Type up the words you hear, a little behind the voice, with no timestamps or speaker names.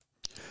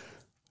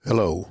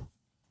Hello,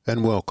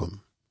 and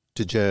welcome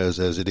to Jazz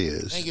as It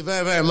Is. Thank you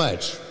very, very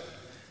much.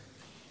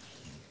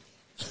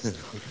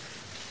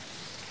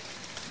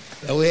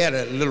 Well, we had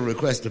a little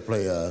request to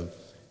play a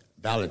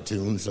ballad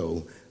tune,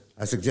 so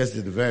I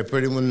suggested a very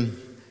pretty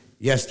one,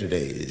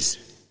 Yesterday's.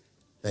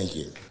 Thank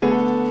you.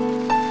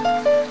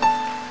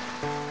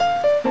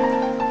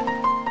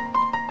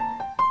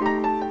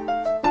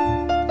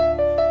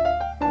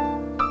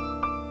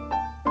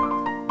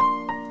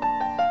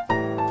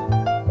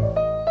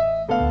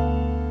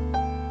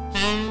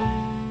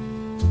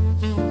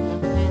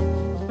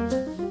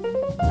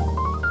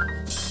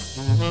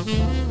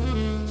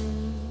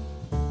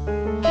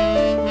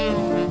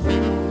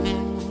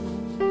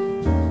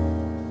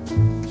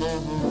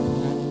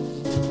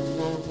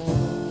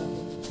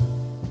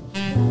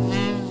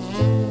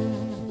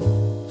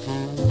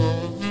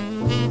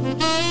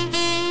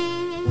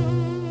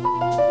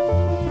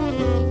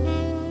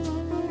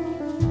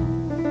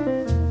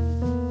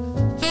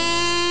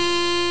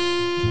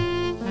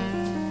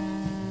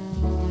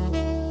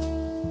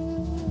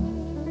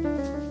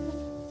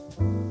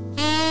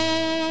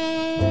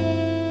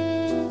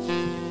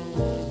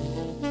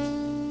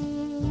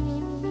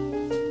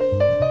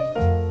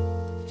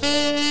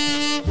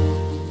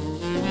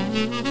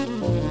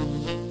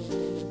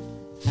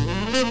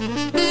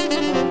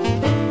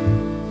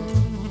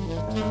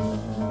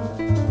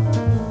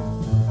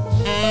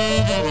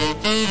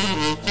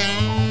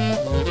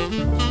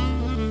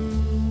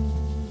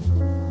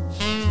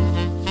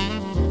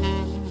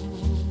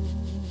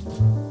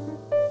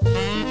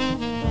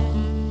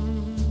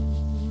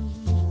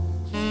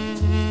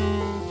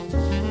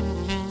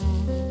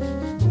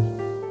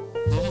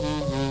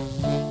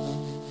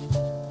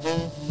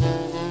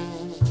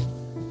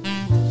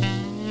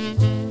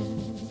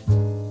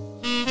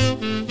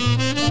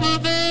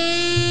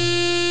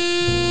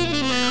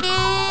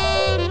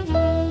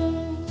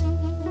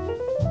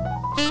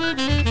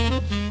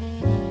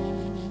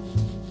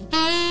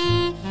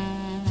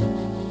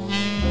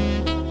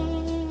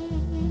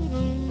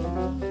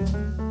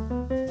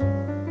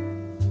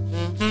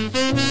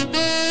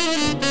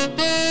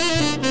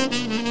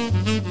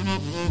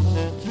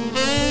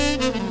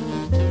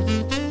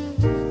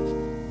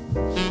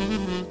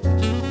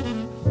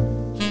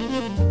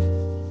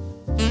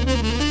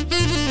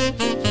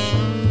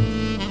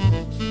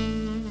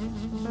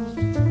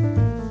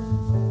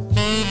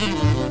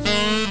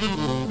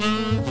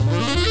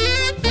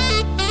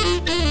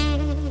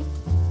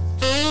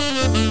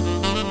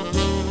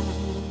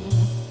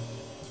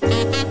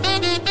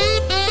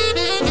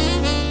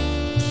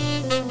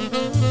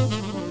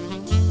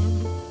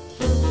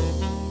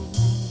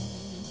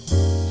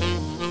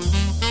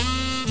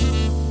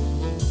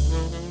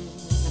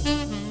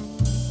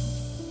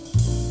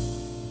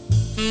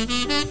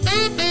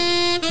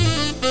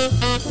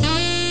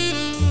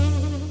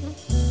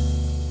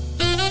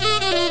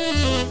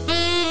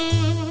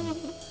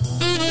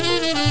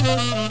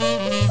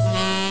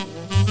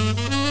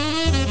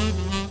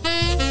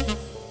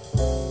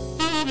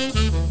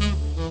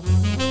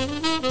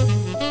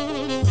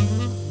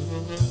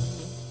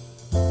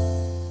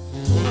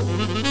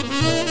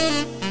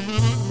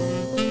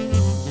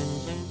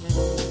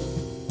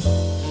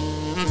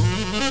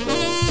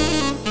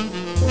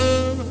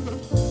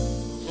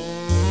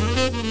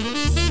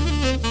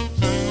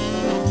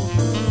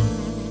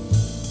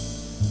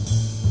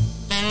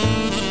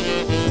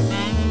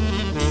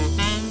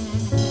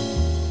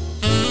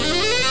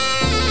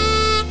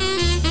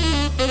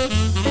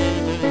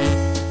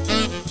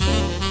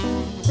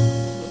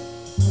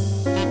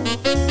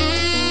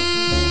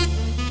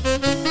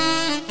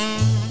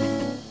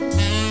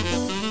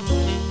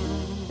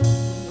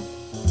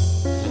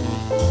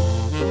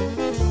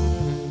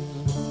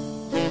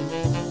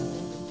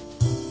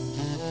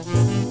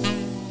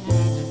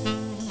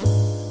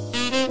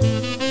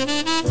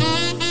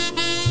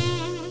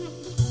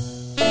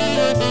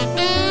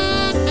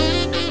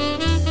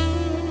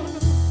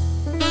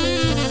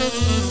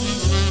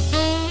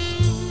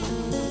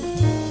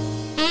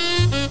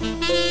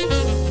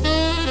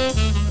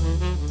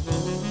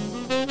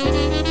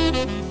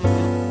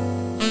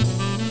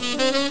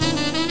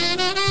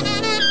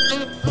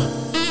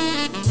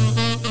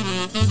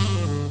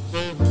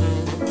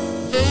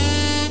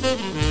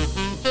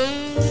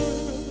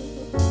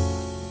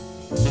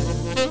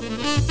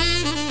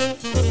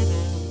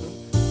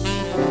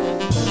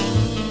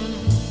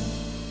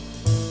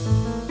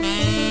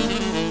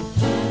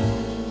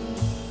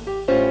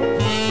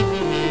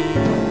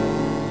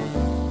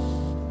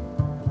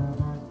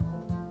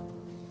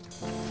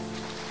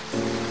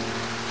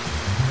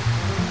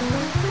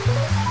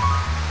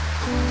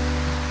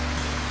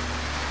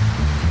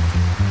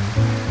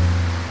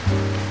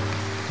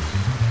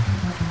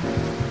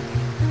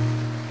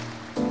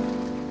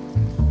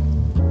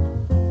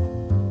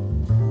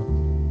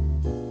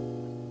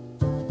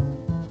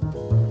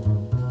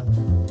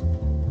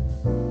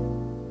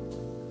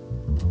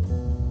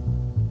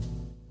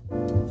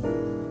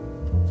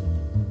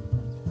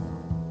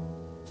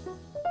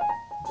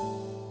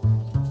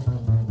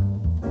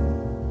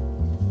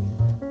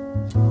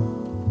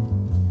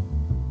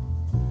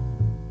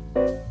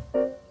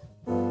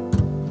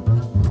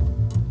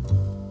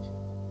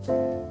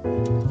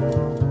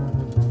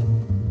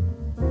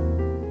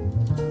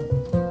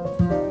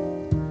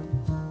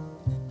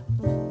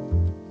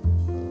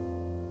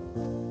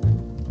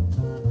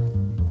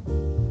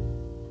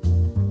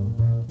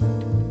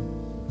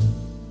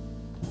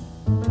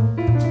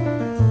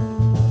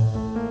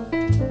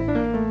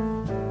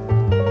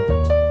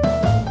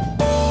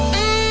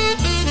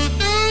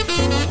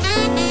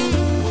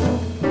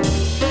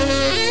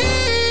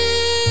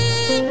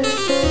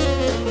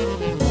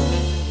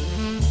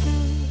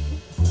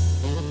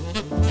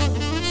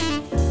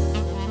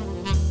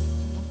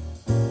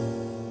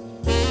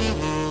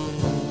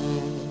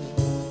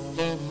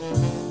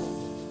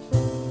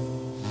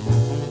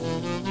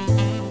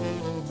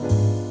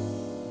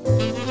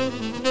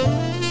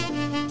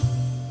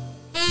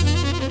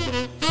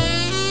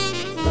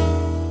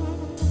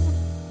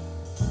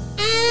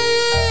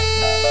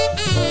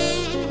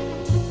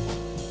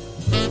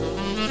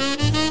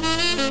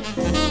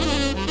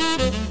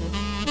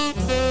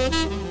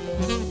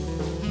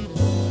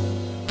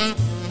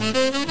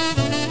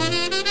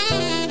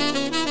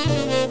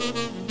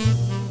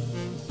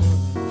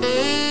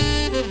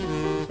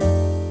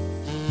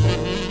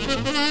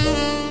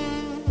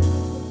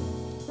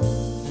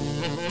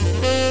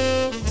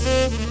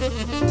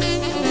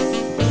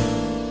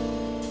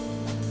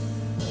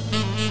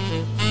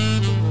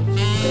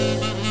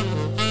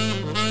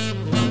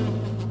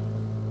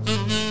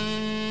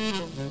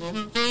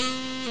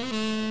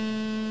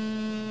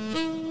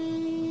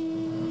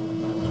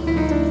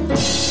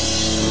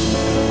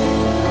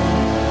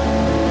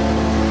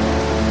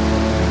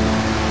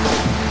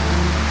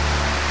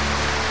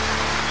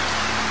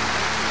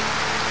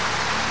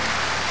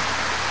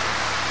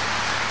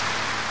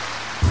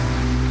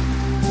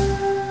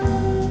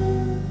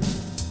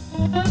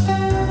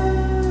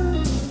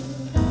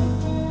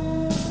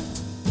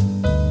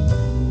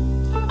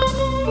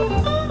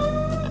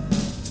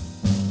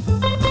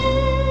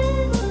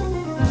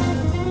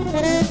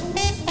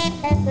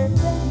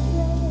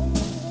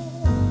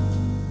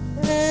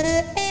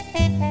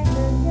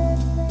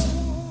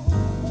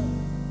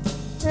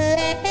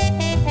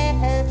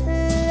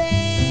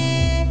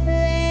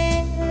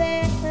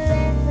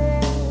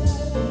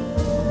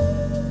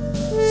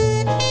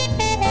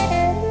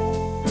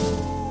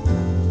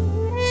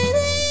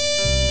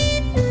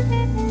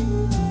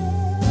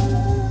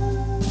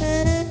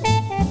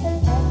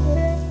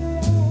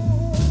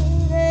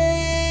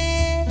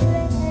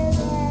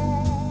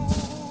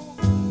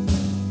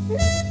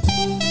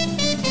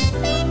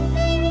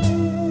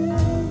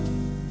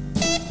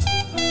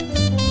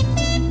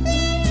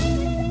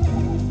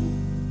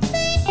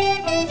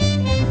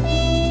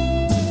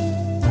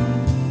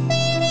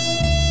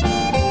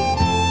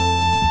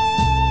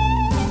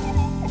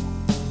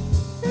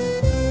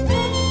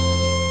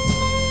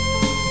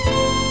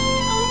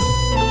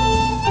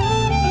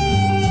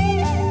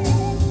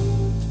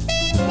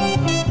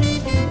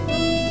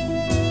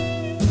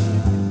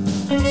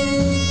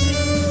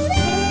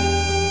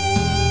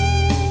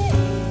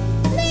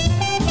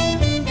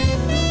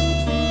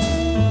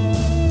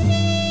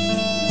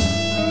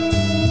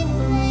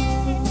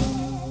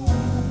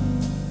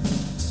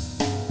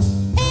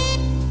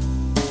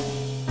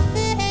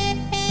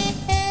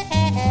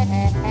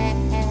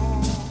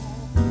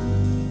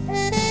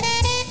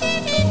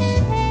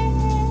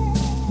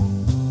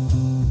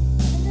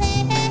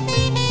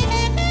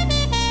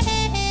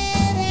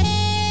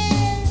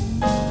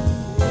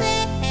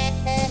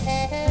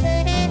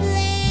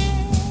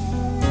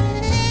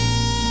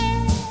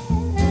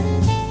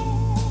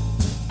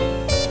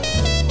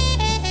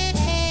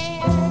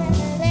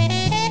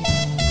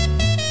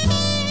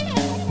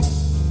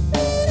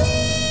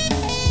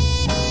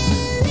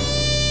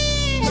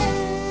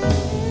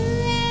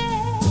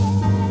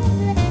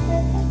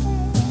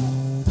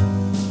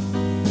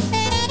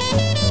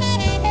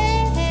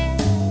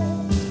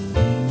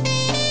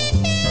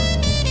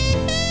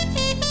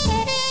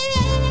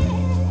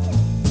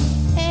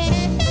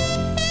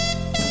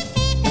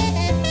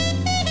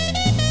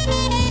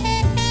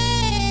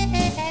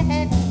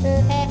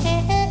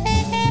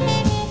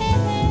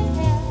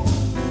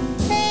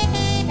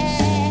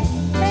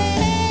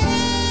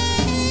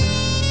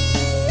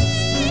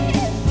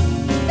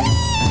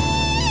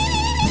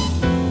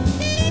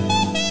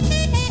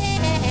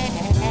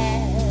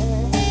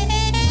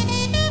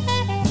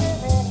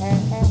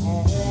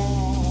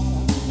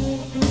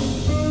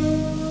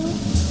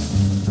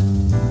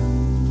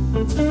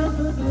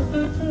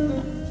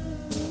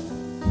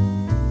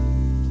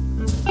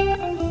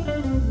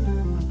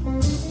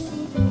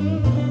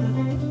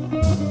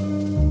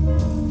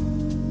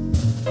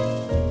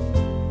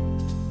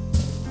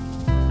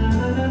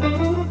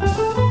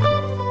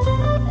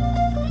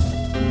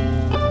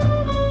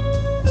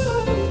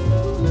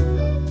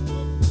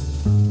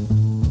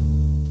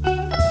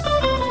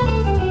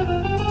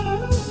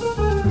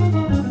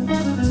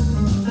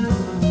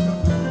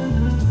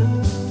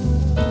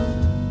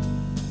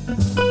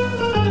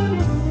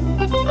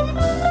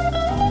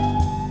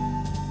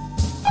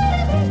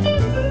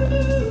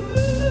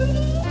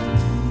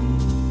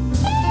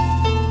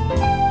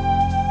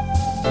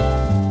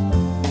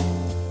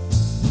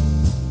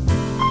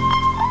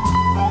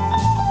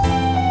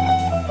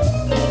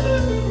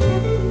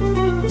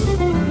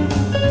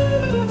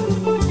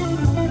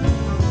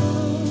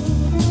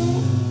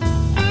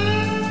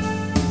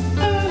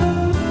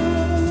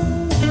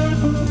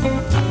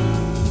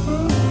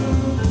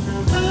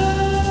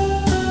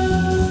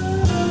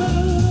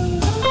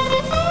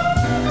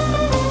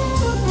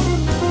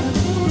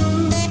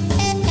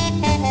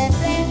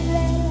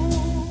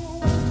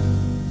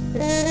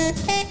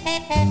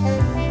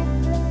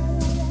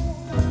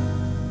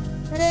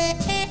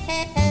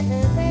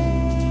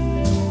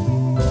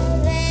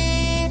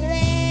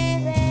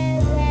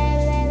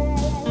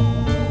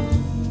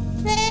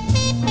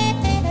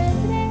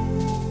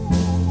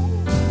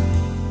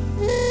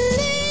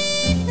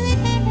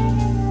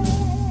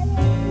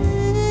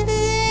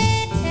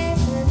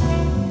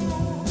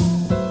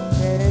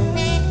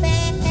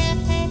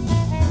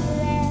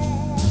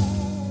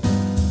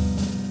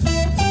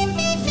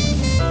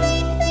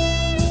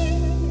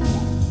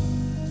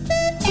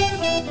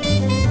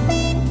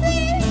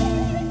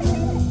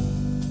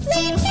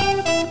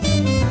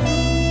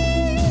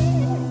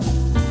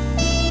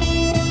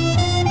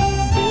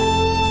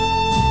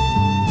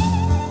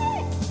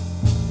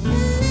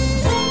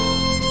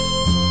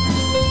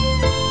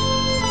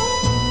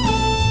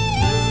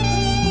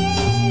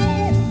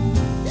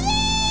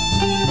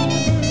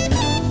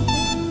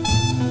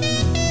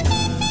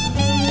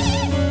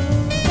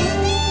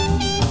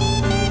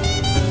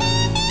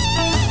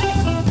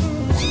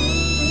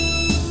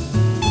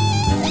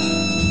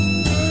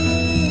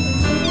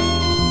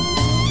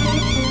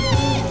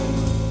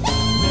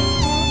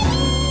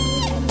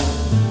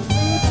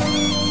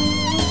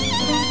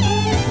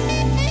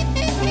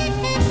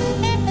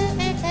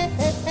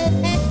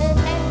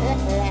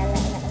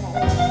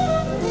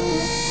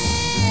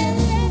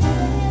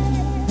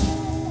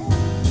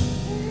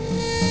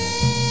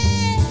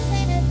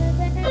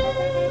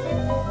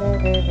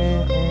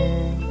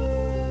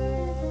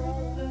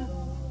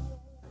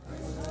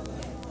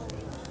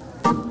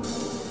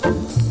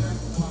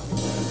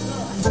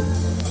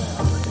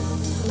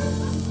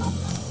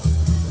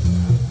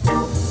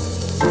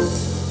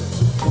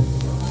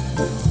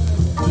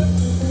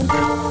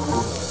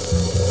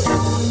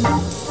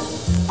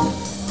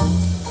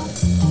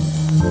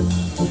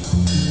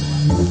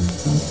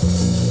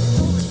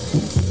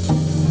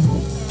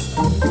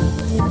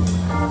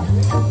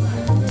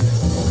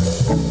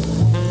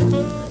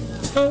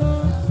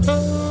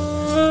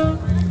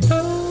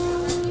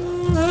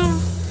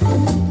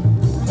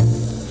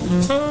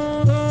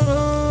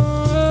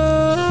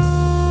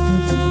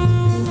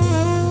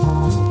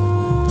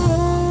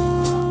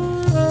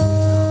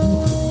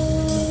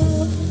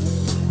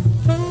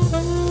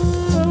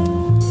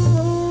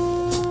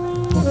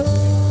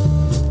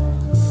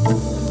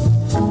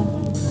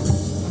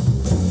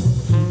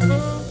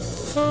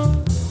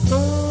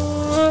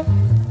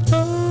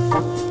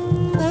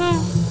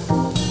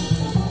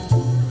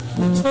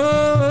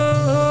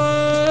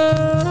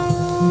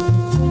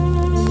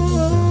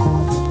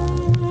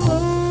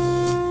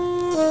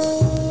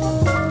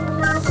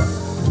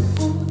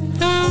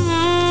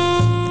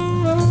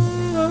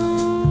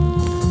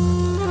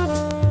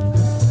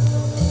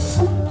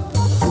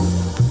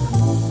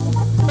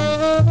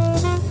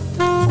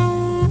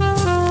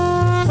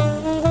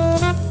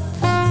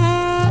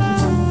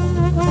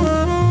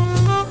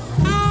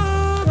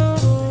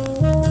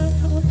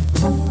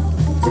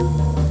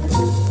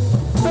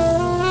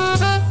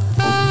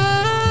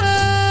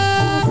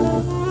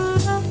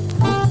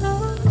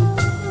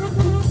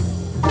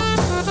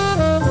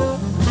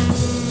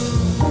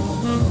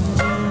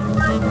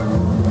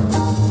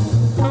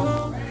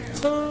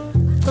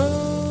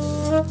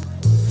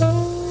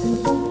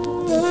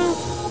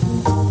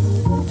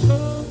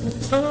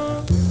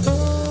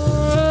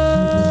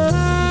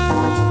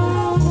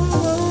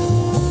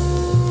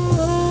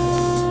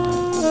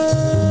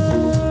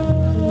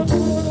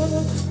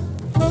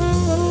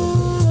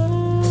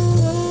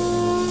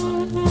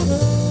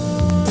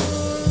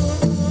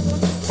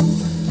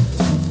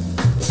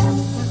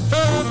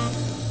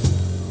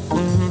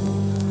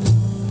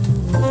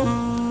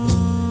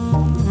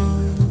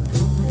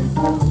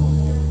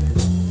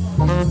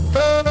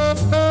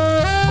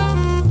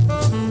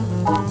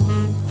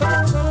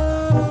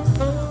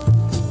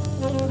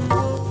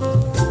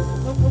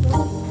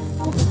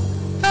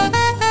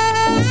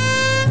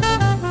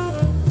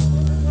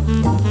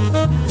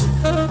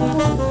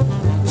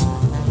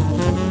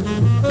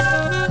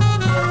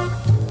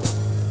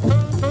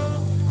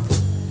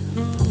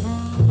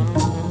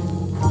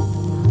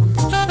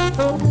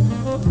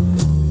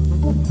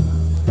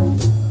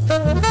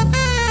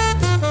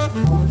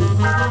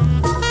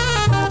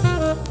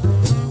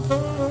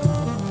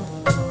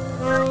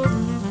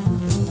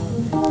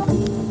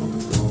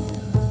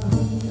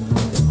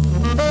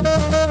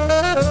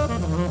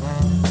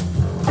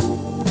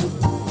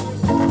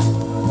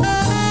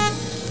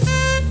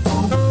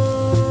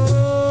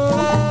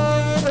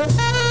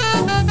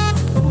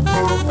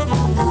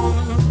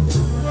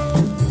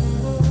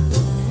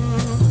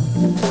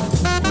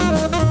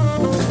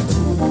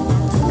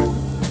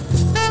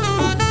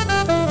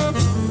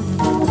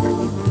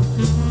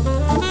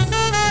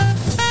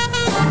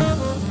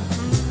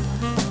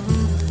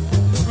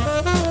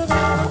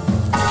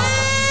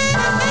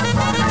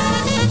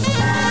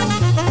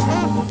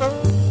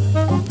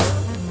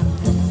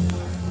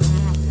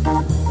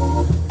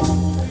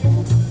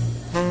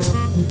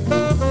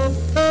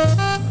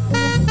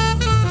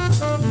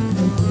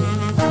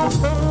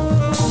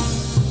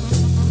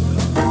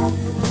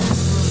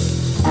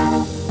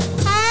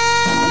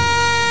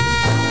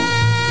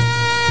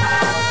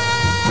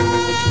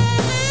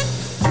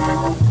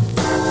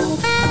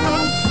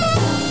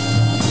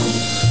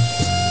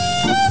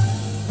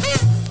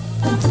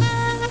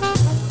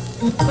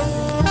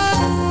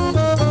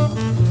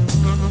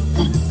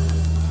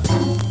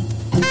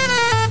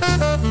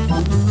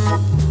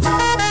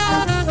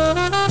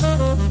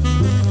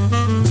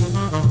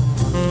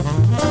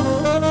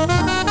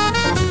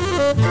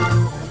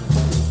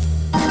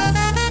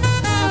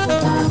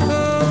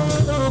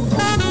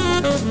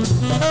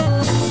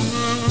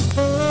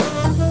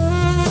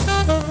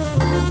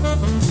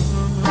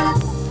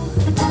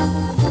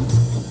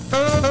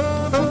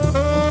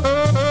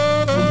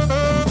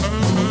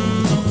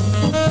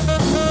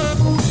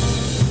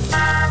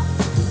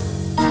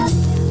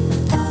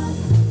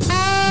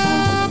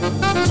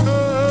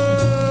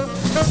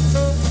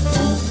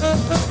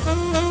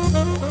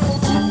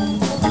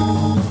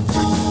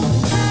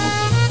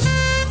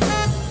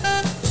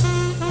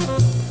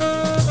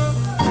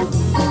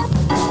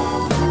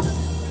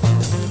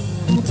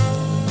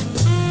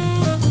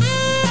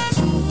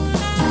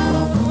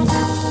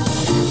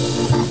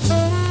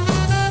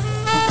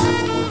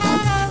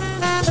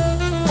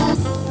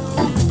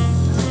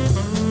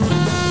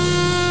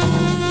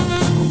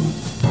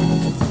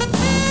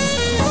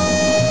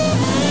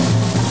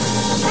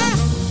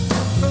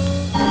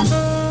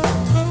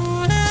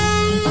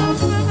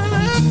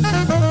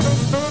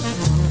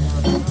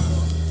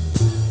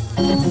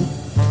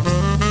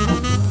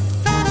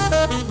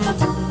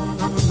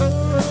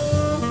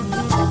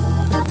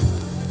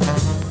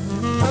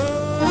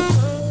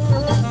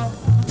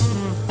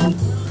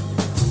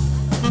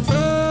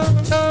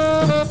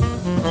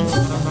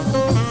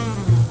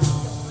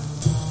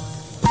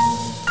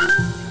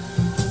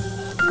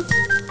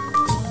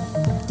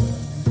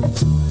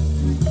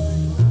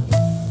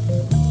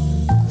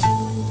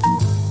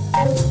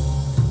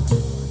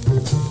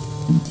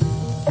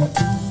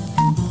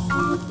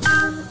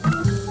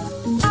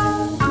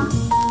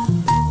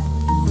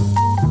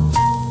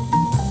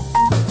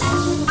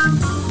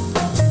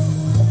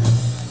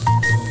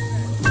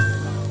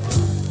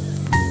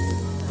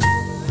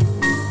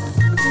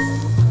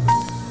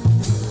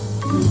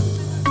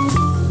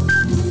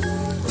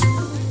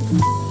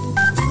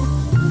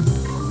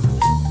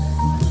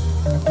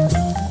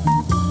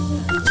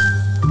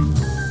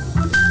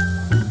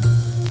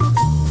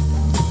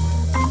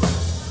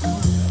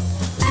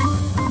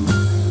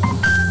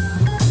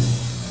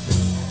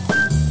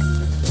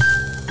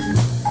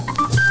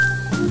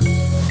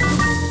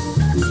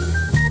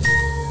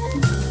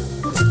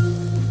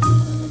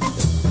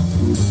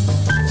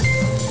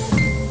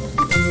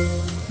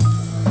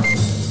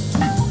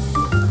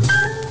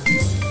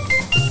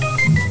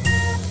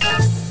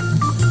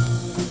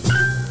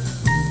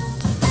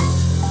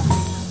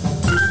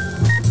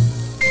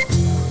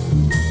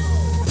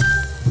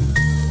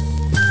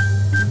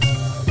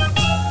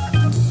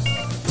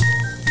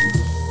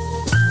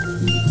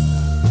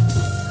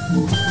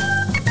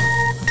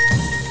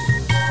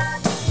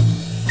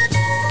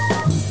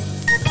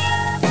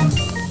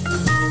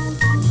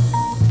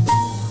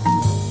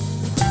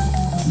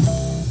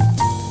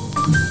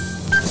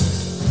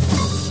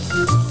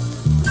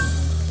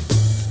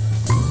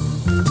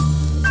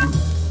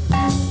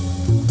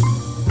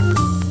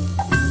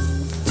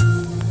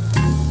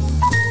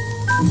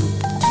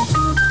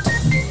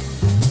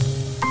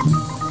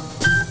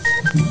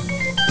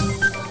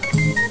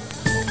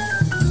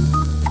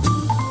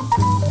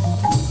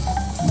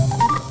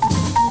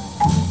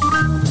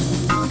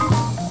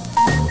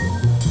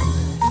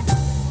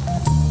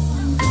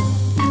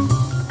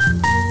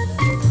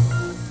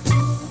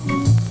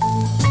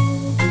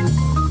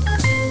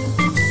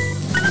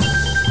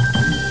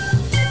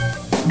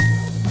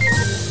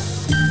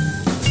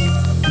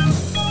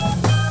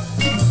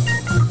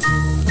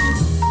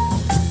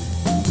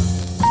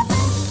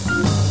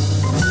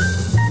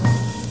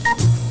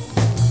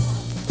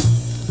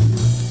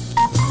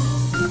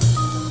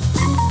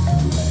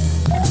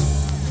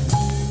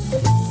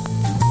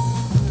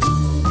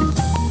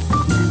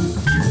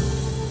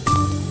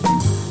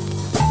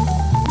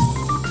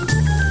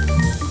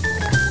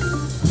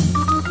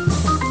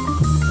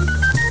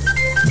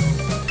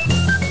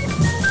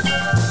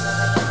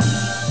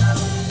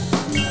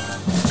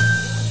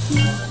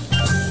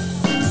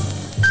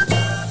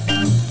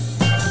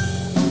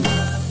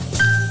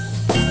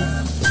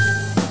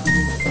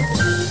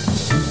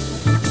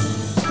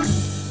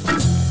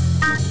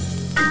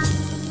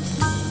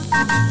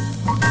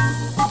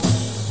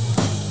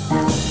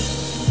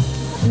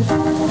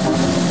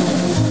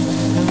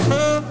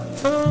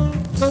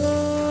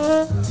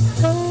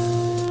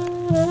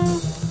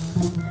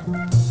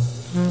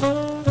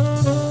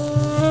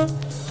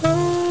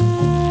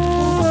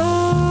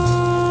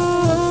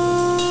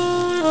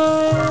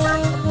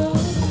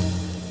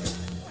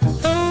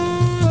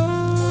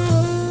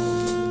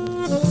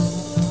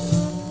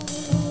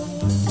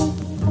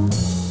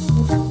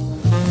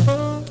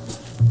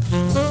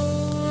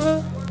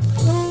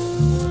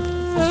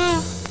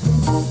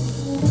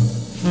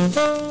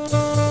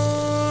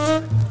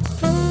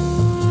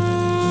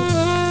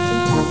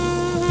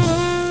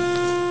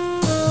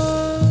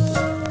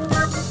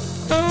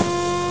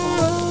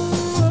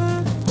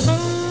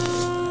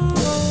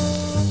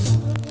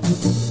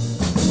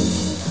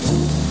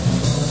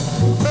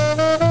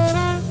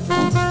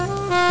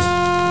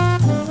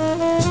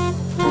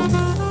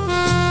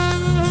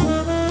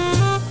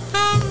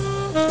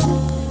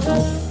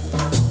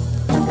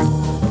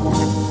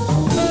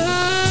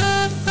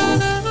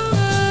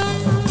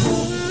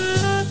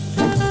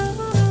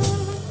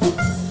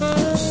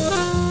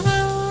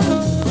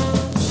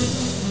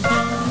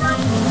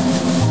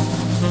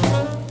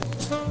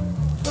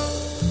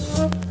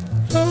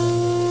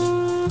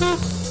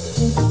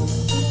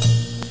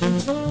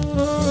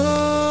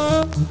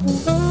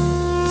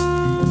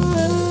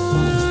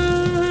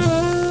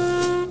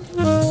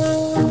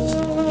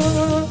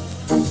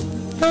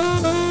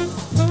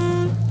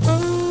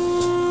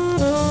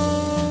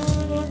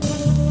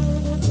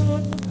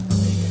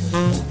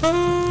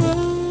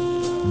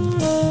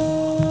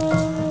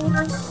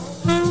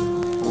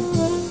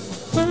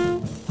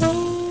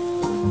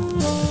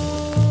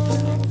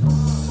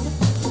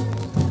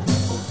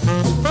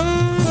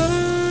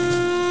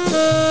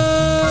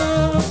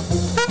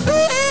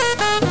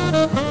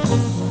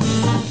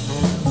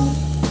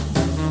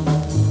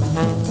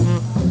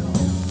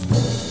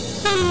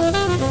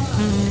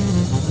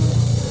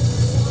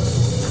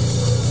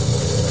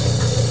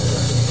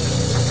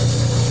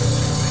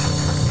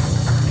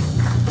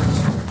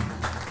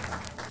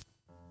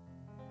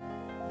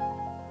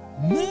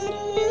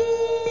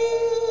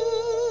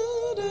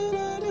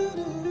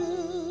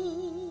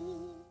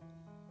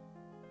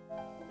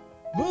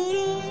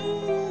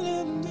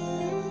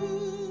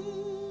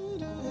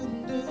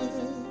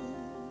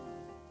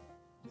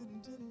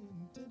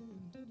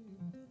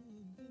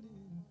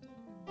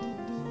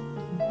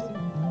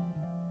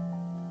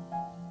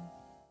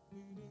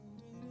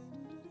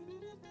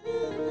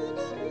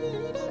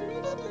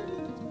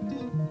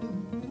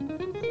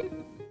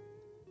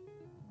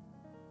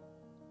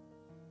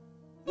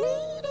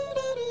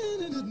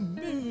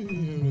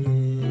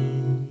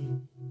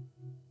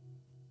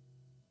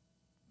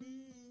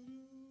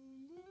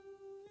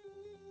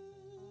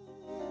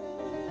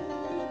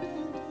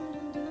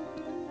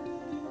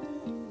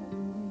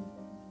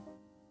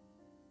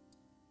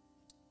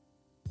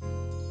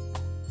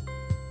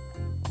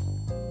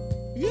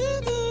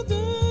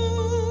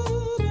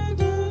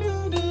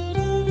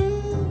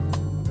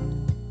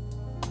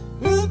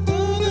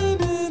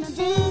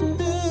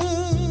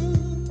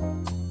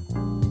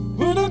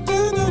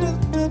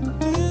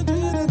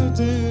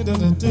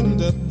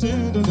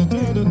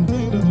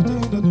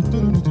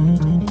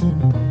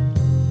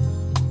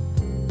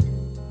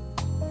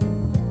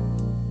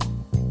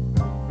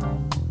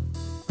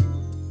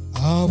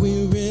 Are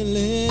we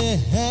really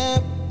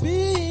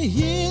happy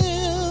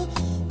here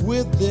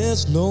with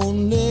this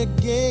lonely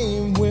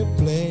game we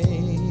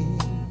play?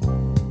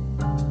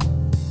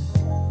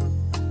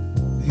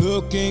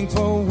 Looking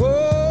for words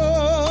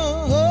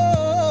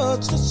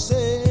to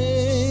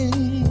say,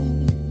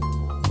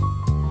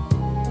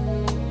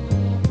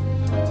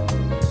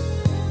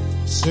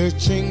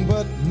 searching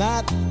but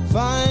not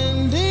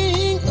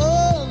finding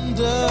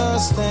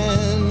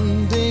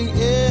understanding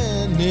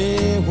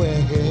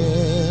anywhere.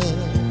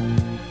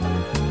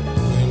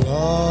 We're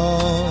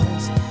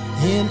lost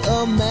in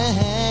a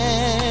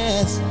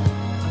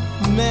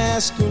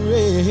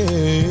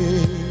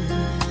masquerade,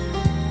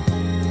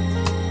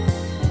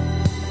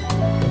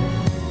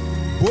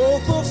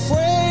 both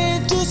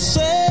afraid to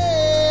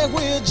say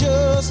we're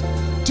just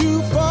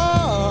too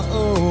far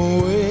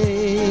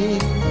away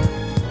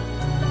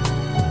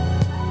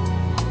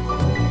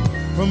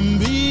from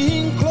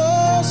being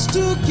close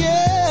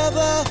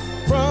together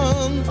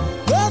from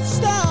the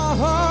start.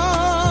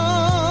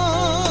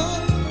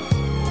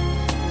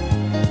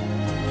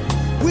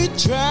 We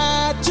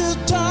tried to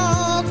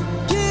talk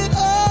it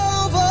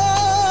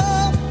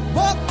over,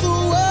 but the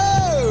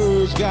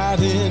words got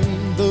in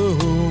the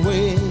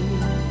way.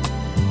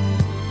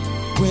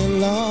 We're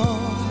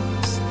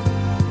lost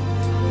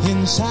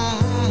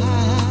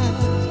inside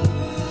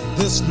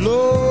this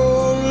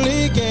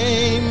lonely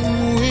game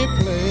we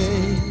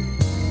play.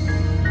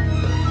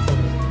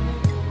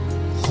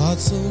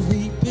 Hearts are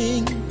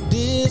weeping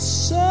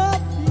disappear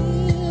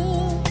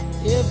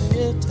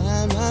every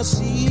time I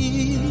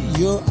see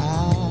your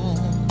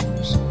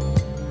eyes.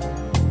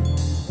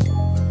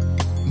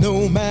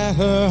 No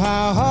matter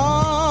how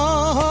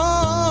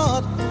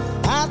hard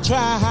I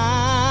try,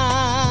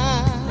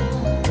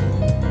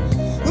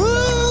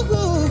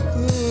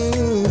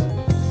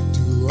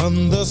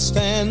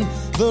 understand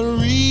the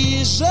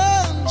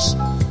reasons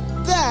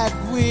that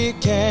we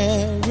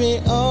carry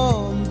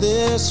on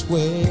this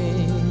way.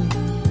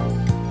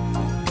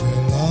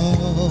 We're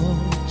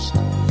lost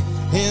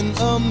in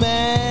a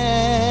masquerade.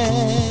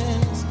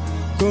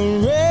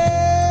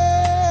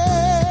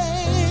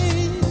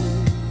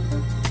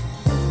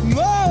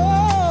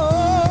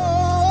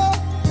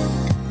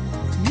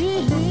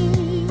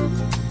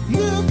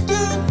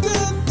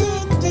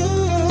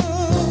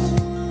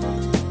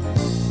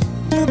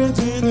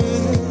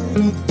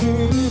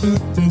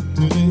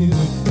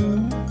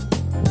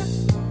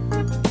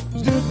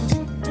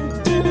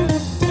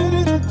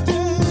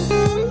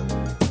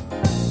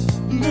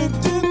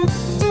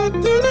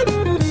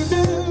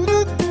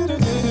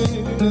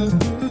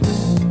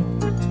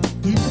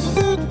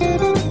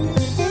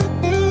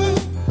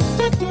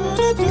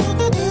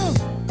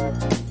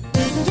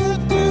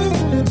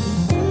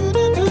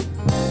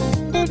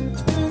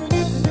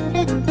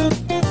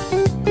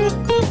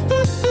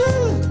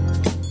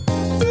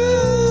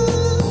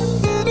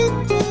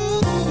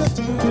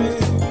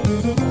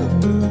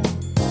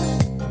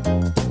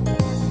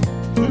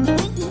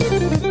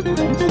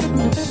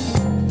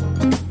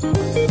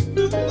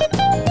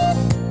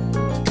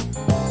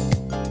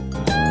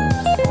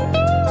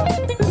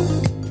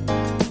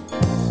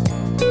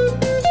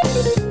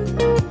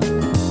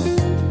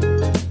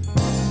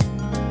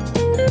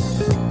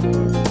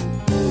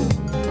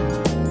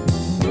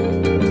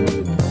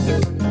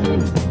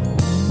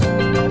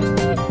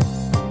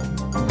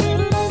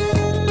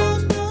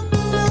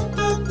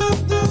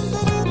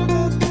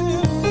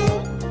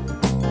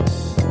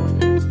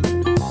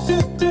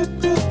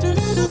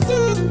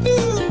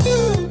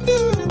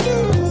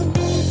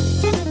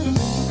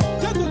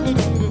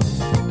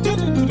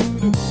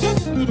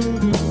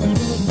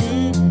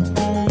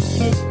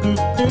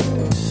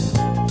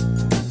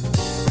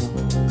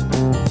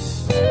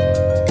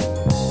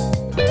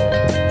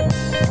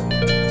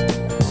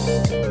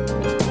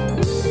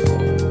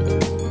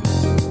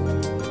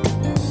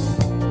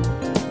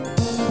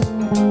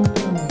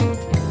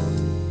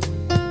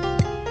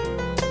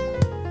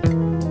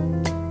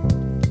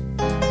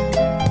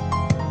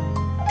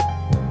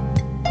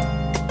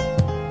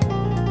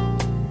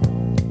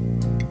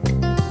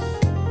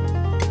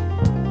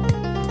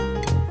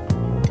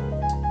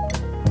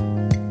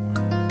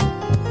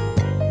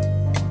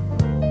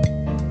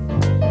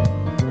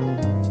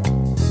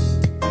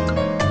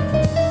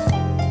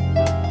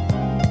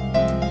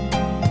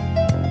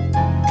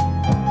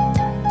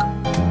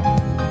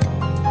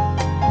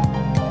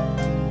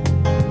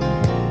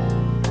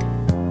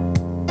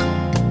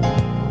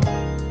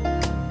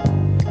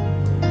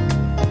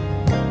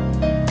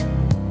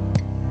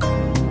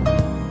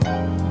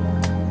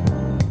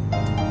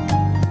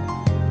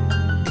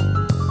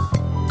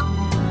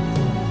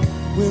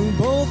 We're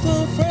both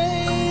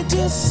afraid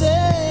to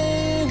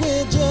say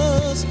we're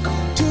just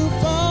too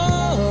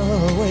far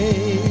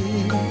away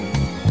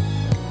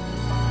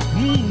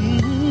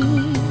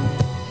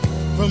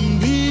from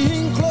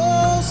being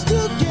close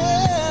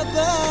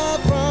together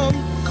from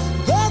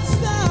the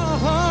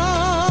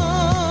start.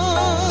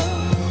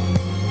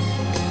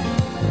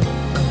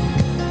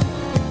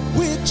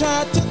 We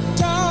tried to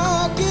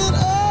talk it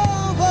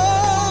over,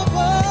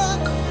 but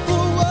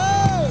the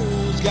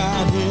words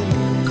got in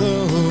the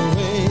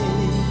way.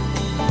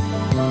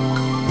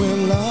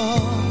 We're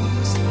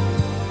lost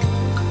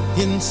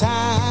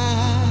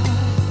inside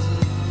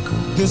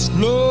this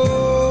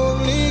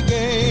lonely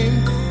game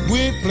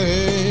we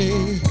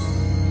play.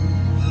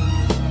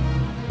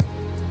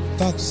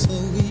 Thoughts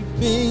of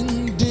weeping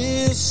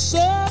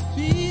disappear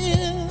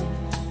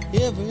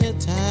every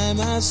time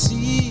I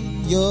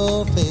see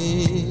your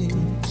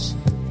face.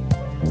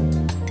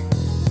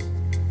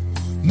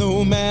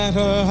 No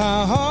matter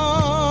how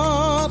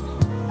hard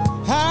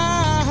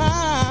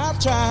I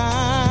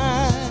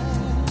try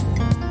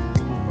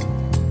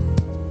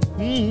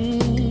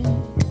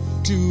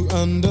to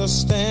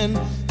understand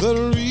the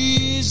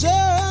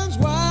reasons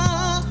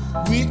why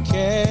we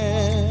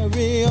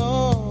carry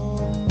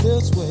on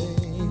this way.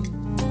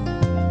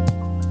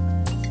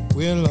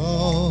 We're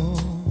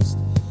lost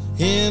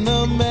in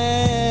a masquerade.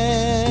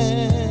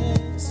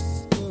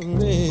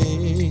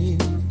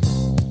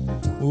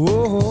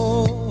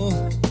 Oh,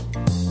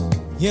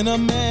 in a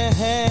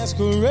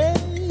masquerade.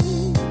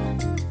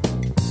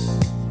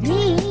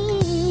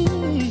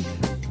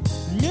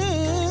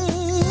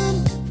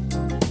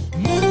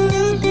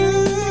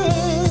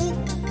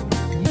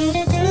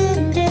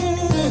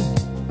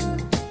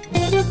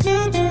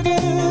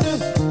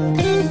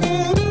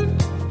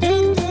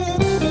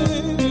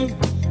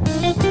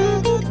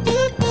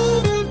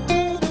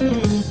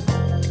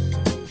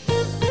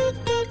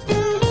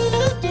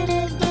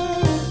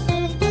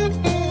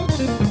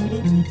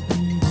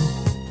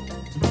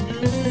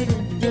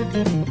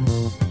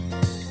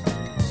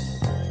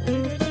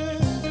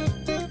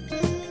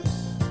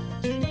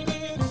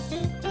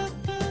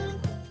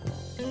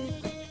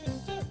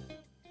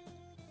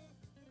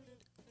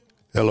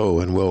 Hello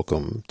and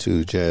welcome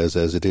to Jazz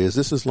As It Is.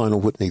 This is Lionel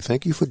Whitney.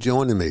 Thank you for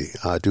joining me.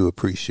 I do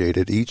appreciate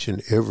it each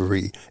and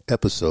every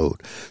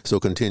episode. So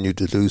continue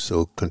to do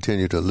so.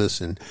 Continue to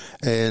listen.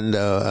 And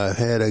I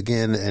had,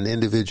 again, an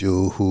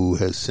individual who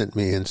has sent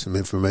me in some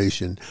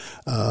information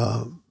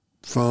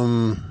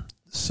from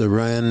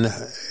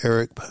Saran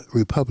Eric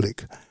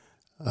Republic,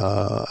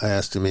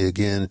 asking me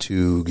again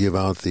to give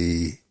out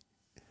the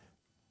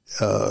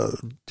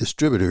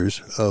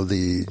distributors of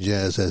the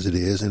Jazz As It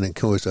Is. And of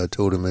course, I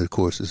told him, of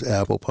course, it's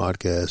Apple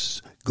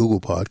Podcasts, Google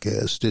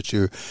Podcasts,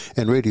 Stitcher,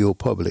 and Radio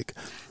Public.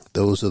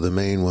 Those are the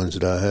main ones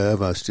that I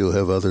have. I still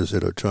have others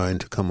that are trying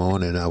to come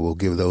on, and I will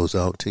give those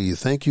out to you.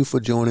 Thank you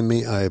for joining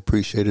me. I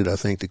appreciate it. I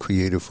thank the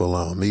Creator for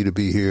allowing me to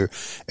be here,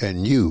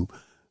 and you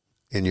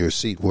in your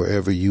seat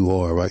wherever you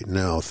are right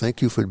now.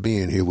 Thank you for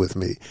being here with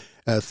me.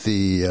 At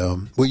the,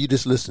 you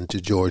just listened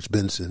to George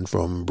Benson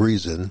from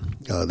Breezin',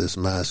 this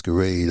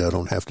Masquerade. I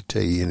don't have to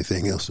tell you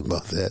anything else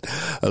about that.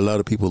 A lot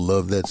of people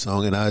love that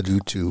song, and I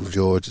do too.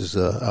 George is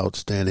an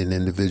outstanding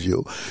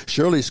individual.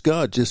 Shirley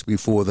Scott, just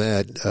before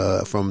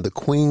that, from the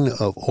Queen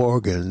of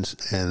Organs,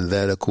 and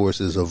that, of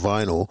course, is a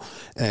vinyl.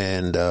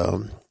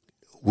 And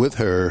with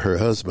her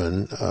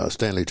husband,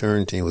 Stanley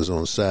Turrentine, was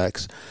on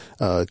sax.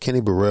 Kenny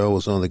Burrell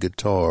was on the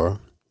guitar.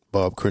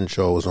 Bob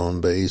Crenshaw was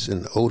on bass,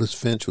 and Otis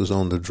Finch was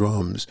on the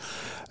drums.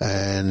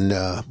 And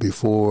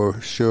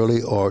before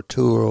Shirley,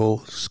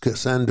 Arturo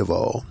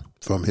Sandoval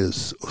from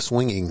his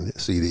swinging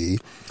CD,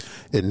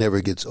 It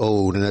Never Gets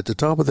Old. And at the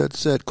top of that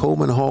set,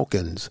 Coleman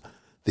Hawkins,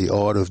 The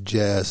Art of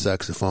Jazz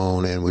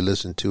Saxophone, and we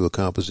listened to a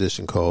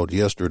composition called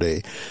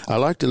Yesterday. I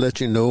like to let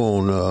you know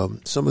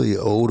on some of the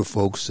older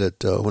folks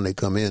that when they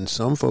come in,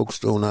 some folks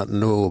do not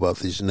know about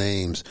these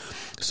names,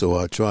 so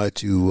I try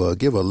to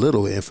give a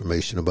little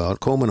information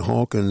about. Coleman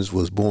Hawkins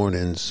was born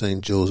in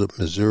St. Joseph,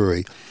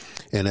 Missouri,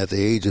 and at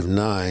the age of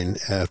 9,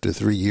 after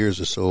 3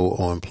 years or so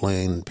on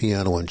playing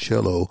piano and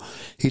cello,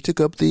 he took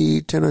up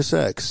the tenor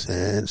sax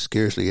and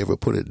scarcely ever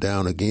put it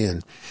down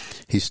again.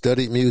 He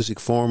studied music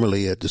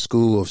formally at the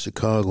School of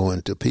Chicago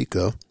in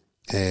Topeka,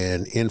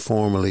 and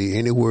informally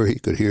anywhere he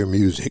could hear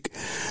music.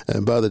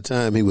 And by the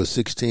time he was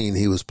 16,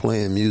 he was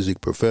playing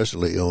music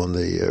professionally on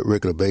the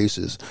regular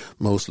basis,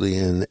 mostly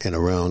in and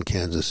around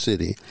Kansas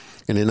City.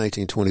 And in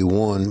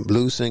 1921,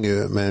 blues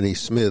singer Manny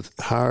Smith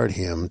hired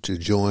him to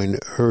join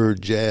her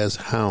Jazz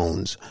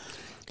Hounds.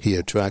 He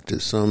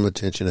attracted some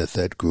attention at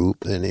that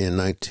group, and in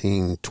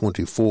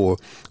 1924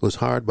 was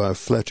hired by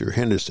Fletcher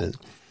Henderson.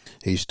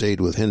 He stayed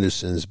with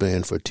Henderson's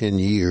band for 10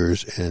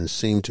 years and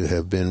seemed to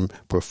have been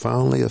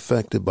profoundly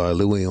affected by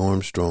Louis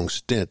Armstrong's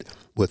stint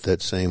with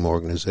that same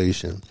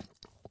organization.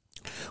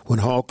 When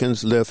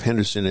Hawkins left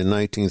Henderson in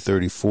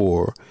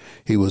 1934,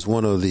 he was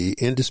one of the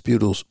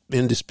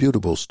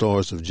indisputable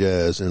stars of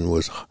jazz and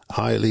was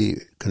highly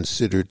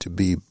considered to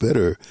be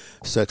better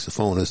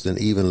saxophonist than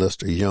even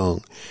Lester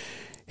Young.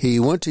 He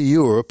went to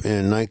Europe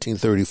in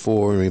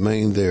 1934 and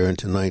remained there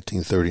until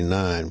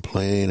 1939,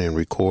 playing and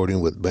recording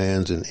with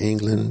bands in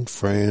England,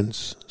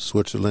 France,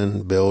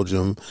 Switzerland,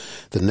 Belgium,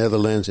 the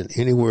Netherlands, and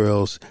anywhere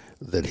else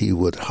that he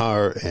would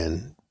hire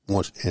and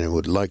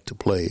would like to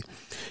play.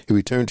 He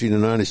returned to the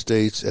United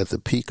States at the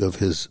peak of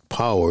his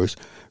powers,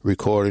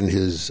 recording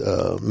his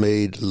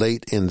made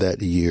late in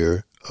that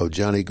year of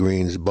Johnny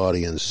Green's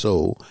Body and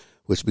Soul,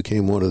 which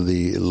became one of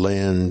the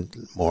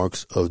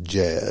landmarks of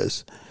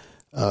jazz.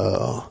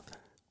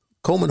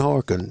 Coleman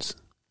Hawkins,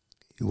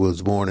 he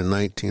was born in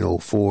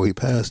 1904. He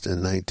passed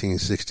in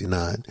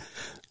 1969.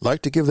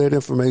 Like to give that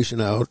information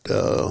out.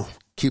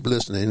 Keep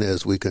listening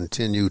as we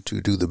continue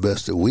to do the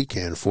best that we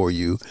can for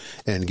you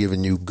and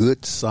giving you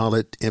good,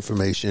 solid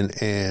information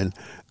and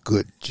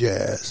good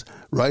jazz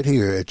right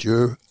here at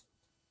your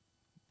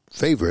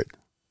favorite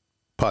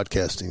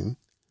podcasting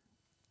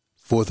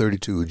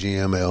 432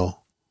 GML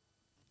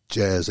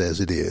Jazz As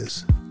It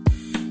Is.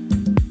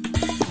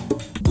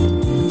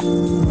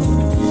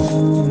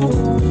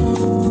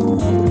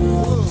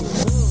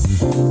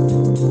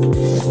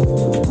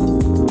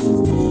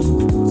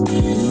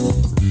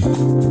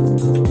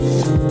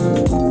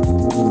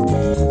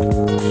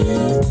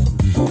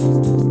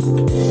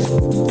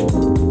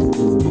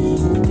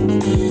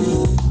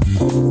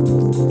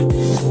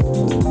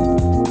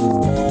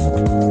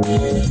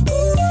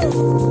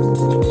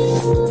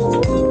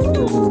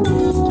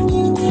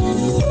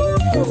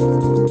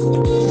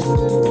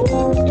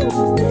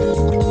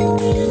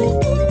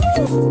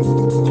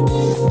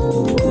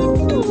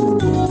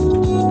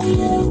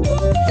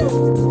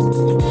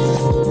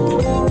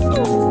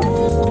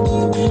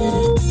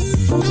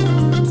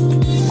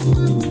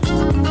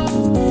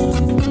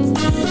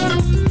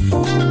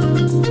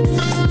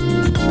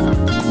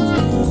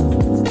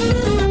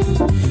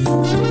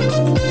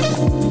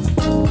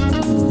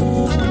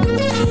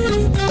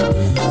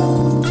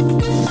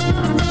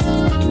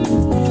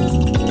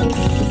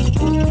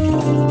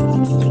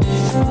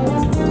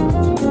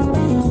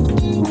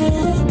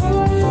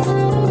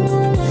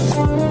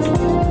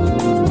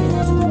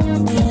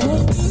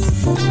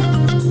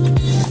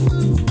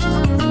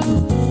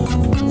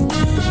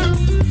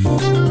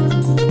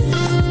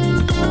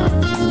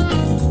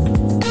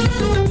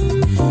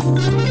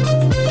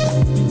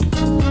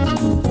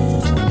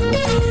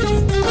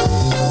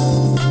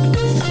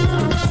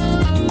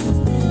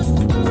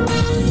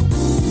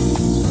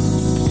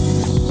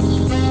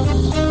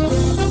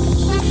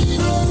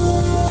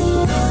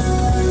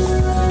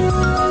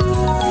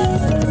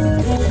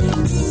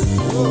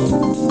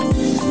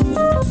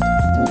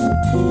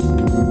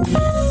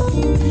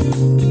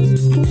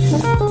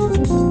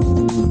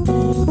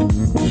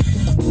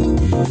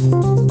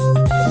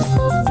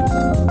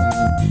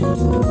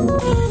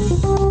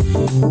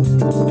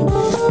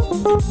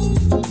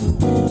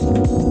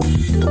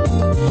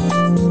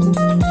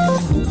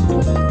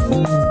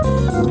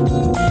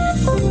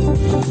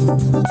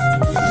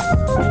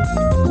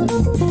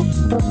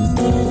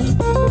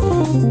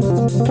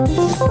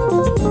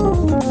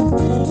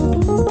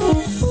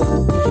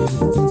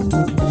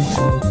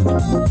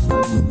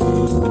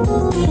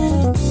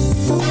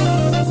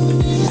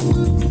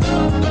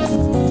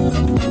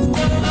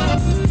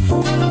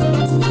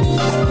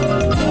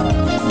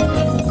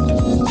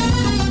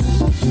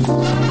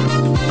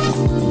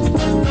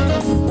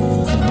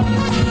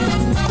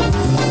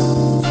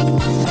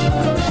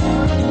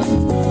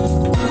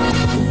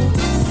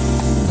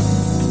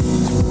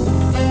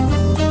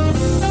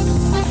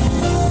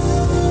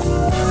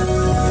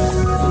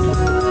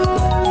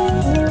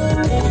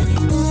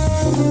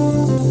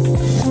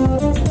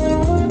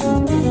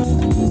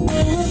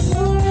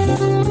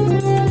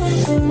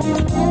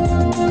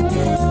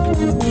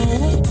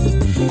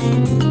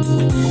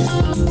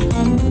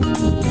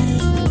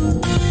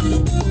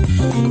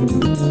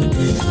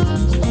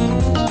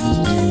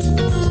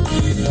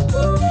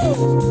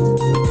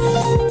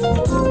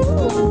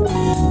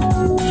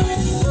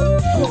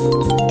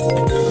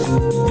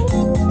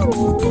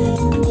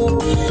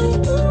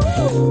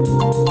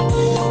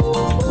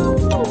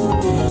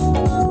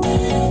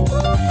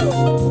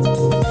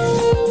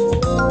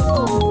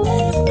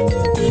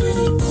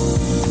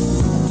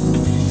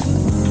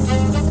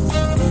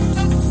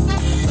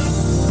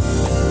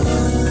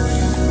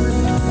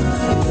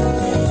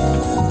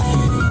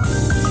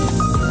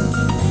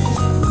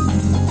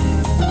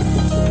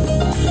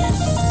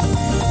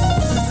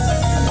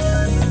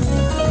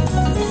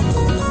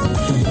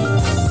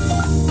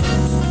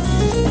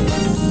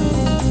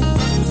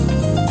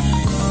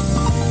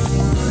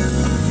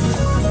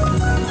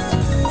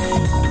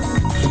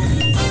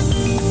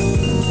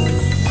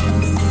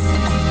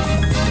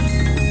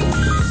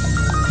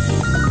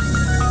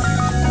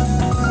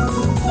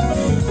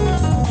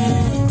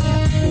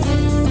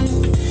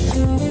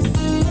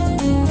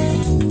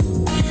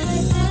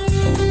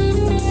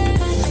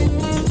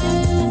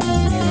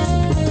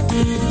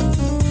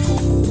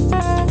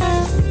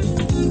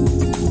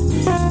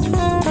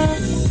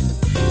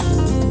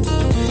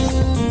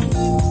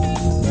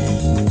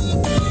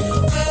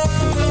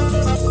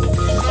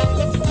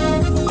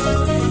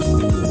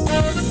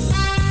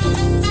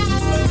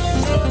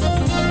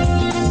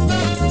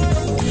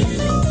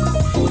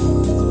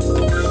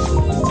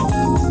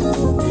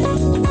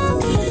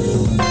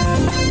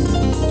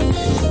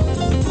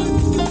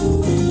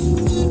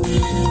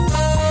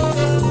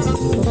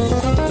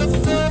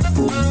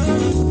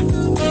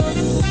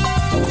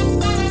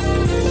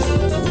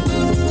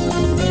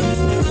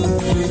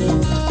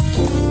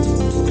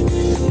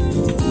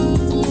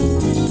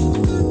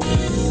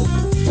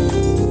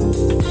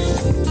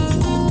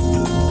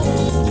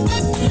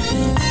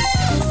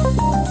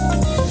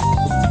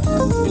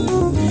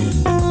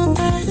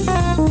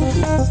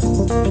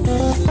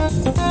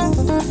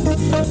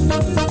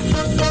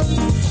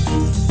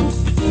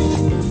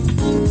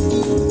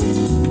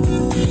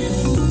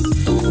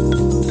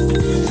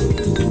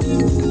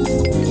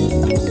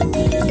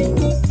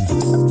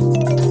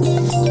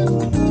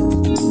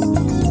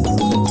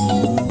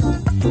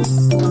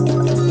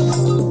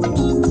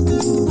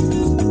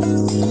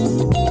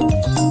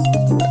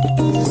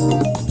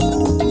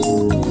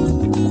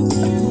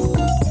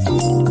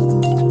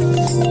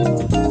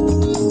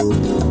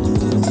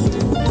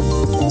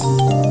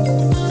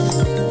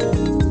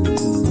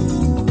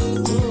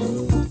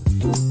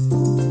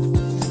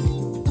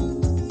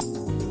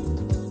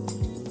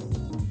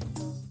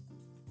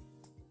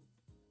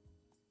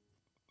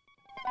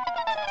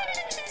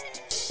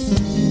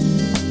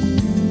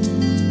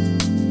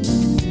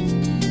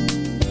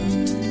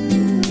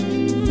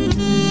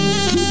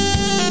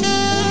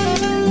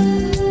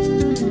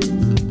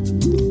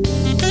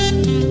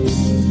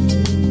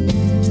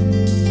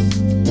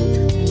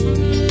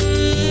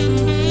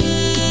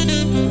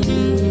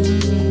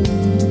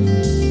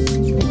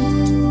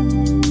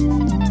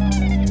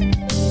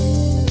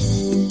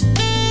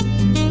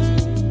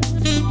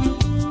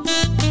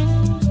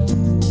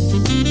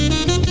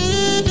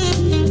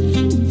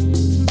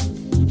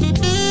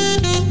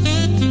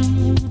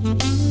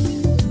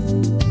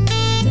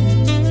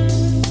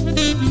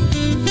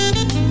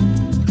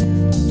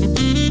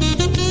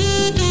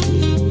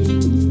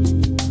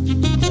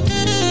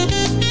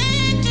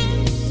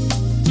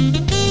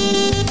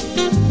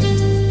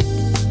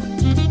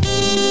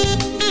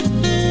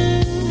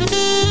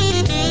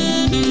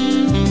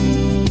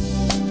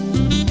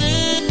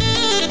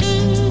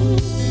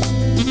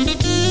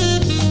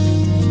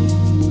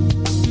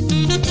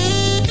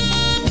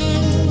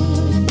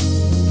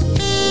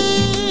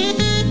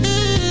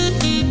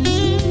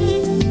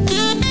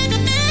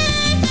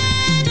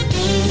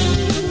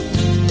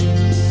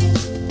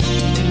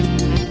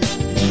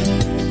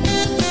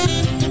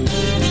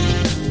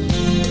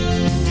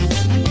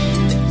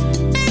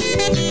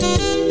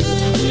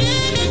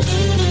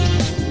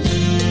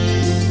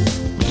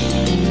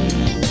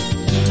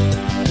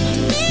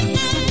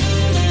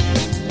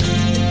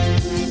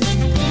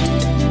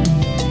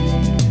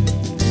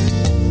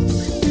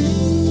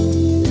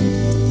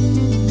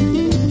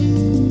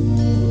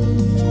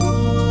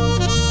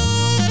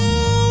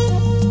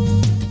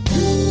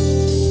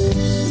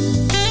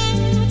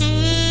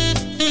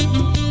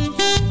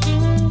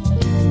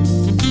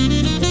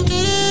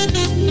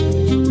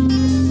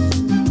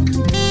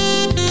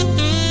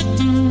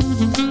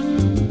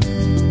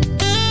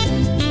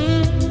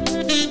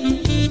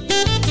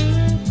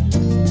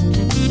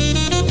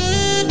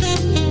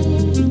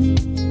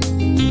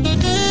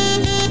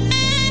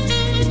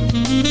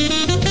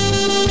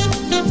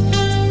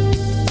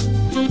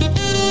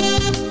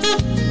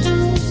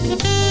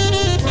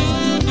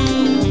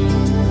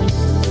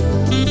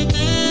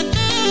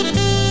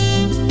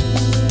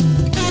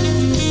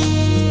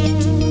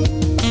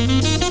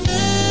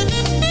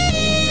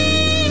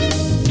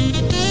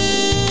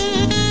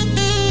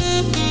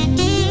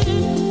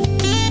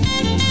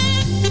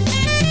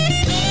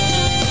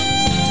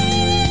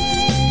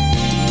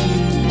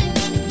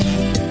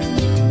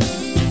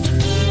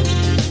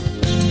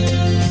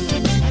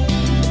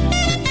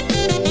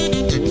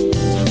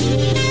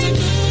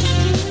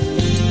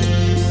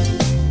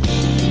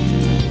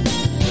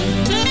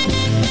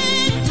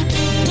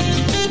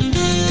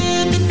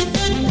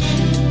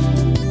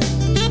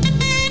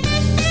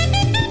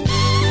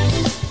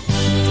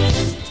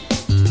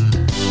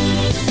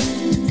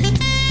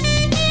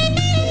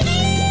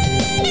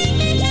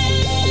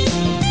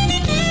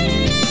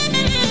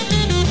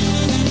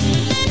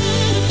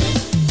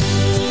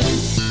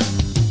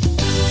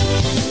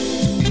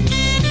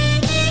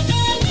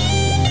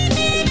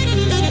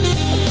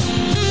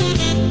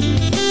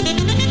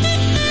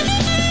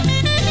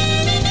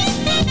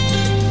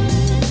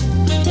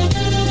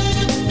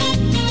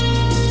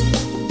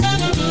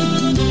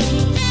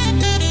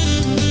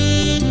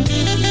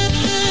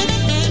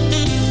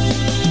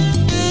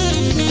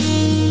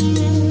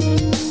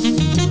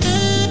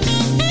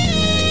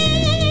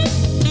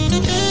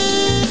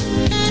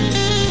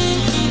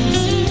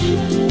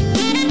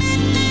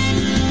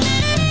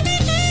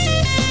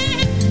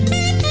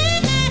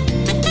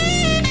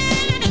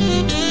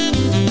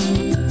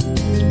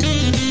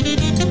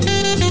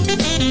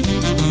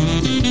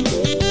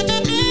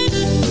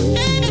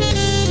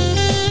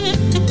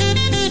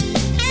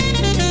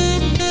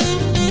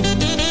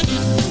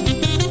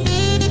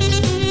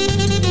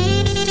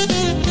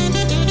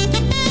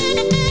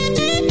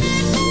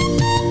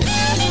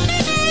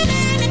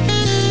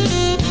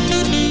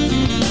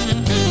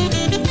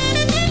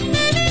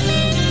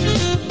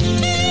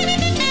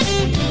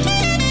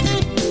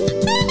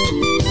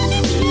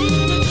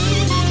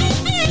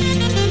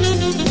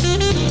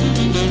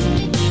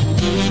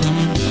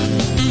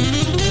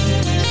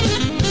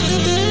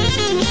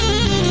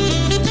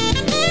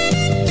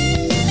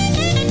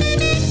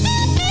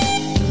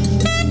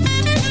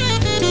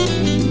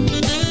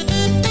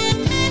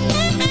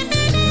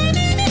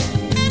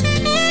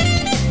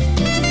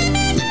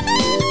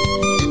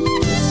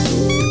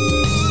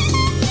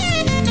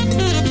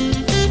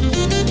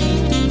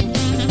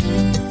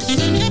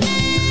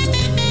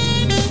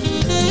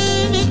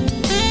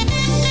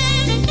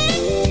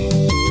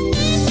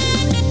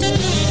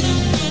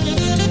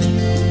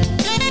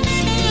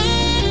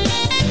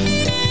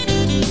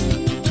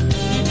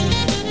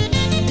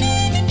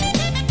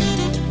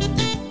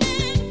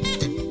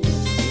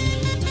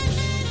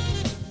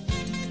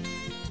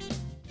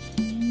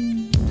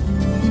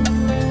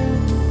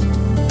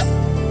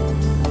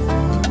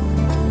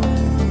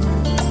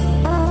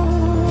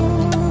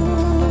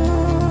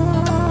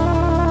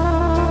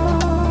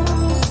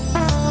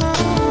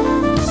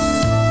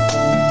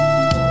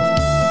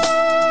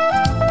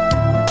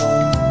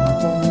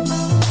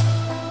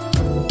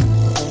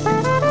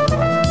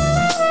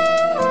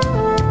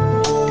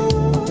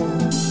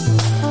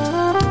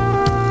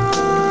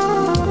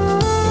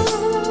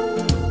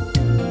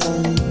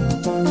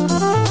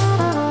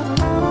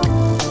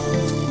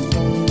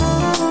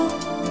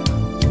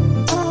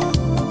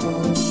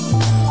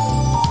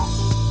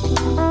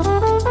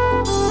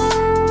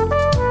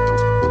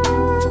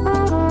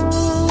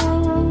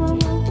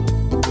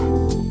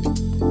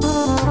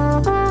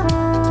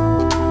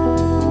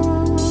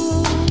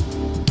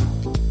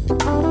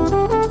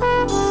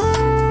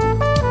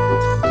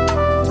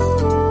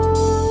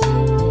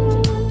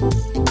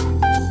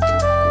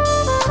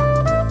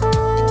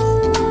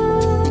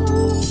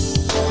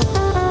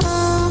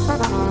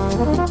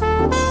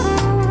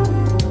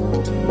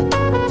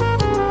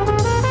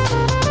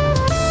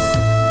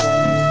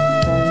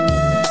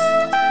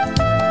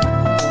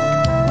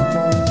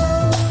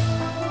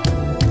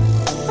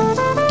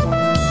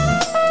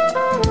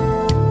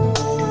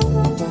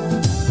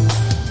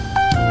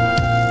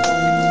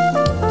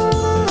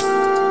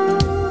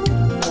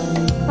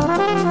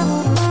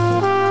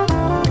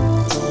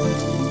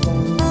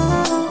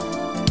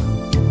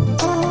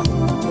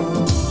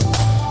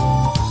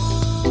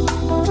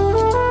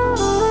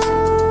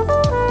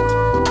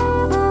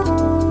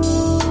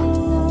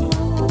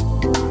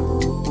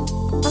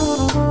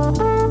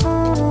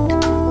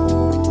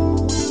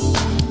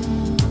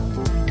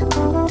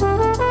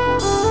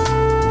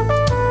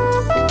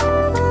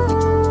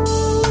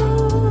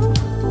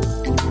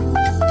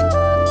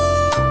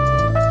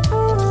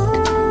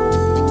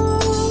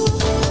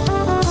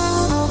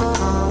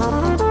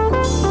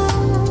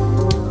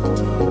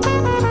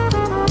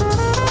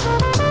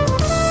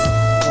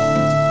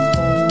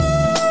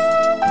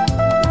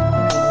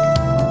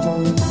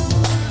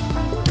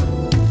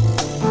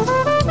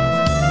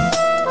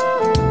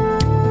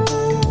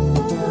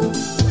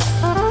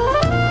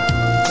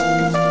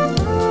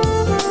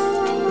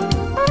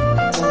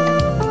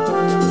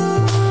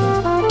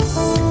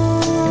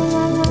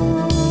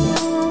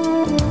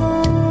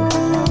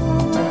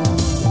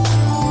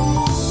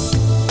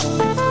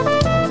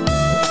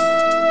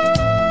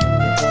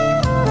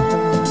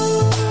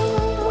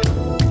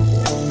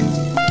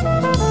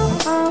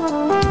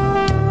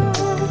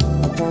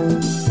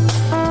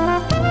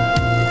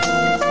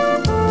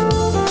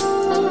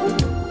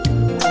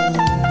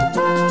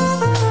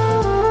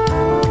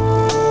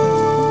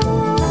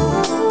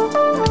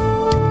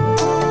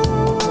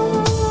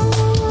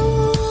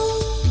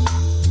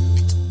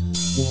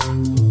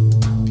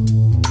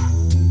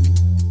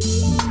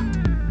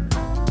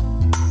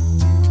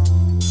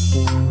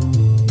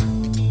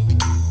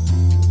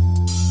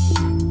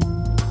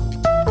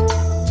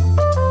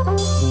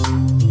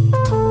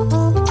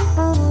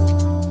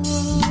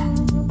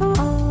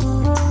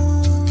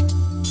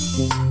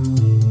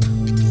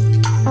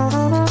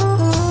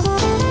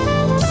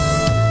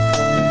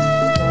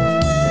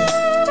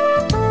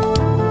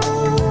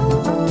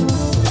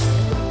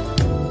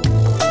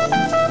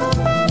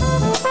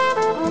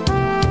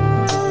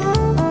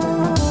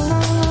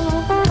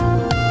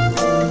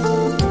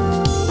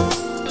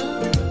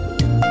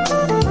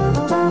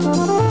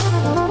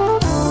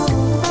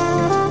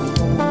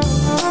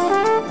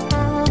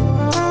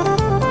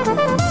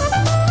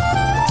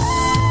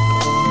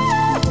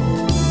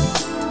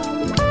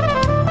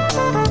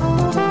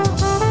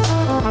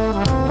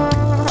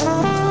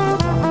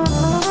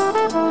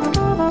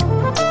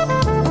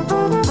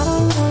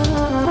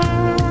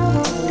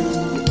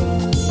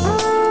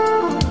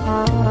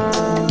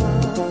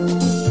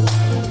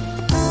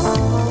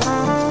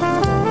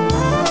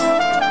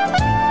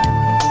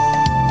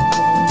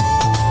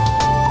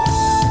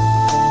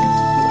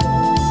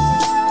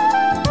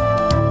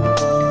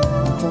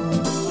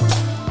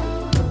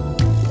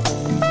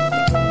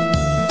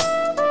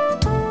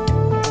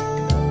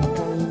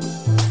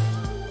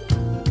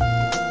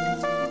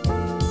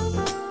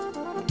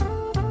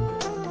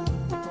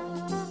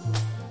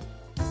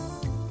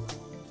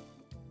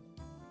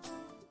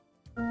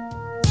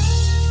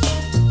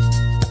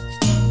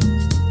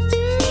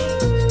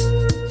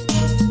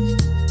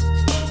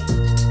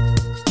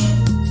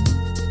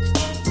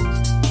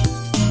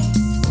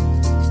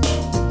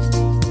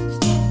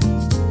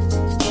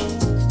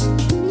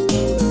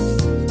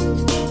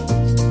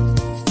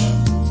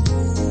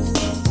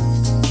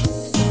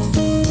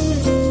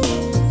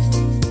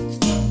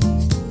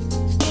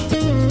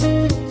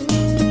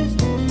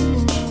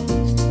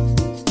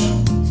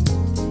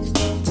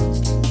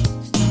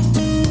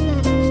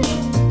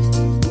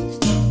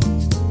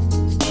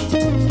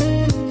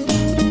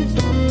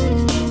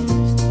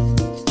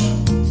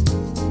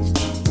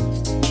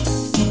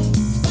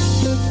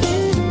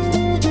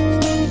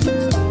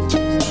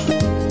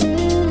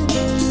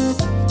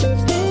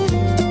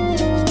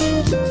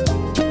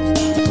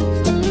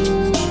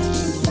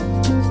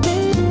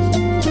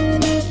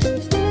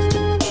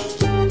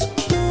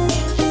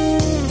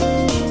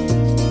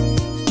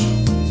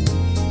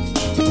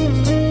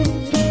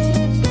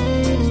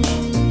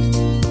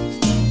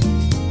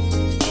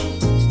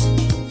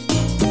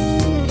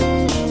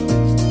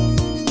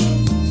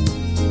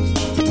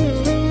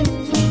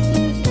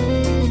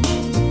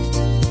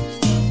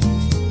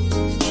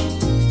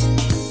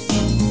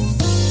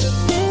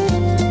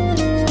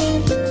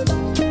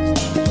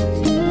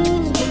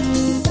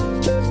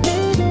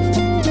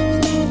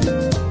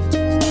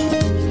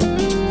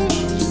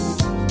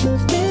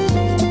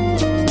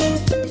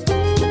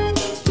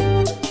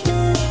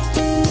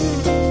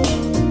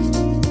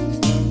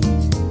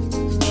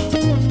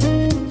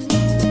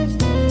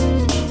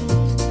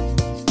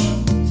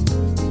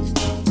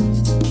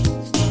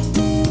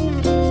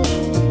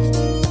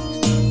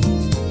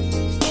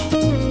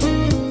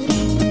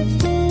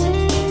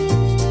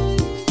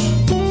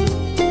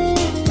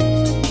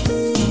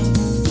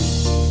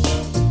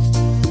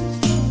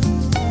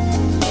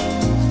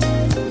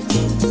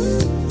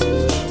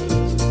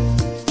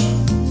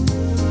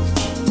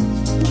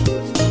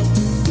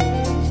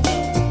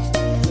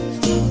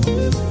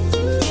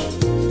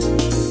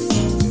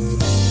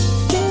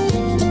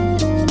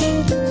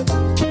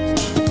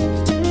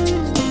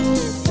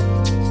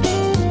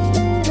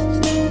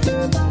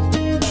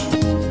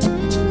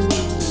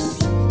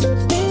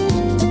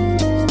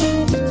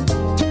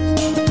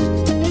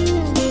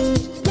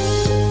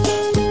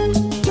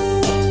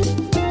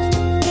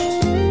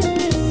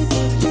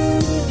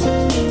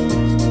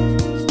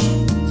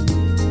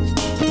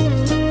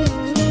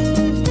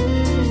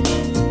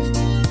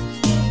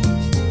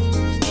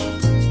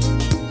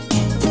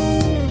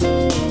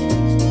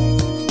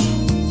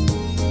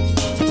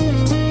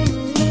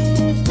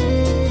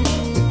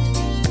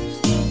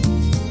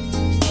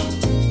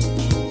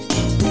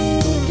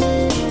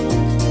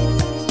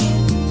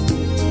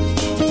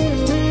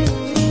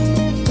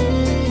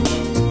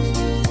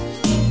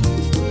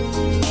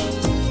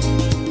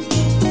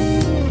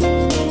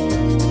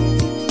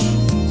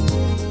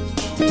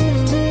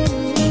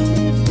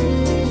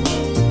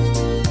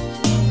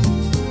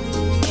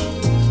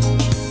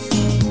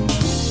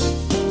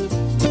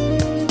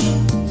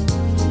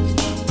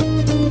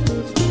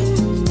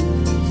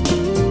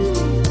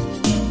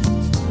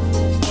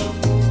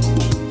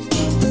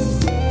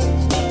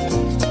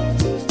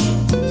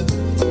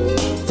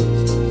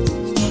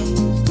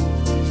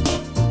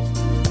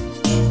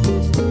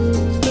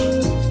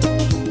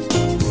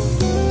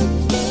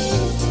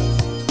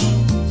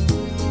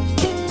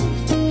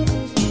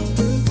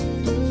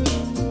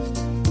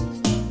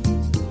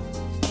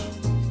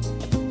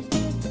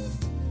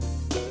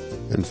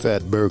 And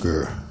Fat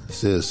Burger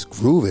says,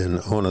 grooving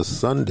on a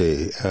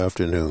Sunday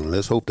afternoon.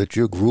 Let's hope that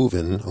you're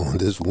grooving on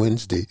this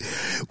Wednesday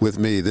with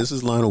me. This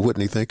is Lionel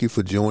Whitney. Thank you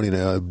for joining.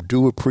 I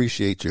do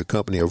appreciate your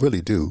company. I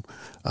really do.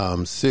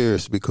 I'm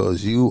serious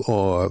because you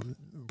are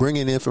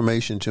bringing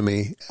information to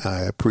me. I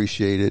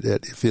appreciate it.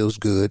 It feels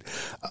good.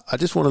 I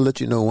just want to let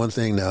you know one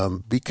thing now.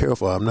 Be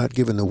careful. I'm not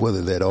giving the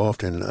weather that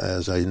often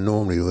as I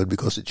normally would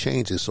because it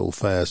changes so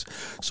fast.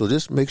 So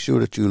just make sure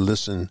that you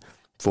listen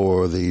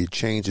for the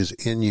changes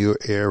in your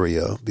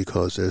area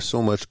because there's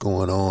so much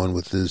going on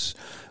with this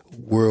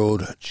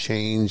world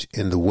change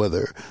in the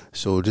weather.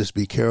 So just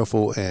be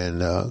careful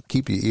and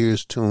keep your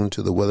ears tuned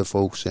to the weather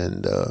folks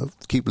and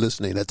keep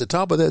listening. At the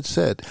top of that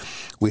set,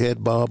 we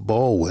had Bob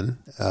Baldwin,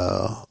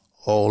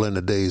 all in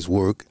a day's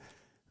work,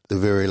 the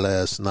very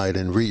last night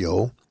in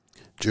Rio.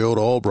 Gerald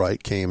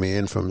Albright came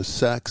in from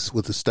Sax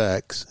with the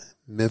Stacks,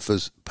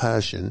 Memphis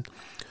Passion.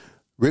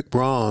 Rick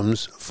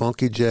Brahms,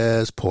 Funky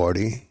Jazz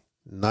Party,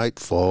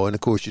 Nightfall, and of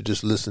course you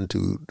just listened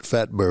to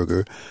Fat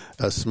Burger,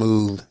 a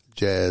smooth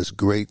jazz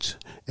great,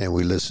 and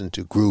we listened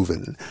to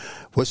Groovin'.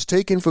 What's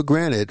taken for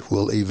granted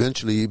will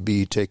eventually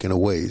be taken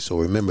away, so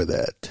remember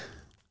that.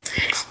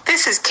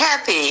 This is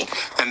Kathy.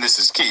 And this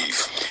is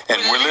Keith. And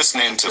we're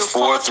listening to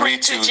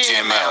 432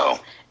 GML.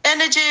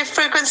 Energy,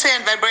 frequency,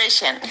 and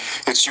vibration.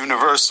 It's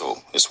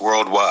universal. It's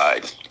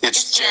worldwide.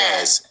 It's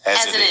jazz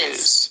as it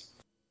is.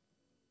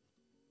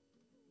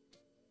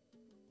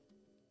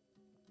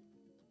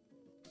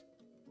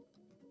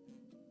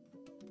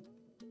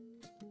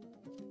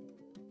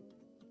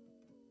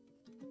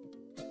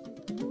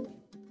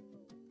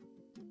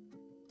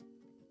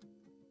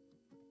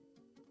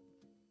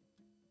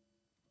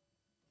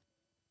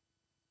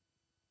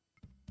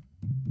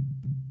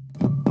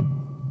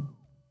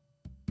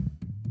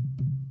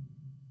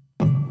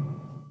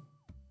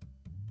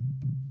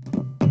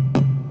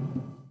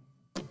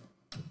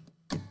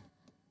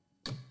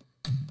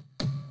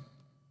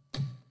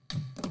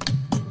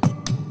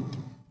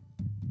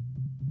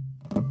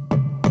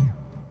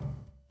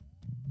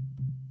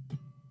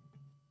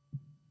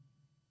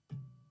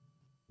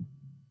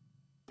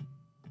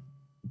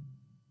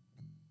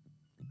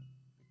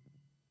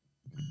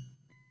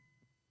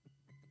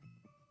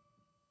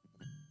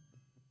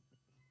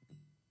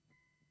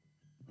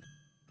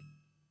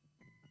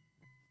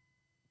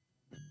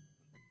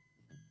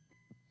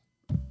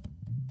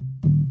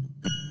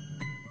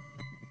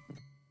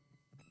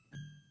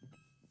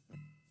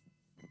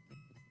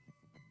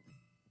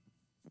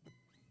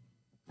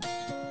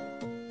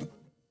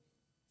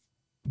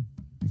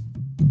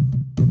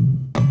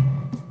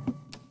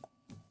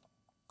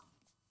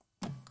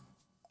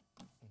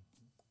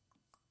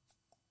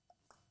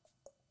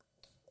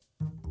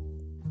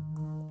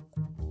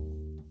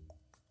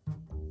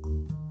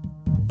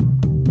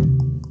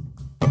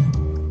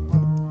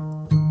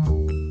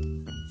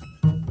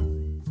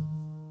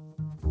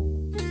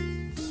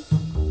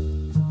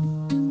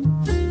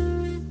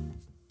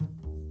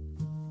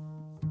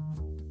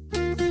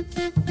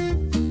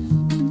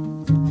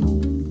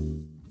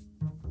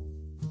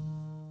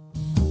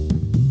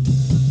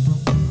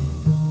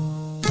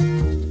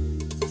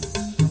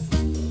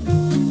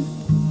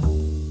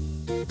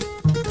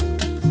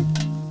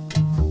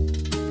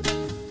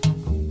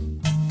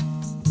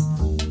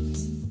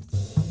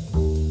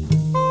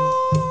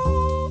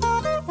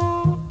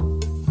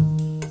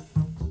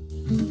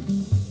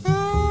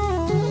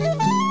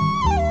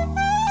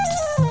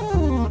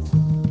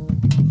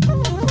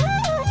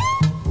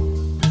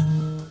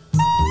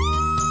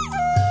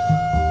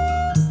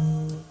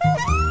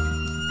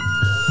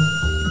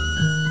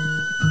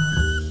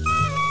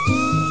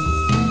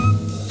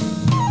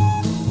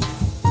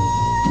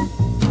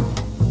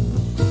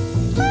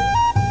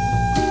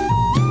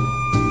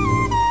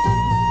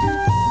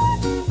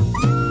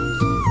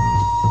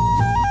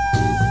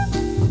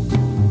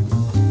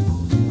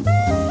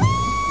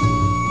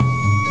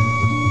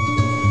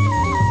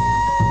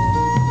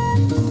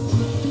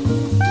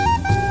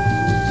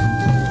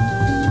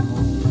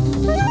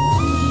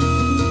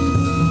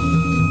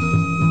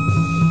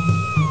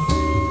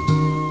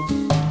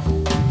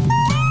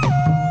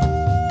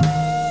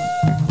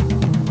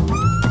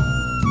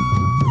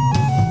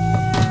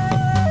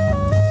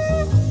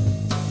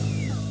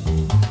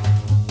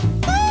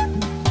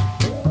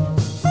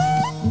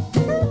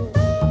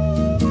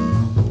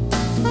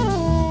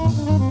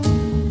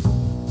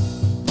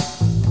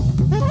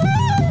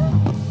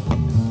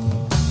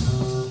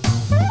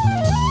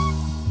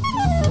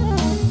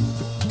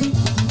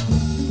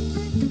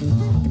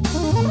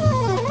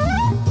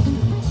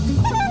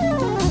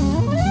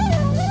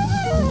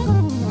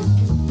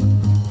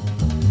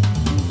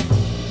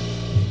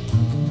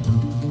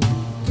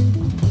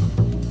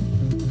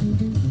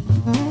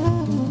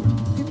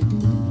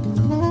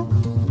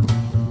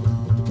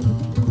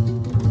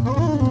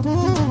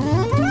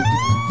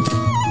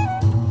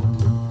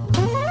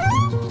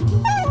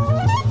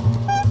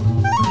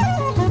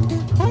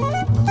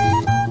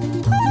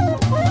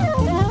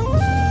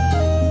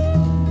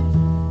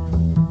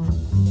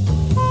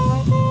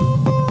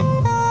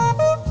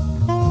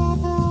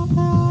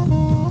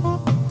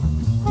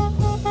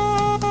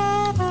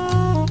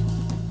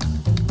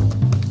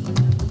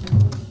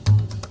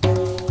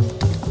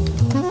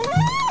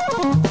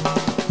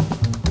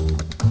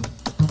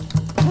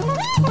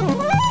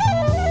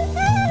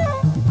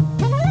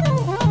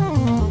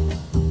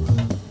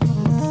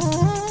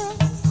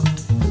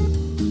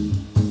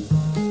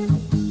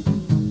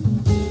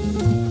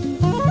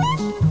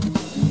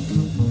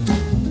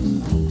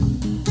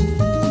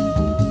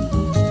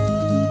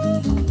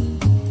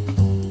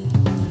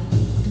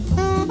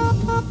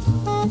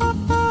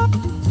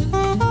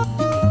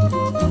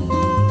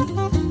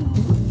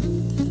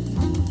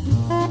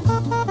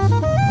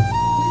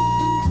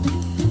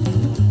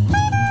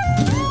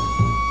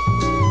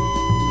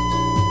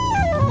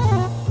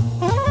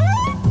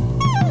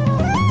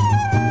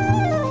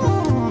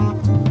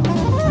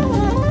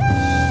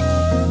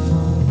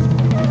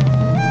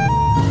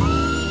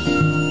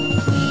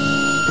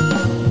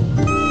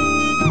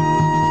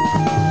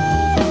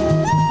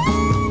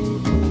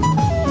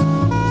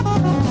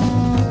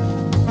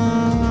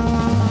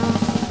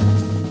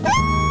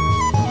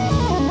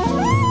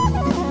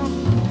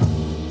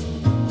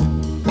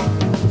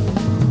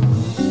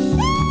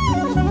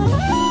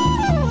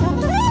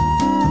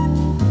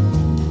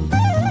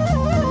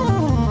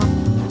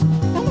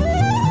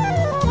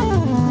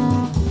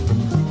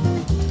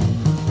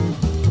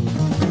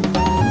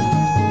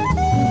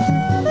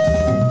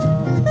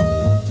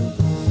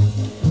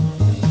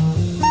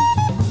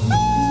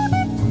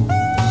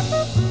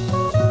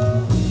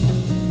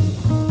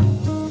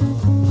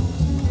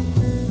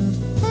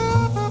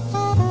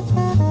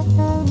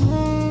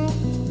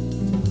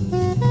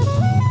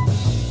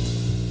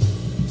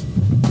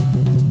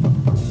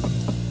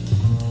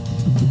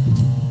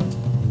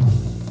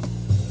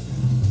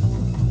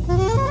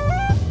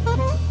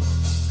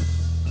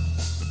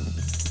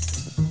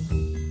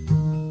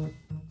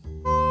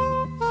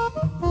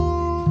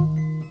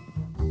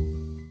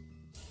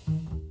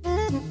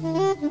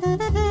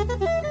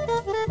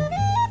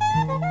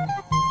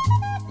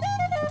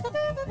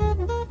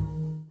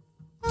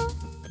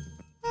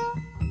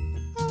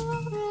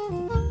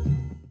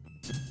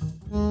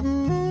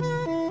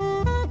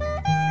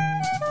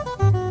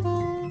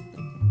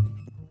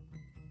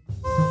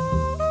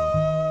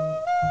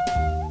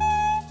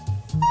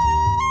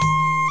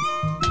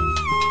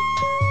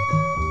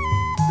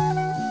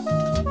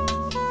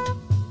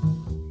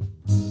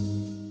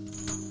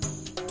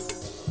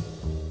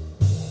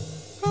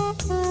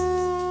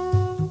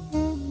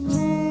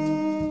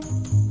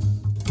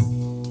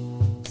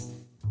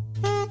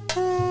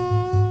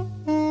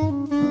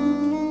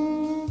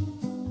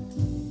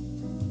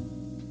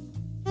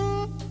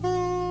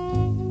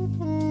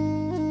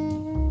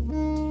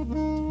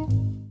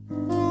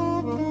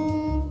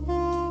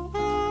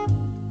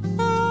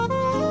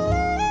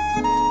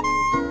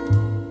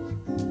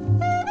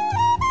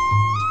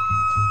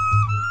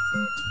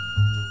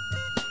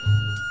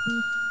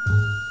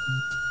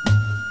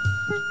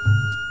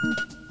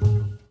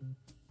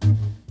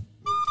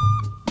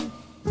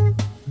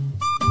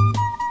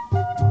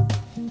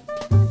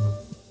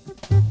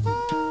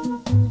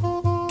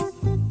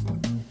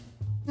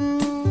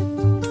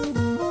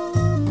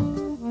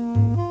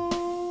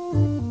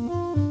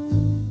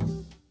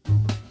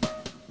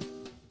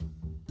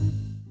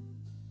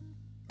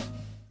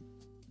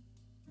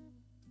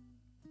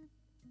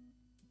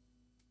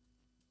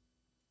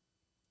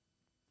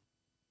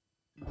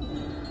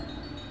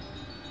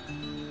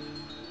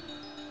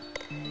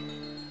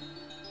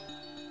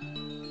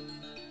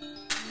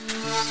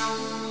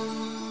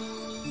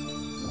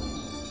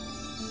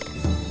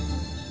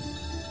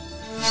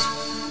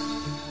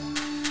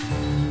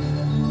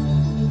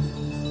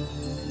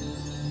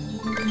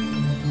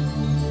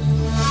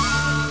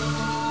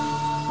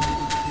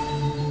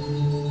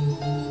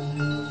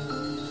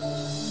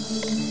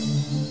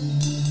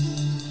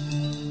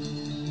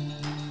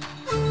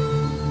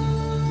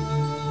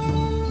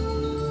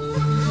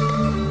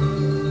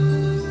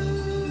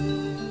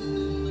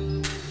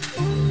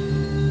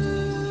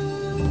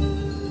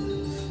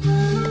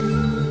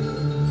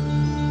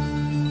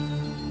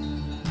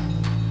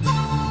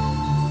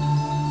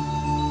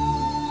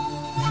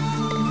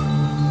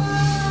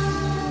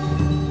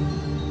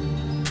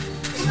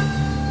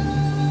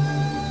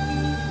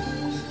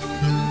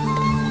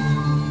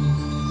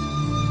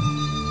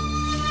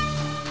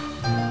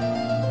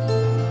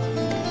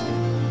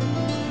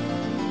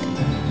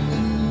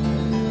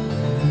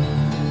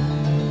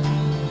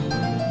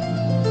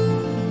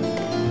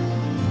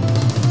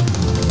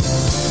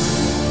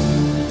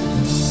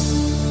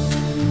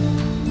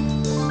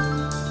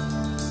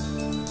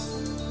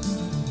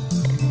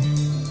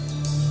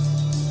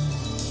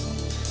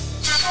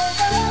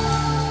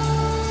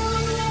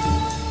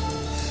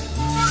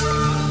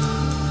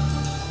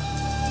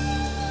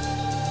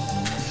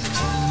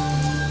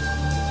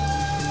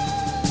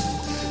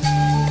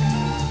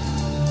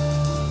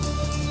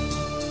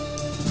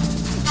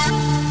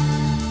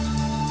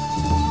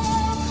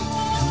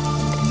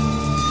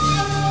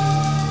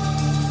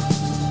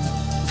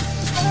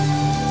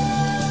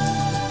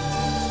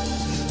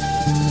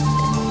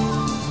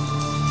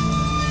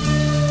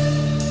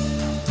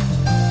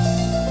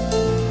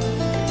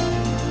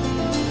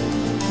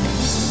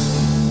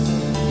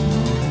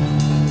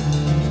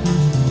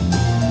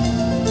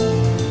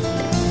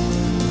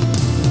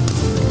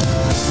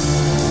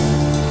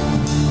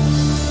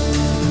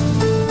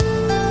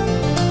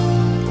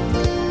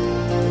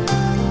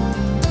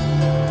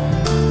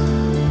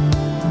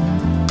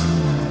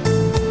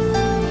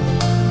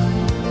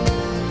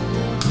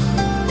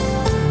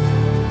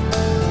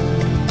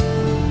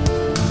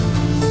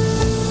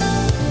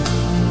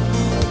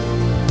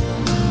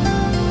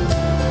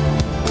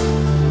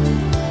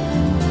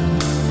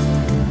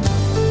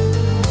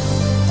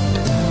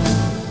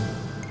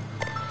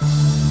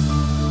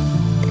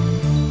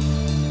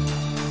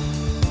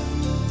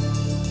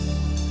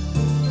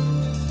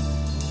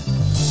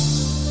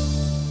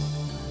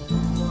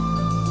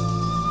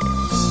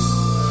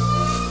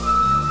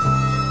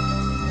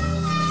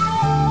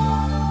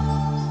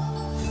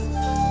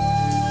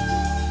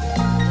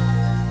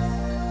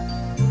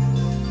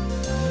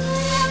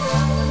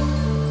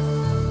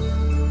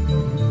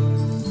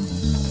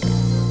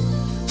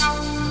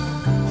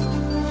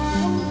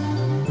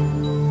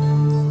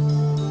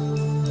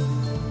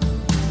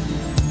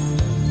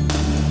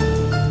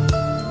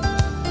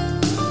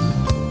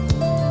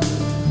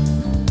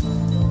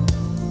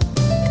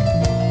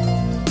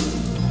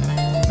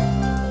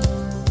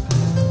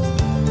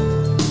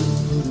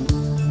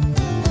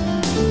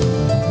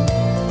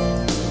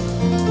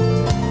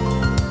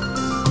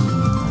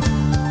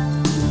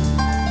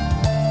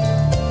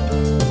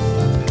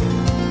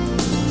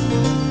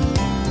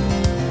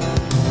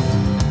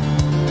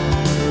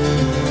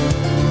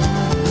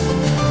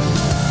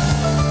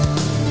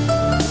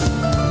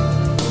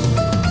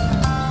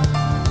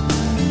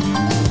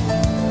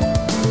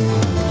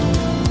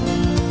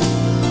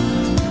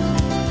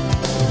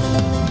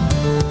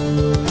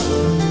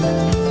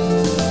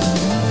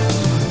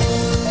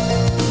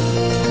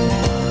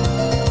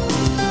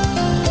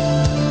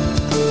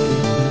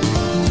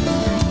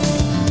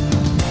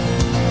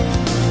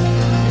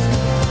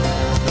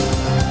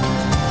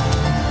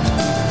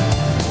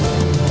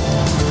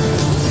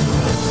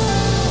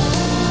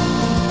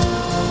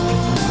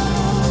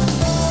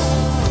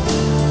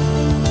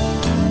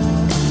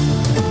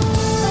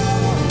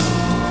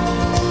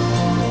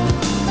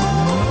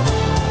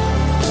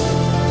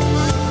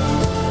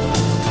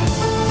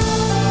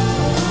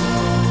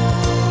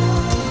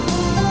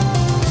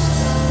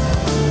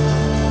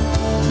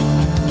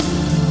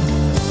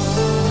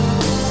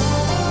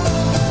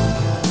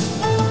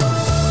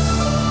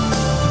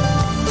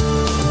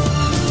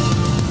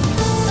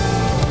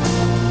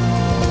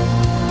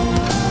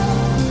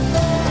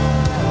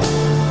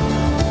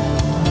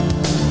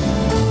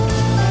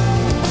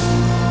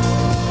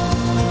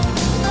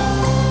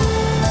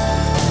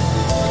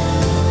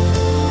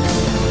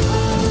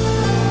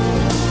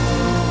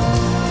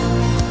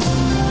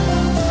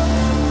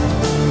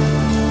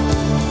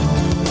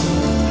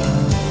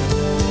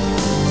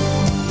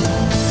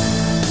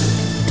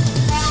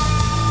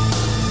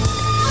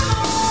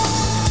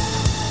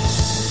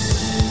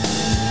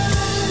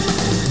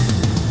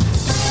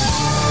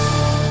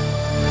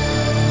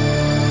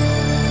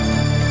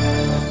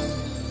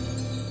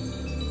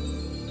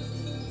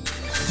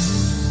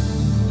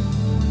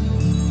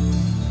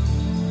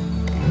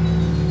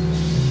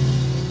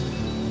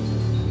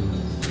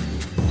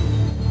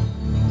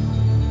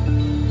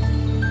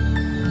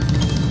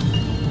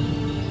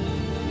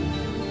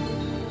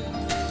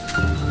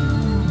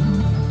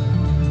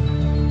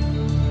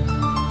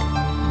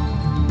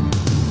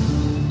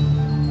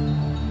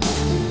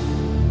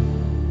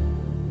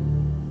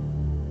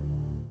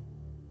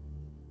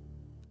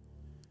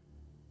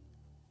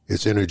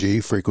 It's energy,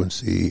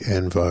 frequency,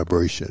 and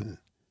vibration.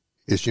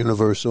 It's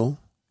universal.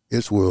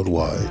 It's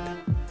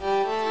worldwide.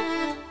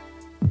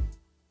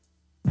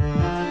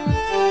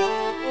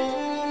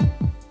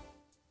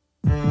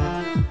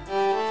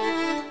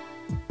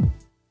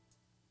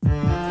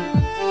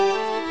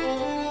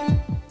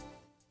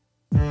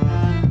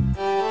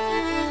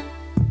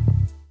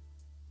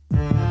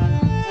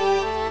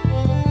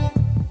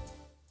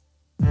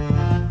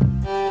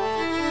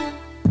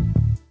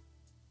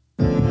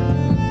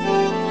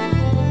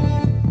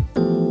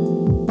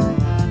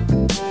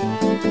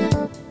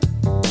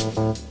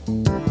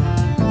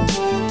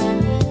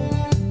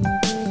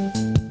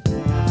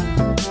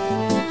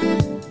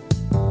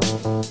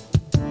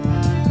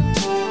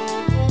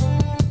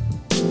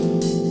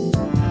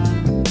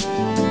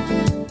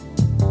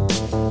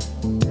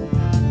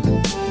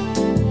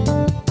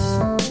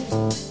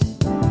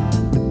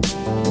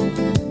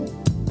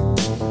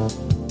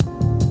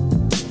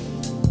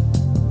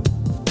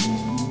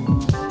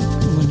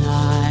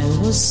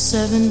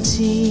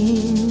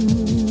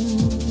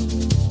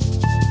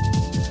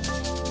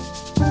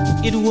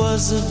 It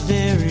was a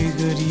very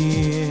good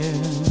year.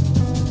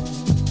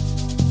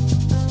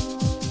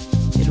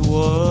 It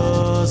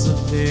was a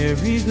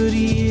very good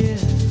year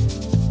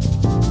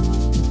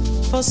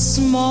for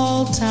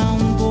small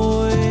town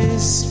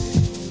boys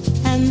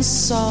and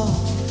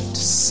soft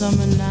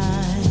summer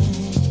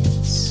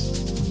nights,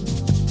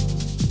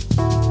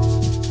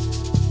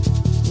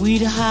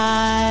 we'd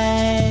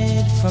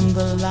hide from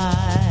the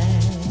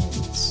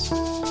lights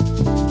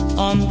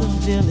on the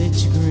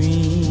village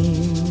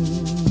green.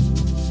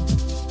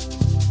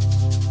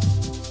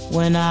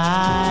 When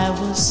I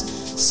was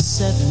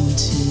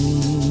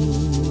 17,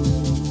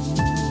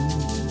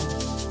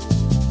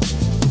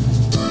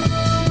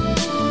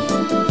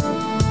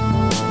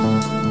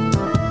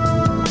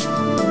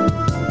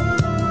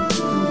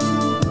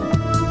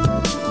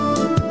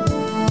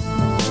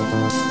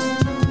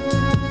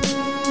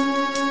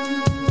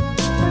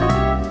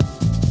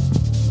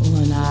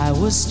 when I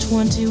was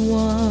 21,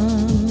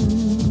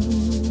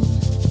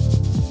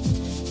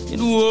 it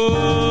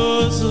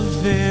was a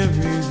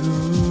very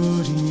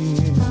good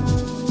year.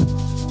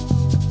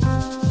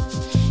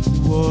 It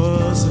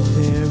was a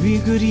very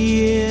good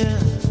year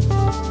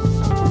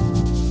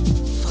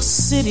for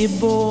city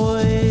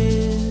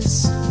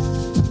boys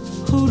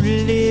who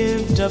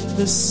lived up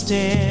the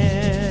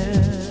stair.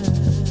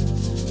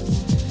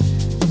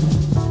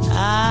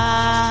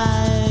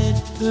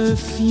 I'd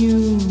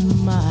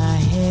perfume my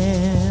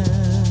hair,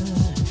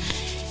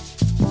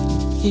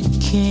 it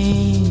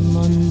came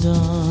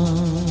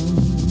undone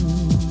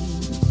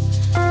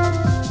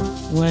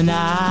when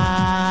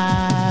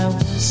I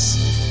was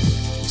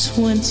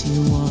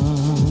 21.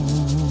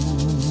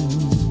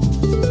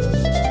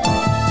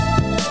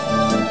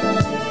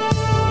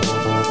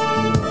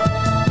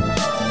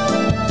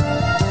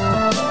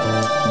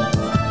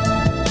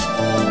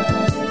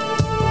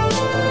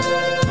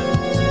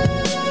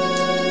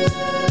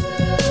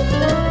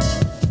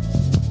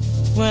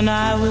 When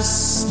I was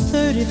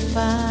 35,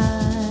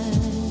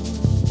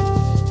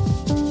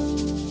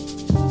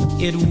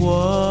 it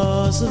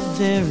was a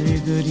very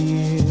good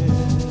year.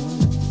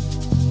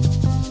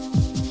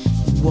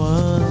 It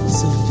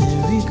was a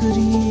very good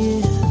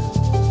year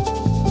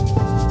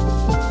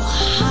for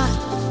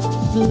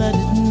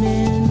hot-blooded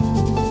men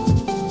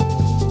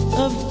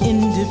of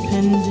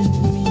independent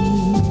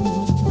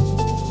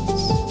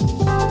means.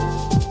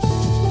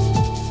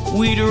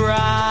 We'd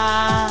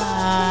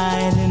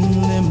ride in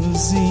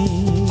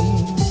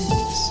limousines,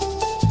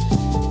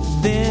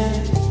 their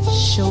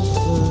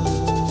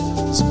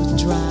chauffeurs would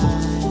drive.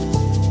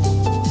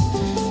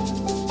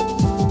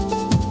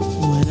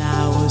 When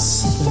I was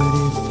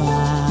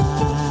 35,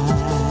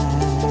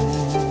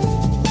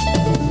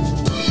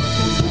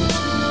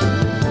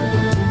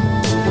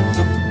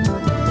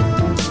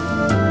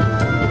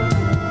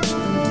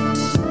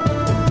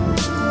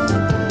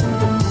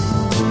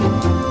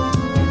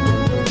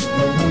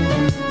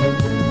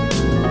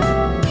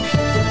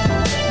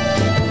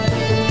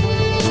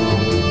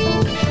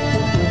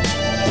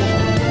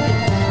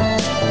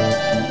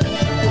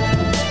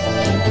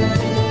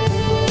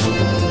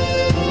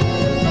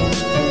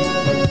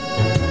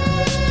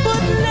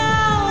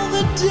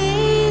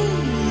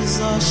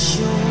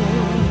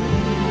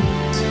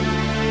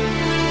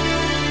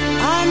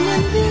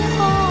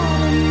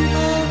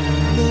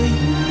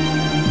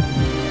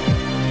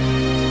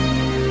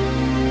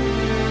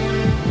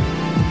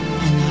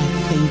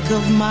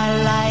 of my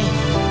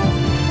life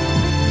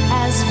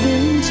as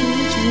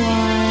vintage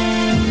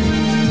wine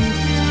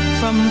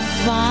from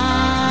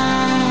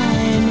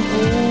fine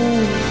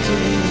old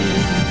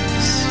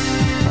days,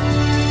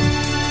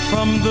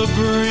 from the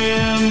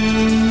brim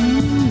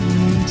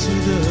to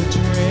the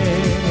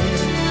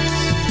dregs.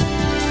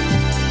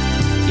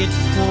 It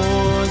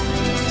poured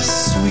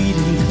sweet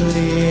and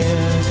clear.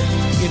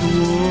 It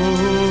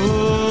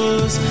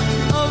was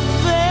a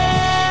very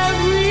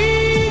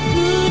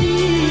good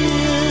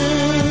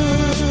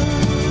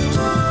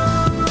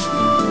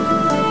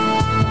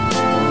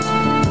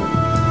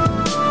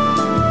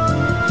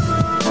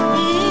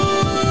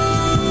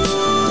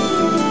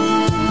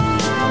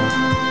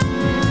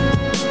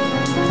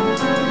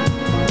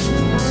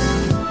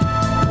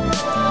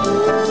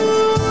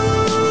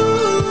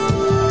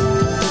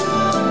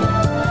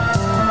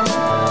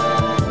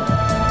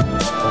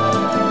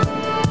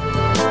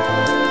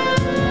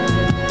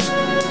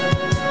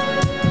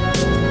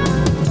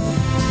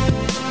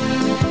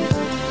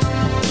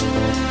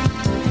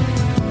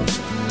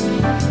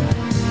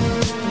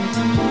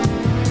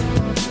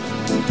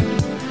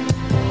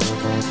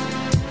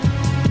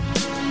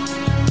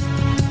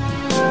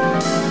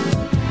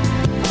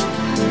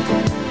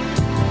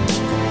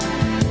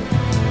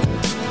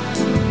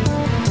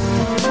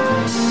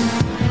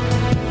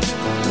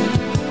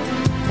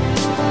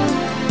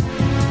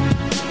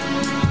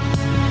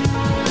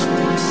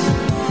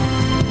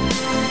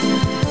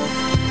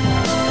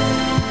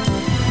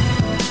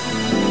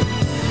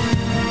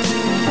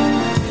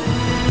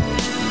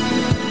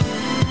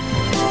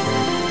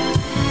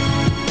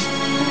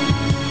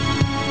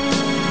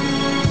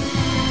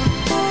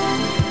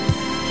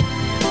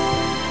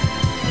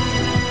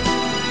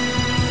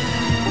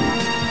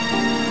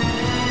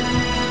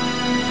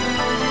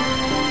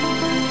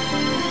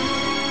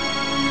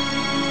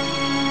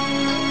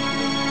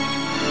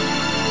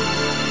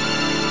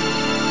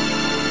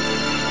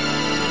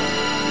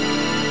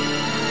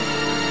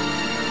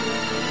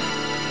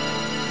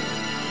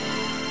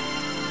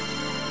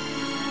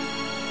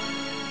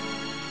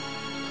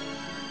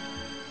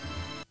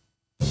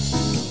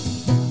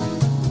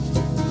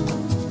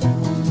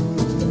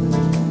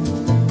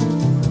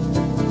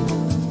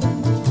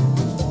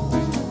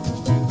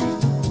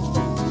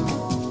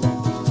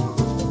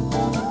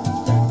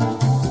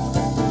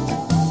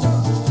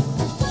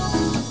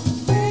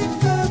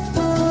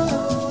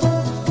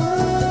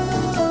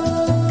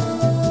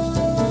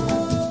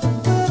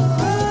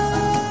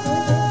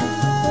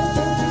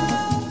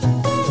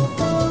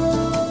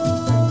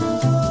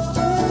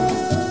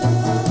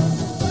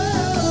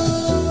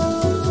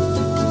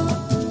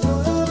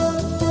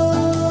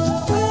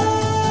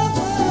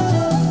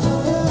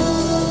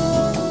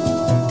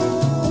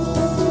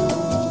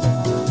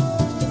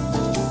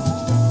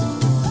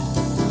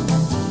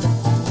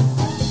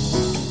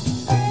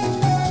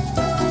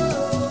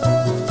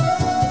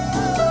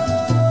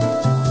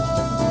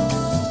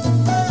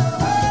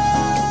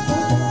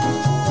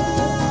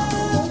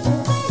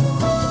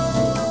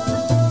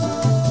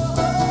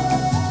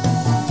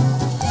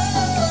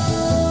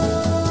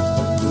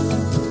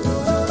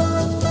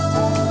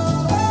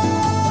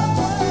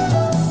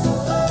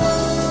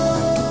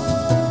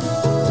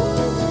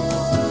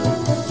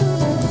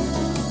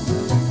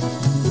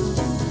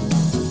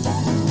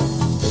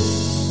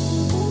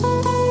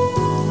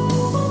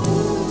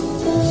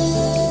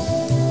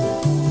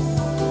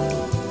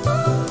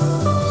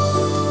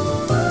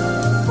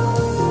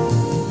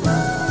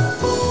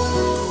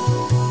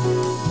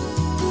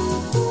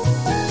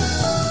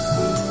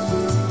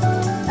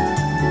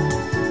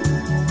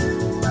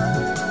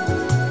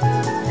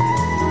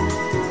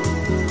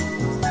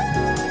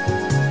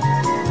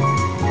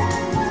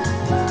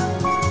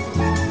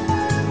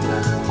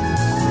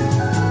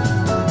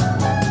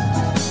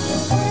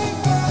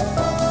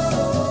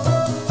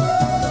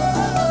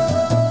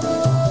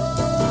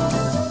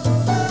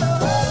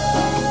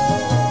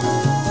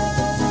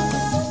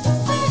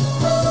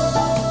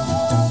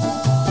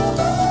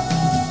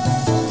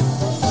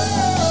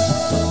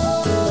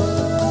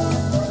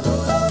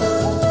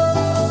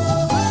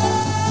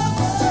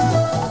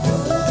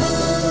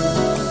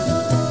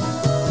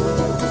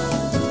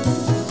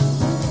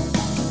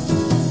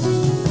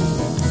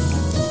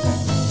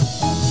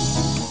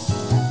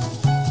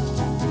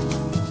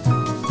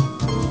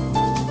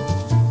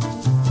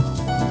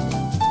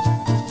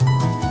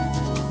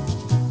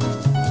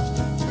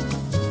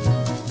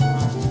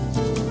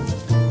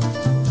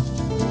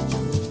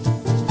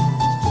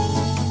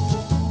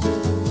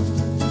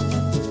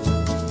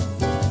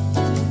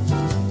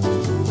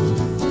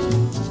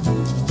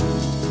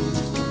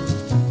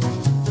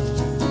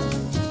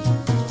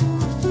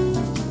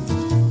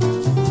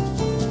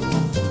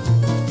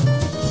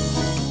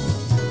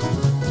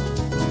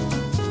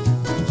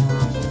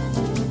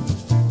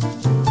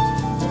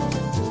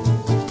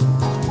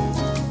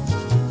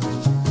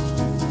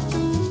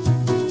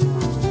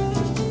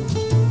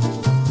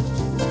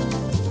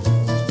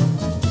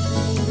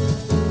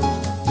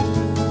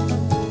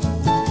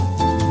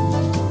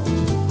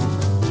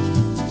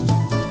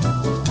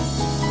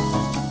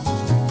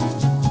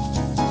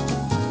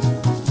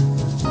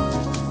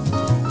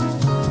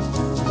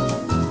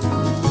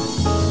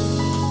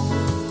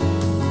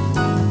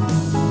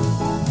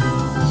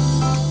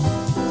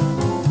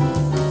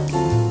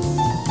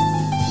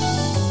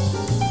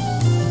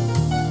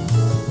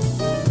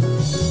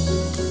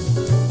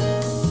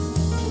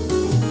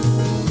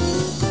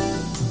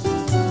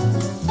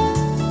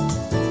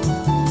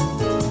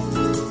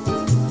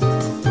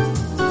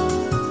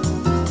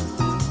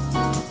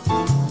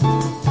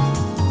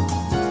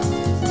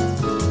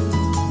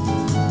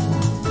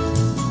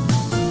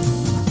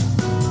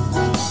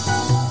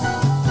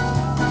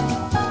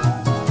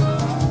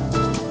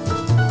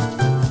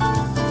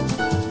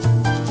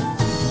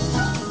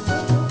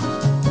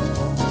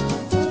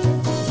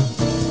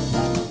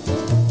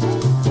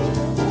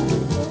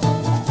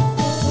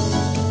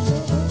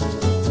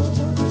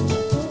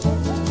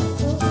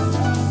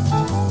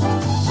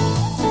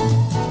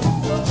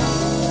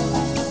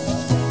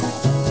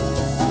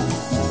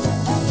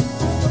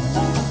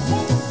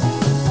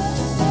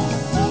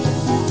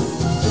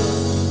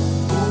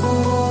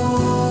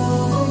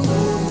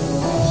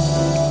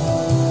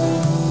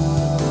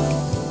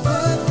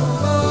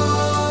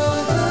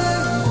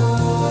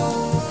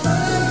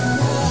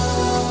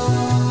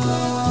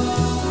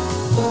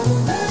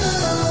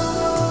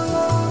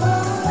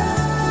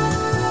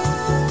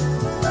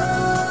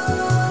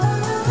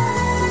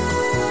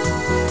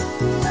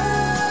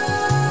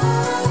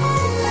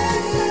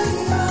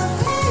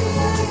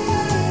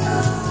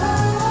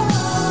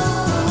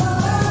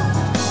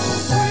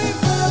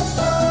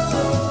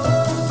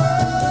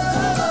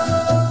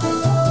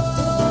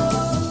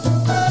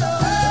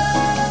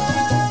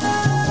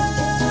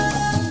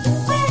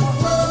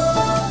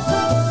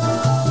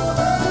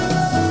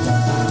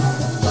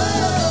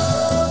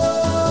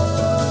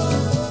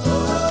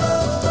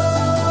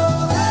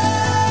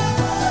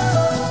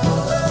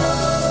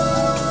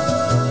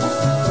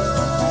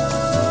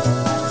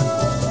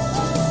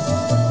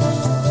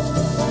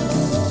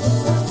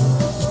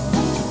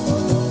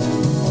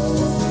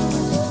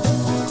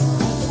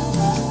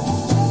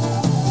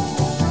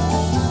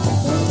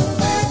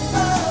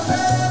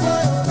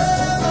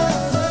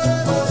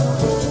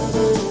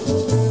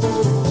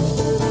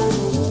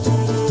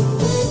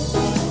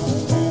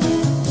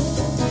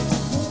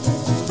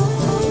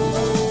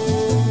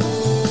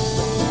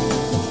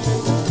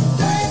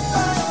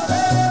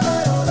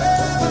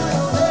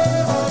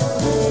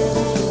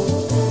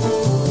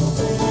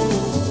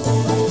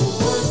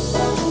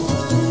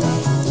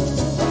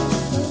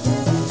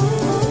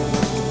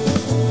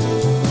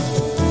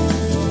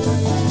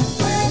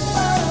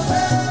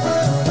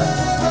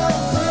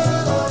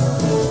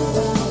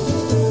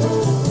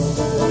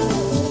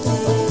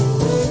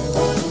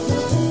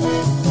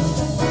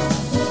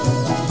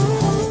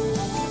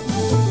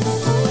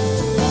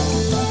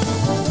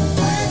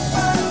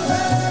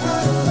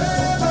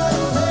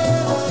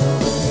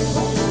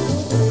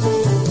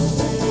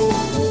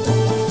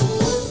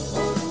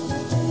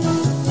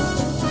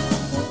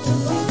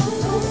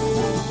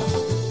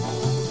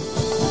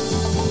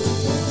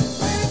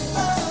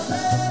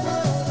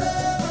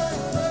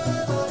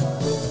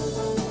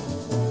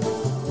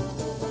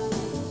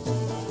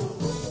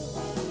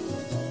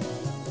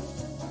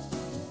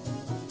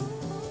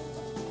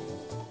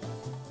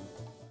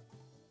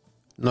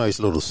Nice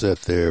little set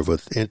there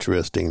with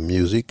interesting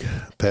music.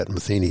 Pat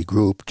Metheny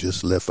Group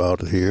just left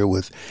out here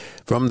with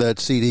from that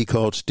CD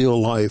called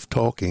Still Life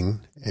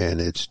Talking,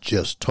 and it's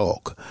Just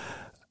Talk.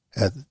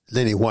 At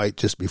Lenny White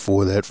just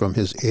before that from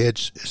his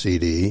Edge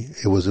CD,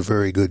 It Was a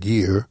Very Good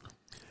Year.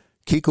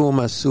 Kiko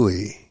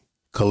Masui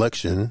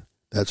Collection,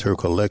 that's her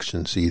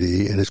collection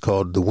CD, and it's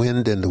called The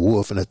Wind and the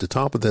Wolf. And at the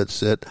top of that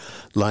set,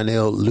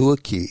 Lionel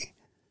Luaki,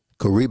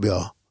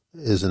 Kariba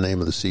is the name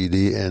of the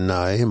CD, and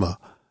Naima.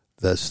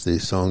 That's the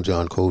song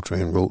John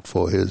Coltrane wrote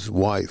for his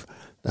wife,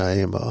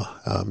 Naima.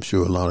 I'm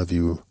sure a lot of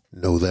you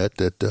know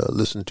that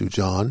listen to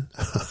John.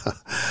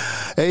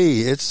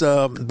 Hey, it's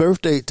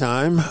birthday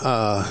time.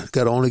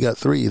 Only got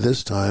 3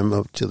 this time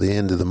up to the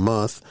end of the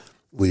month.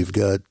 We've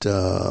got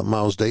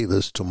Miles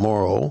Davis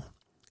tomorrow,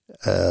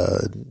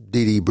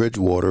 Dee Dee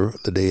Bridgewater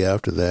the day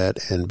after that,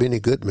 and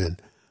Benny Goodman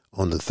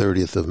on the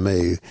 30th of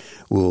May.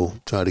 We'll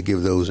try to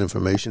give those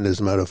information. As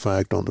a matter of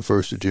fact, on the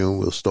 1st of June,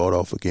 we'll start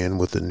off again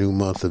with the new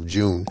month of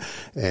June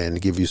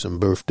and give you some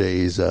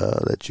birthdays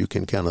that you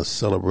can kind of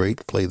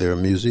celebrate, play their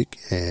music,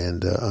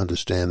 and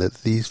understand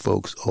that these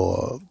folks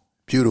are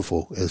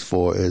beautiful as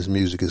far as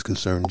music is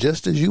concerned,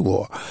 just as you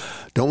are.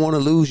 Don't want to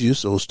lose you,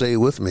 so stay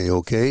with me,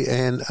 okay?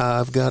 And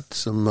I've got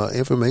some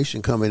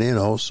information coming in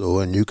also,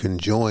 and you can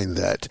join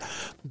that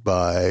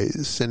by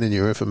sending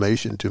your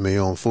information to me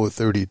on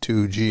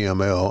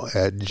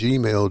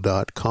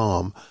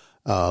 432gml@gmail.com,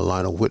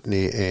 Lionel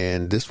Whitney.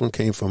 And this one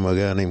came from a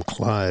guy named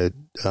Clyde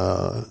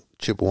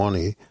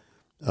Chipwani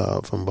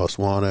from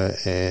Botswana,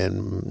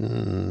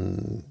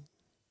 and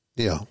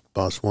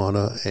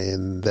Botswana,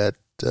 and that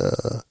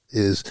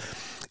is,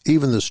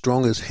 even the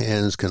strongest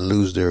hands can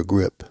lose their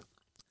grip.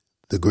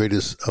 The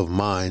greatest of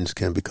minds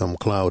can become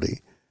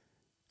cloudy,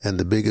 and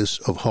the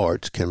biggest of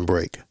hearts can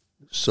break.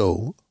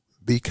 So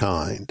be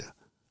kind.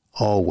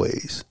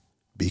 Always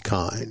be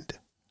kind.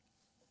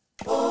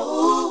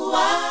 Oh,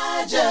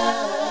 I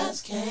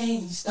just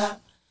can't stop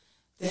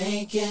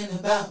thinking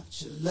about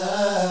your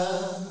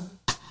love.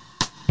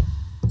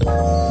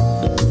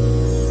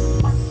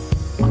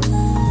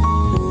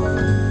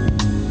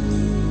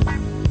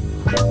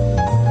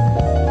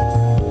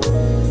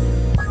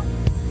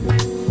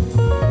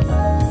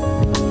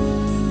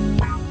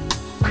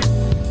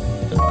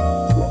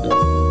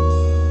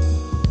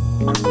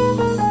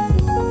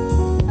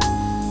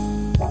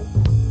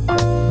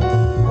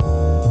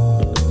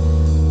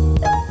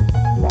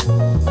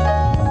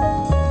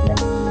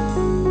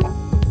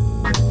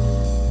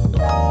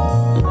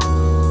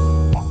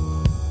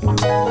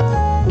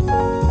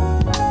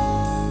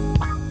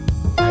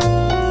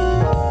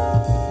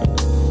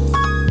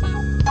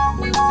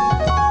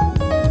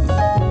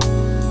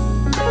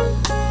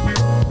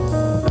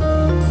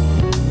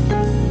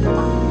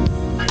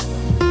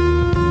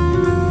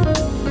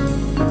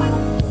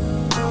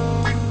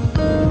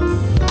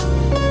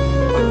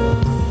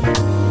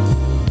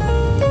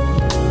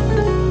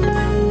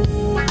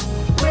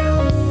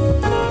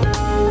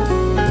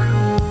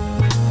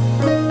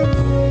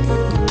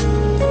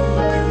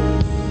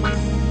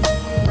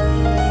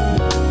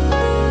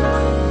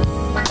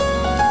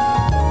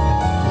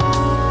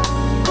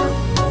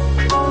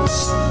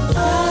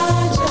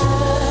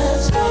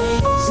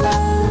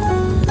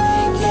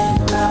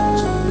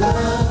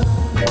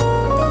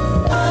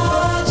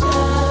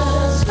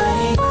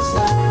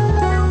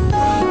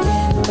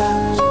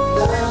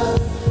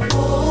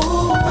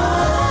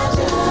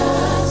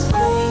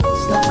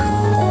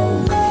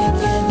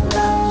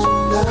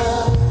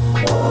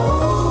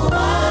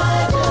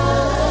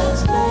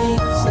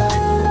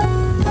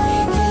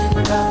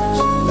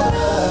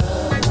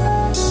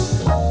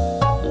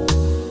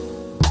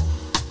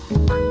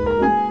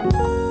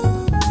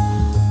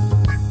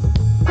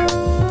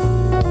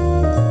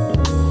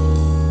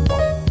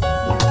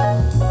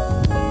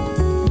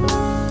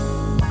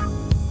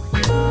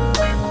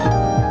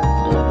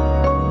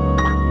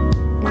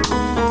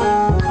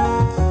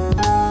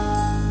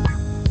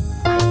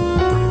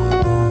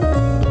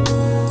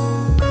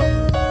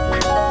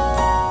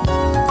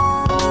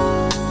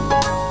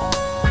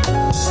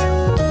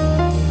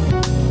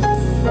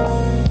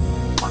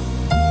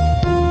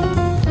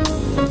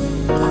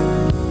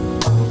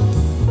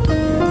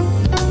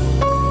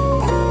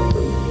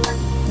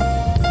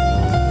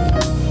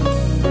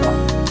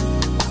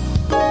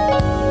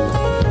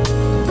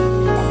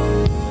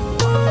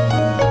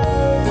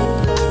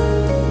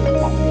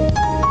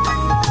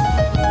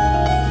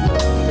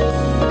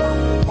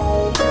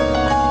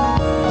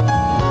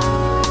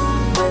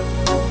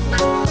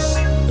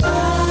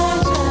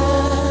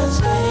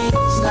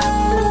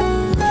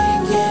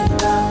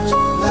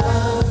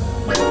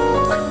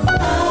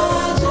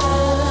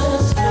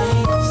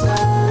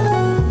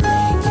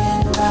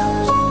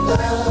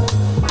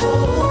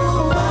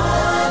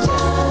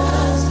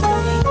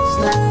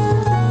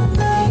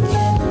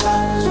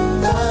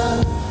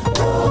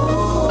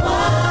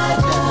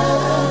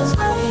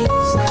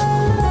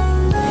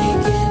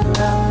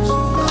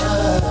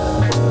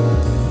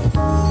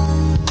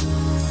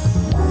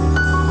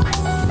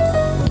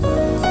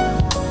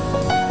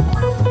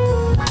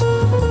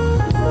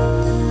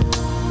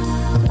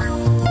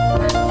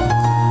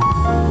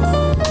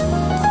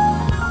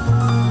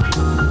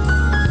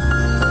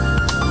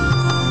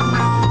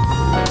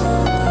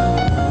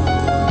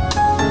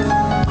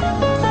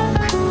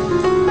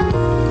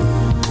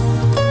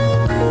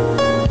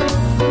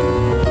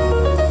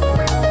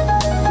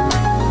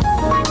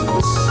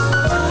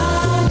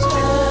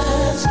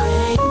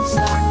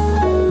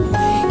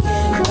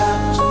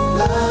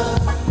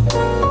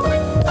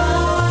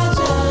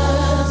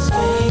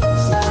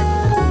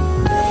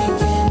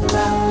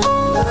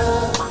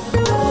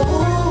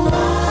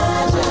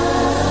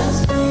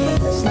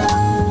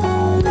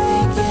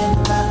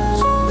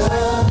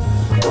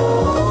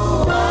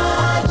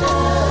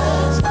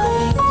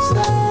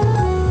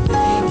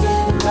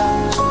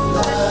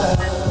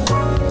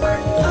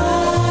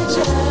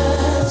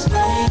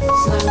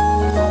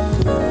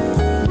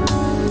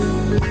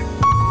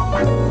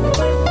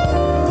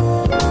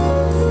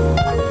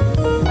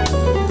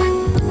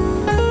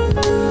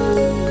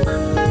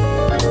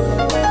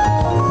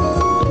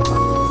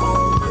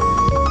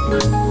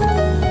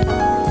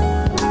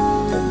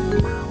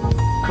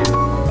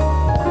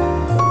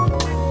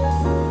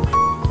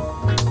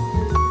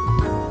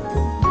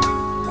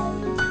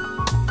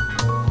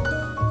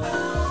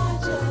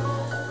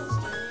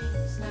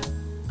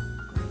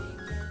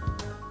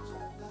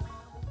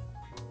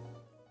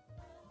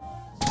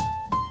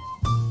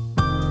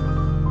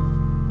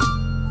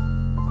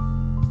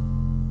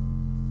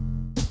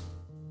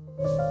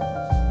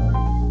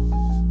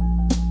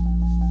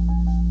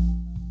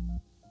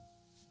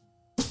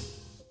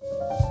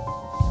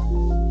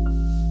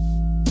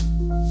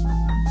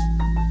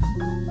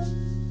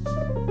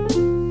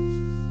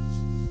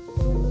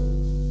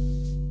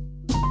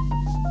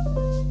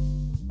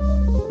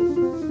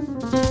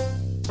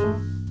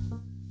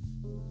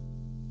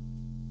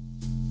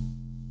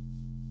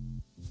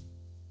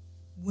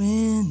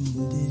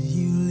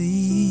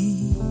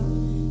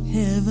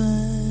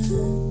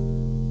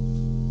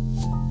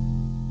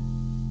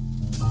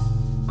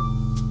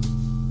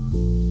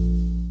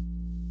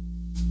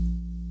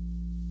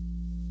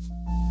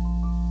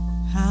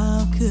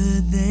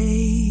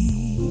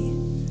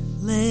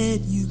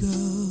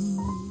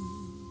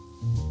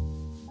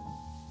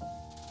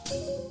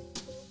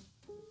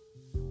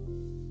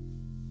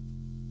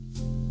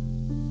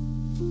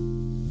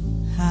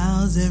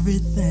 was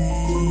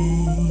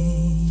everything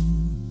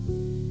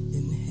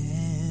in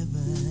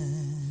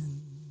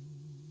heaven.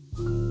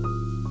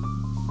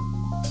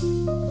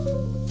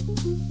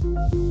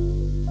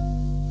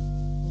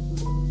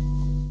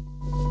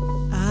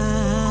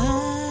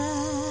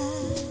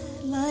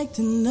 I'd like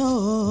to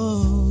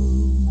know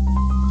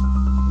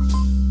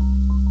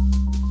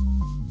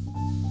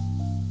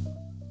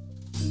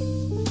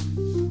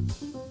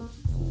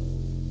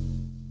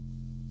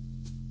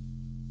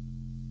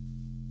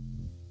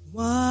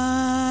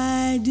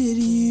why did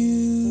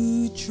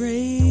you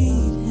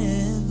trade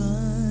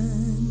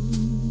heaven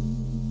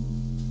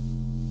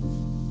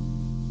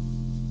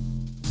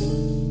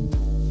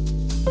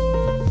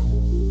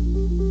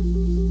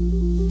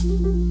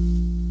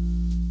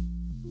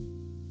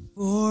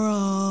for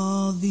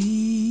all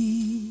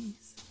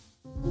these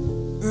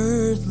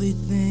earthly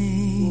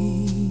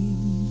things?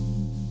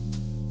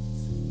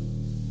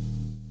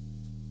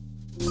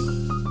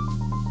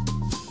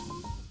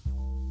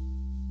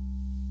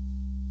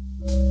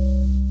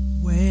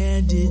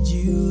 Where did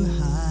you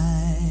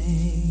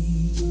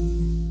hide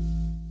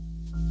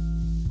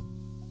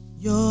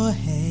your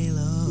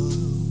halo?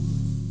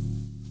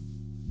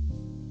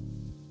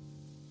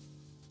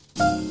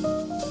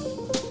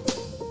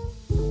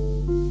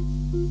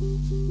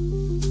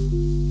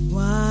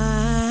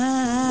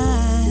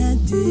 Why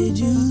did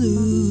you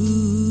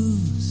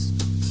lose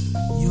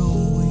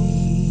your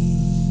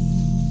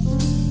wings?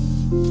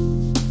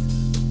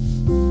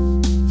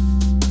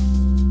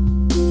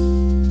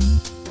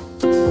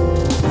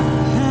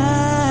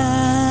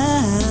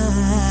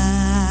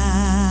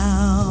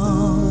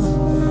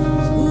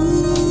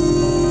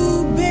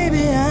 Ooh,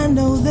 baby, I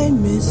know they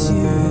miss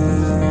you.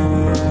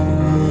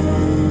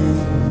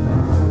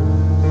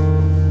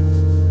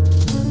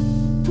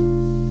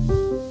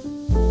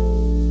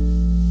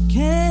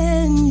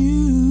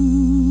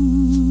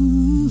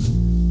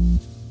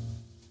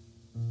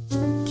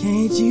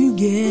 Can't you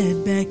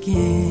get back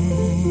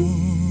in?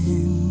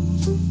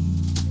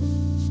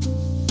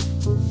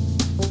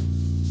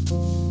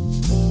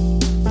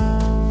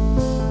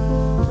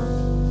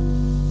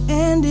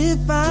 And if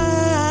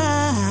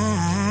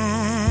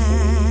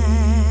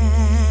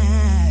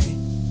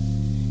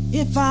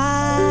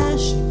I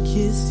should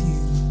kiss you,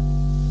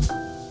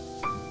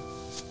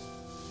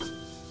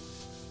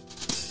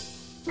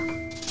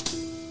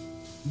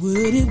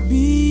 would it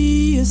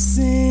be a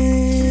sin?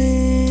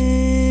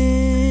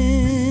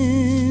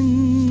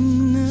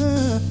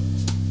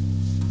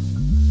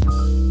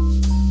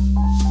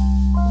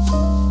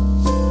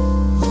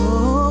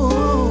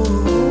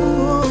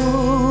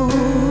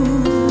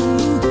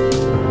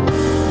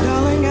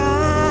 Darling,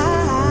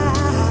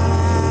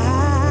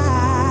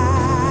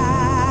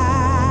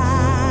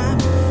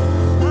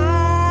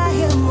 I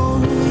am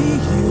only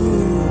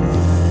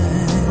human.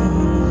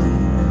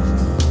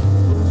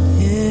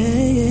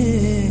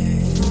 Yeah.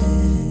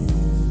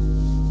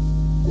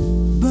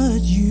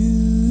 But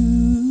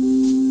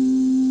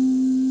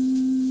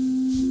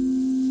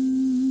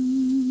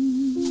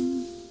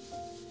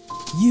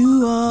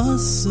you are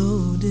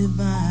so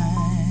divine.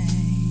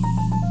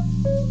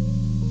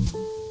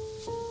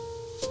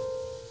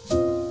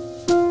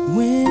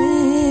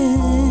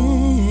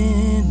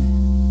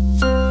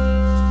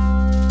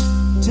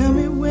 Tell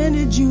me, when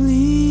did you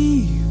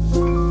leave?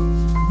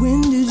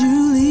 When did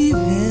you leave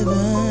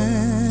heaven?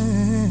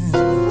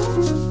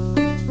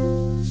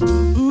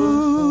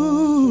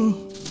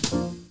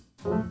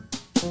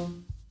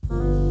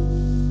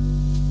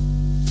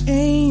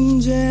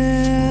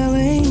 Angel,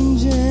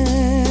 angel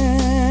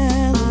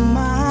of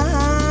mine.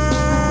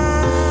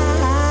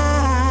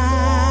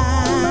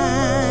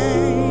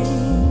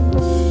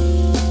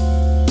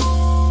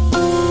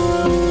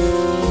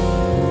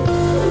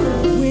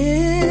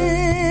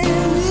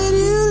 When did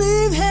you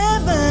leave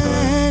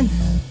heaven?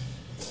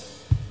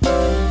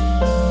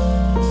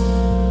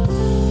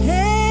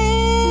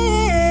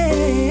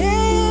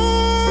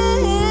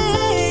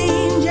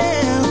 Angel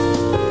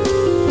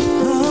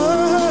of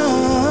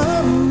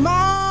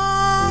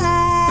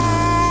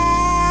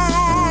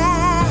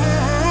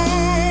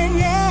mine,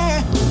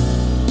 yeah.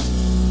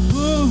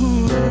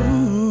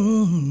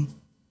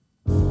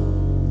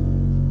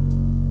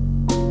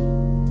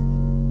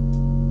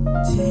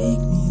 Take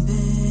me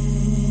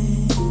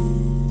there.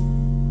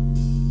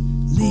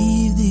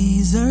 Leave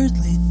these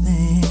earthly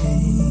things.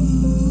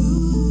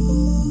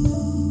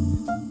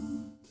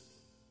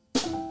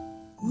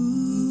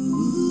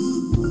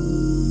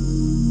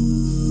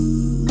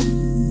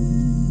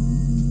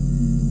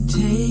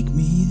 Take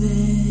me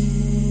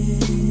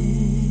there.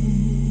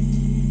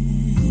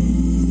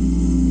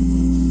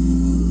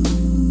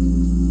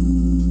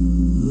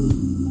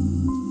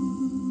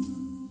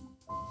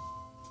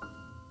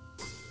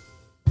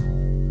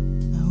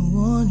 I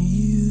want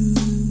you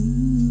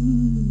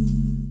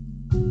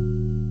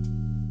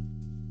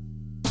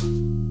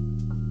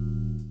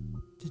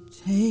to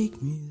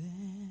take me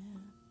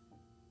there.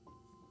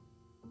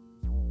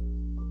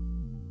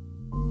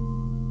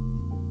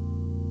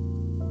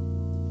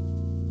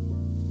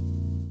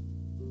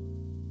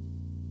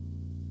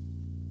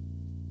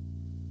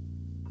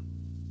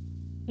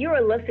 You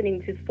are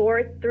listening to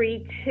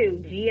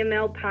 432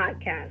 GML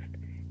Podcast.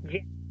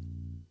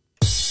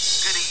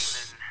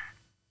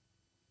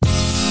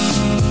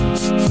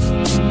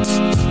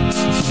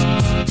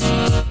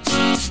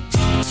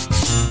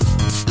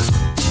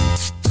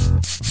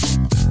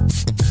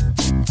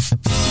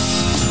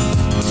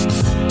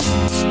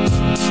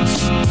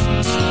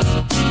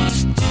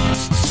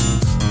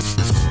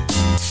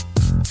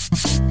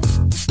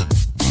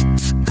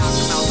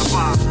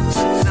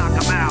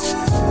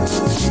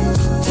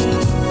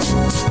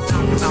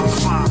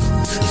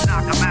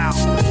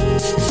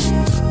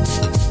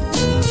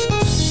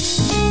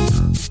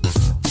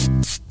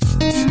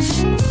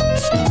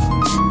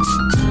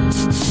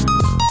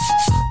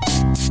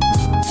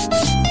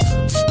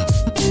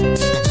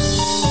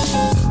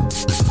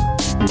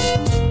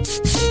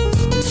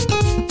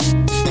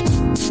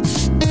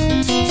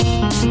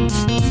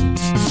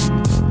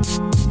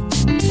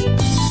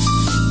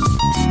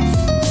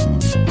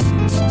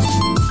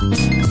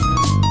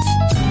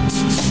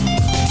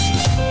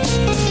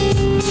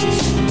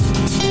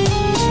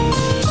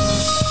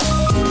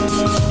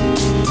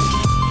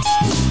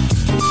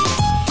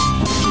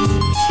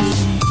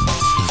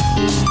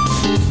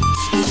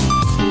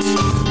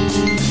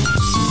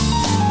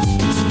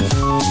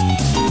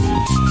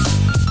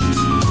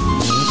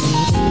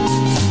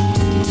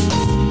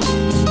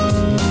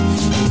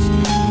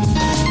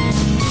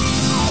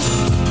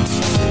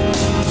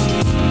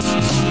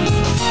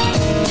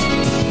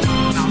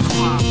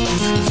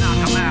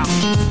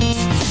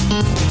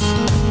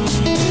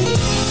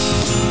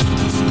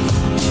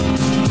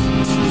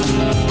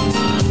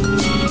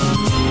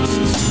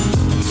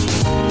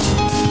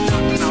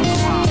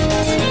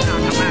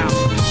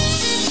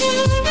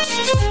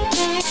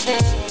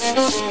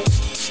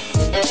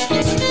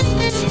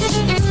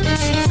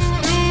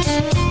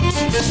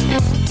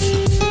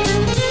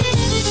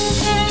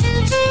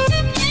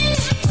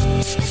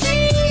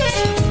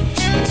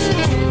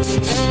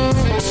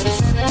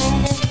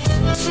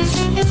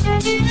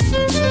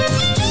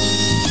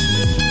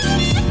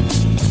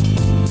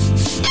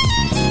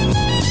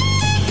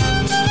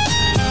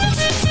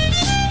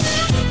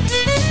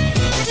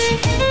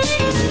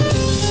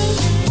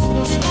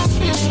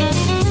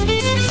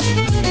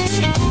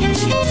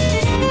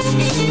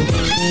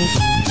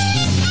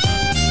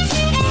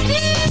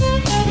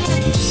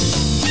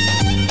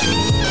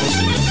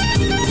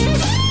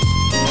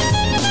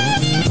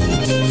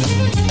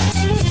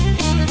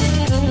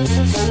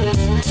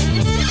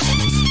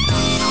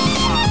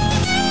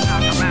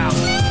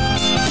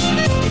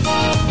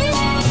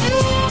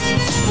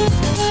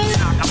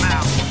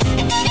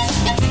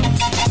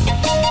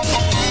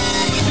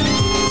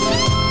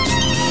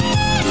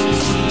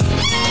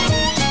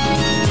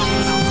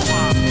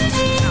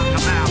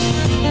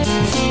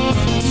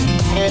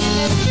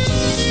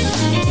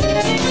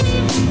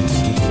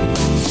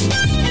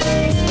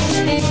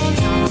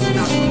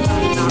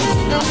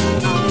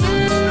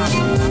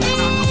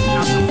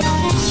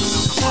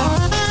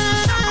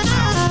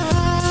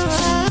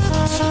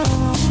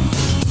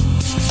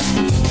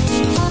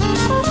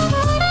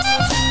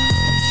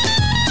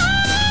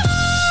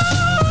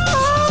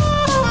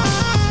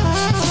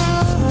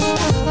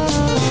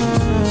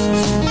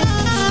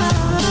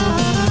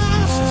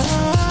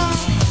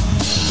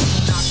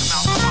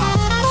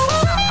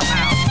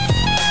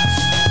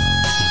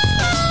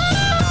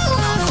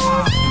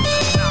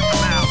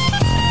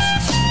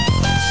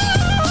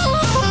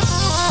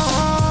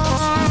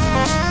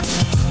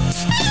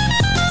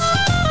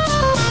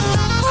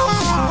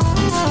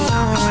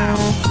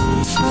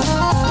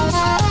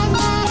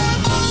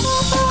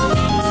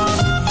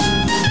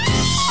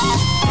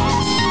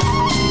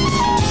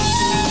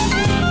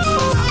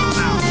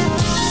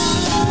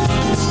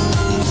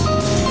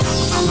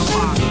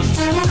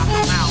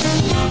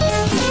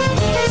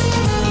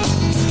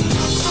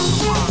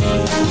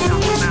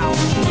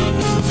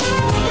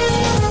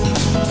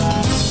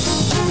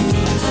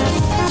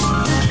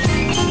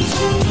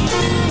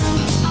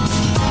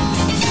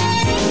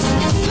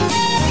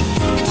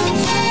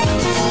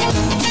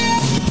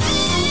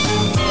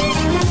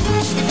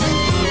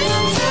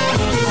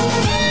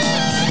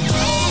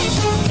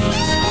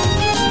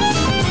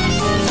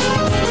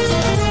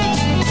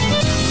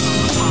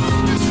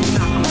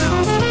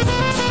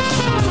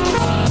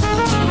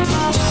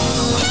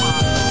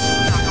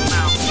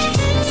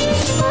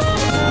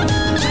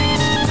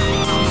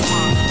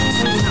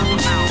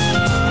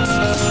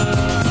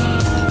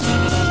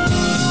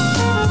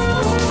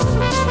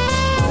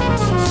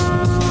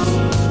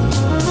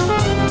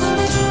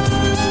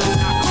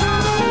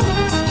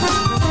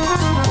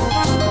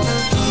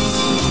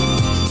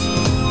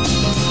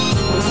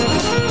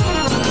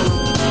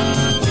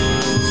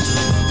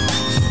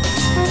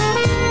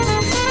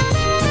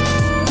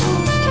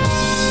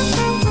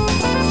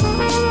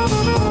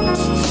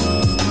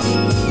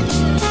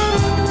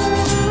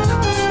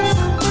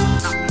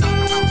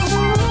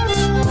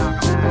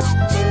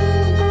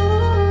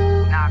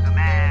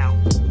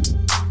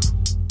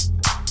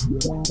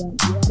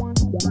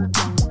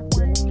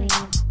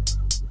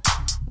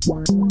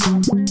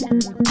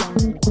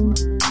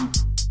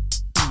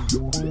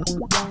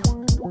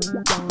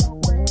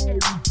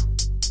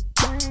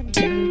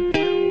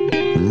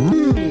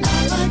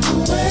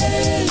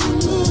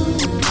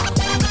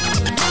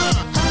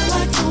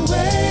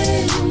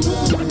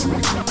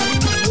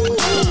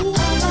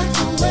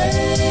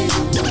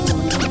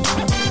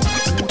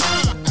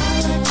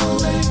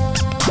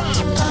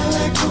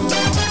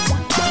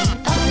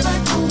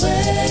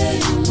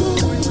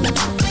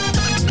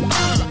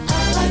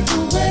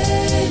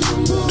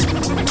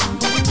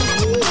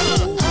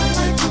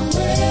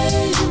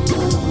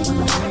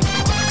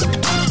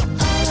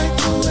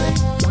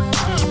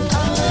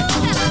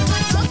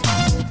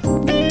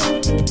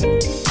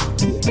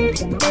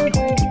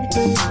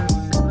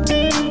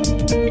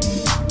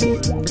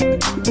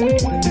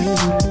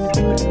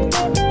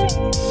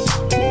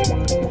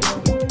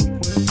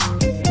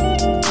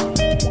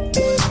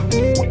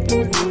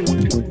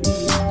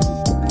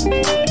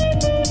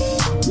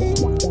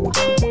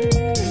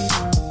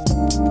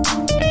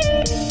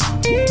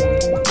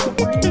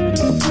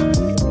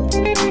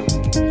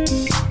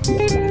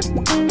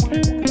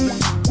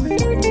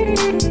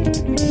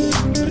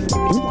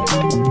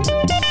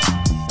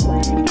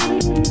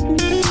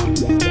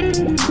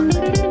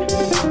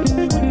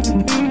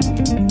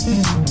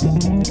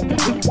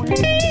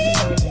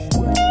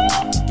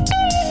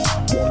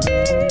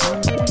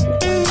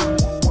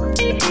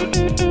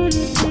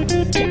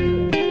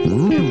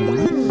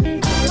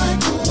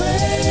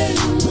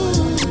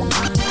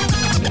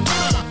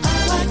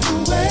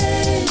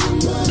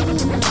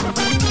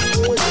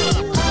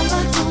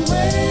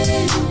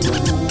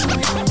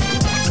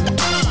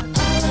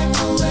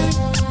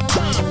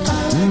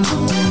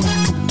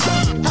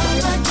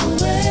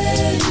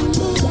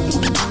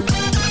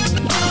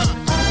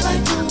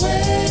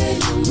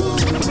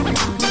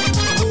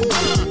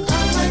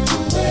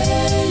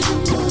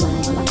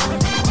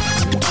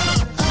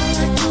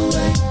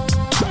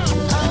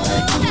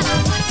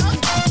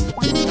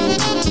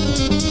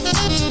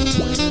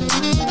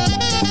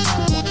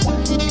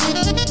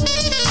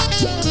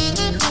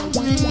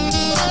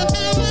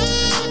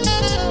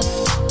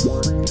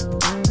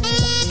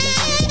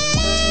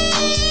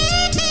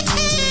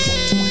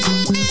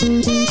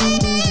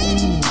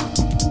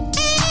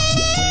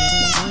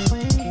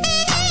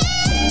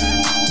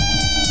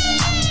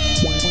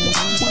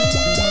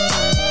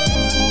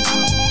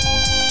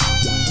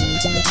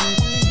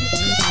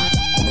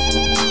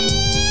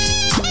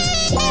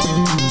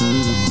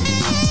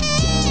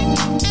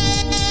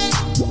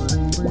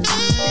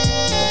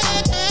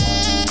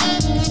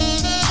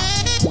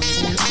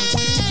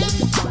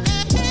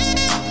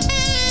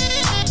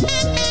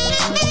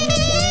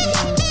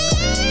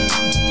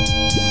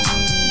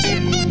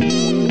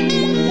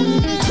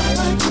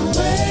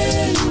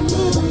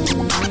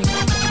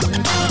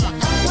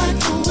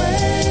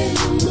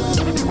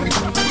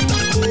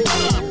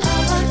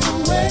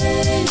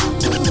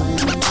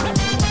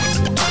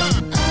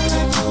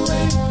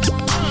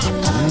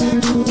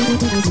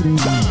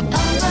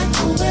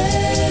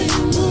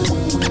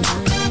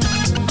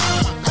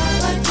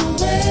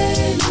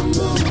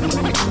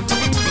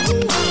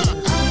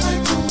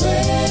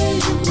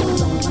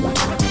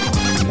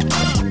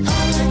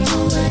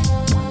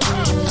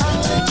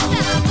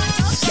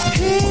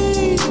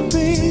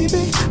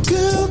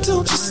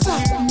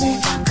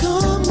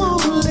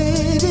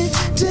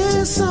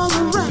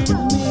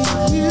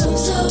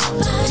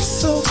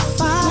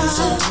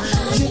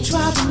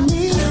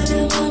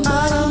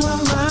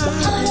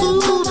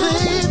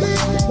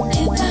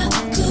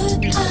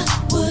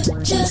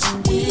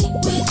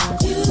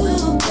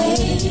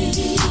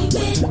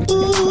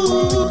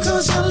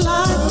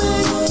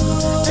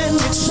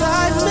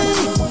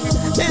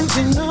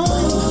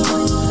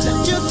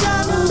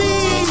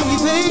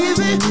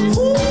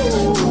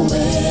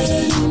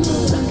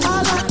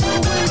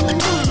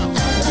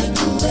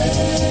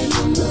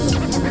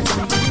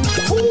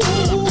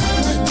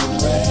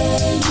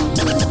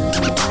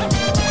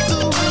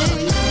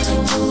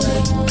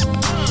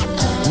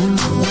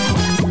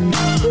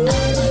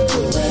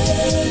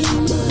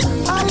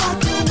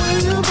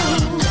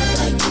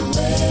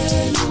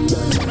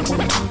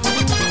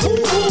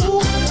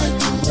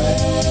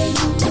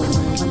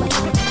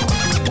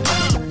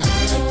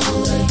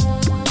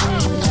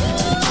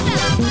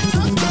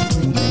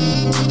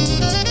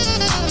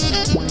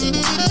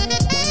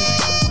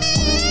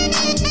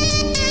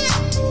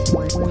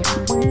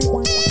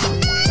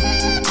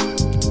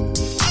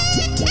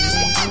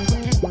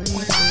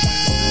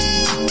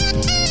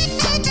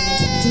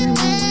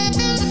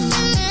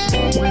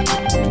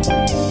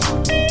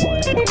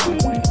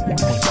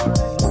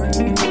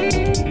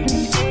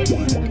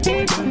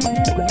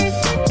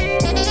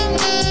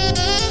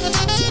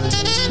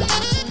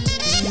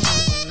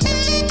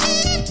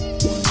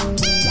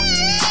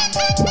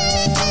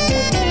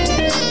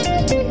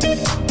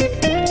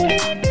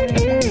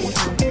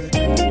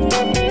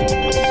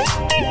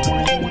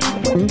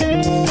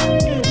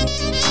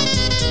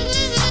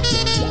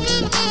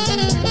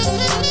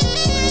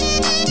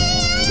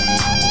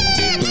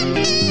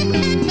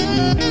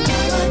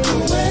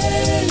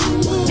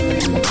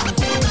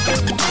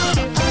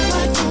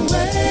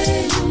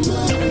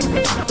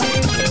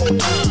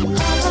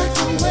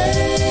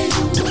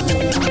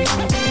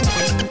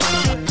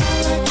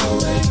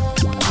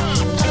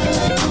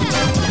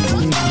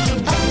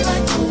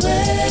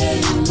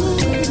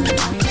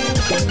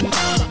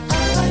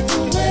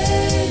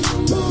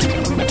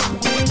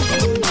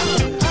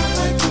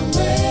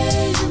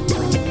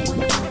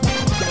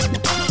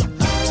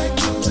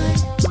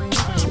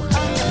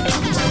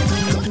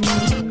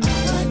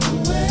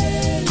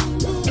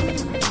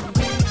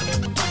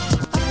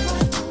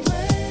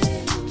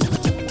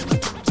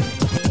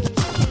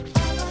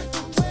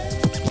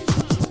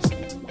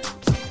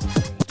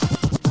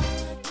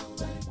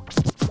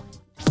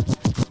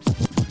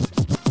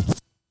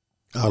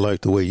 I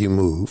like the way you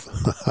move.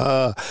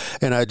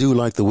 And I do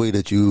like the way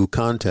that you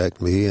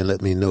contact me and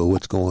let me know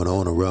what's going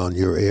on around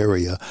your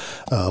area.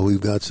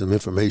 We've got some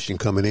information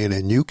coming in,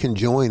 and you can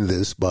join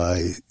this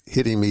by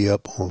hitting me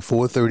up on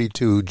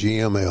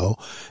 432GML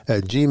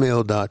at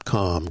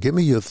gmail.com. Give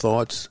me your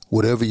thoughts,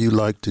 whatever you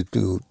like to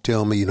do.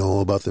 Tell me,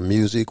 about the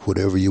music,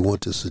 whatever you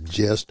want to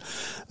suggest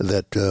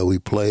that we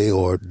play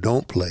or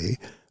don't play.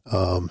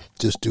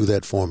 Just do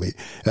that for me.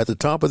 At the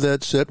top of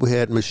that set, we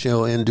had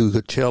Michelle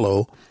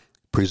Ndugacello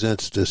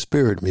presents the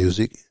spirit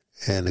music,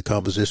 and the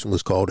composition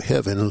was called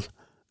Heaven.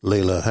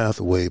 Layla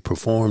Hathaway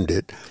performed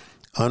it.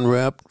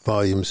 Unwrapped,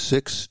 Volume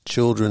 6,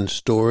 Children's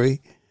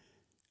Story.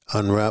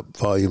 Unwrapped,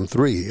 Volume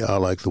 3, I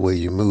Like the Way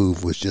You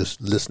Move, was just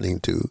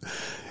listening to.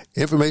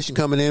 Information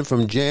coming in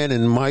from Jan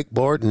and Mike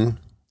Barton.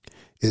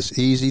 It's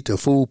easy to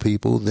fool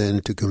people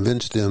than to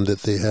convince them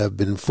that they have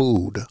been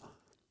fooled.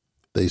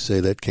 They say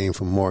that came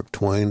from Mark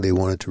Twain. They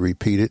wanted to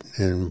repeat it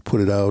and put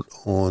it out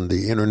on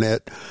the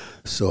internet.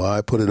 So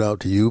I put it out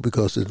to you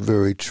because it's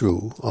very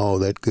true. All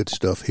that good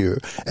stuff here.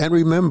 And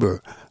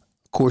remember,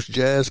 of course,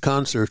 jazz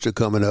concerts are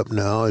coming up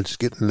now. It's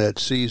getting that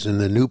season.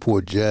 The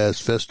Newport Jazz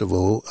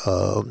Festival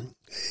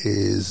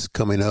is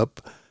coming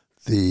up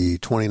the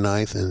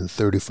 29th and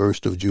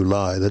 31st of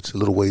July. That's a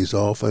little ways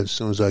off. As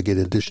soon as I get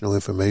additional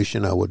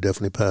information, I will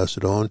definitely pass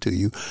it on to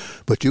you.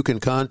 But you can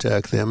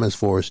contact them as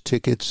far as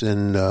tickets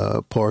and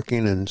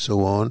parking and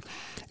so on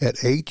at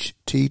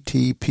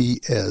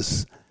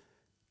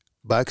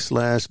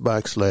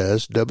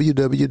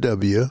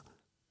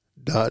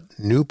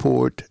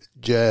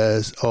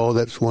https://www.newportjazz, all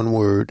that's one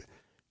word,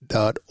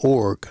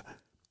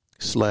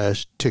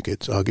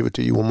 .org/tickets. I'll give it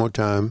to you one more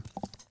time.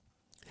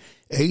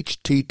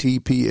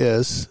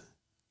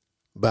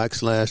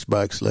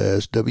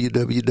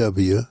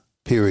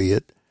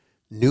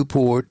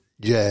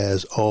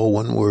 https://www.newportjazz, all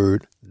one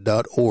word,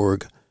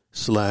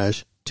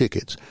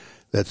 .org/tickets.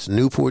 That's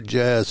Newport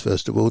Jazz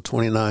Festival,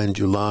 29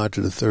 July to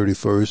the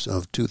 31st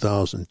of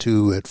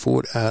 2002 at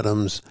Fort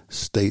Adams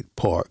State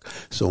Park.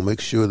 So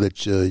make sure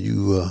that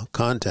you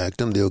contact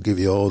them. They'll give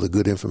you all the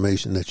good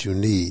information that you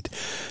need.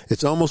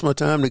 It's almost my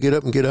time to get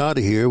up and get out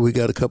of here. We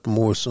got a couple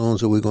more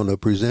songs that we're going to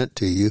present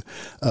to you.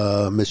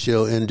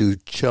 Michelle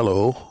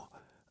Ndugacello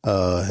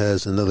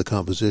has another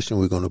composition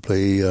we're going to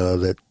play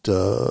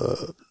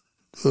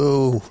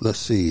let's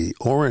see,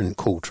 Orrin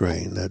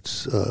Coltrane,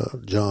 that's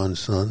John's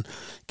son,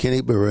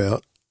 Kenny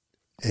Barrett,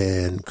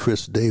 and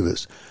Chris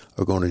Davis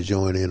are going to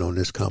join in on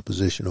this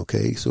composition,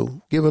 okay?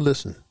 So give a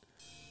listen.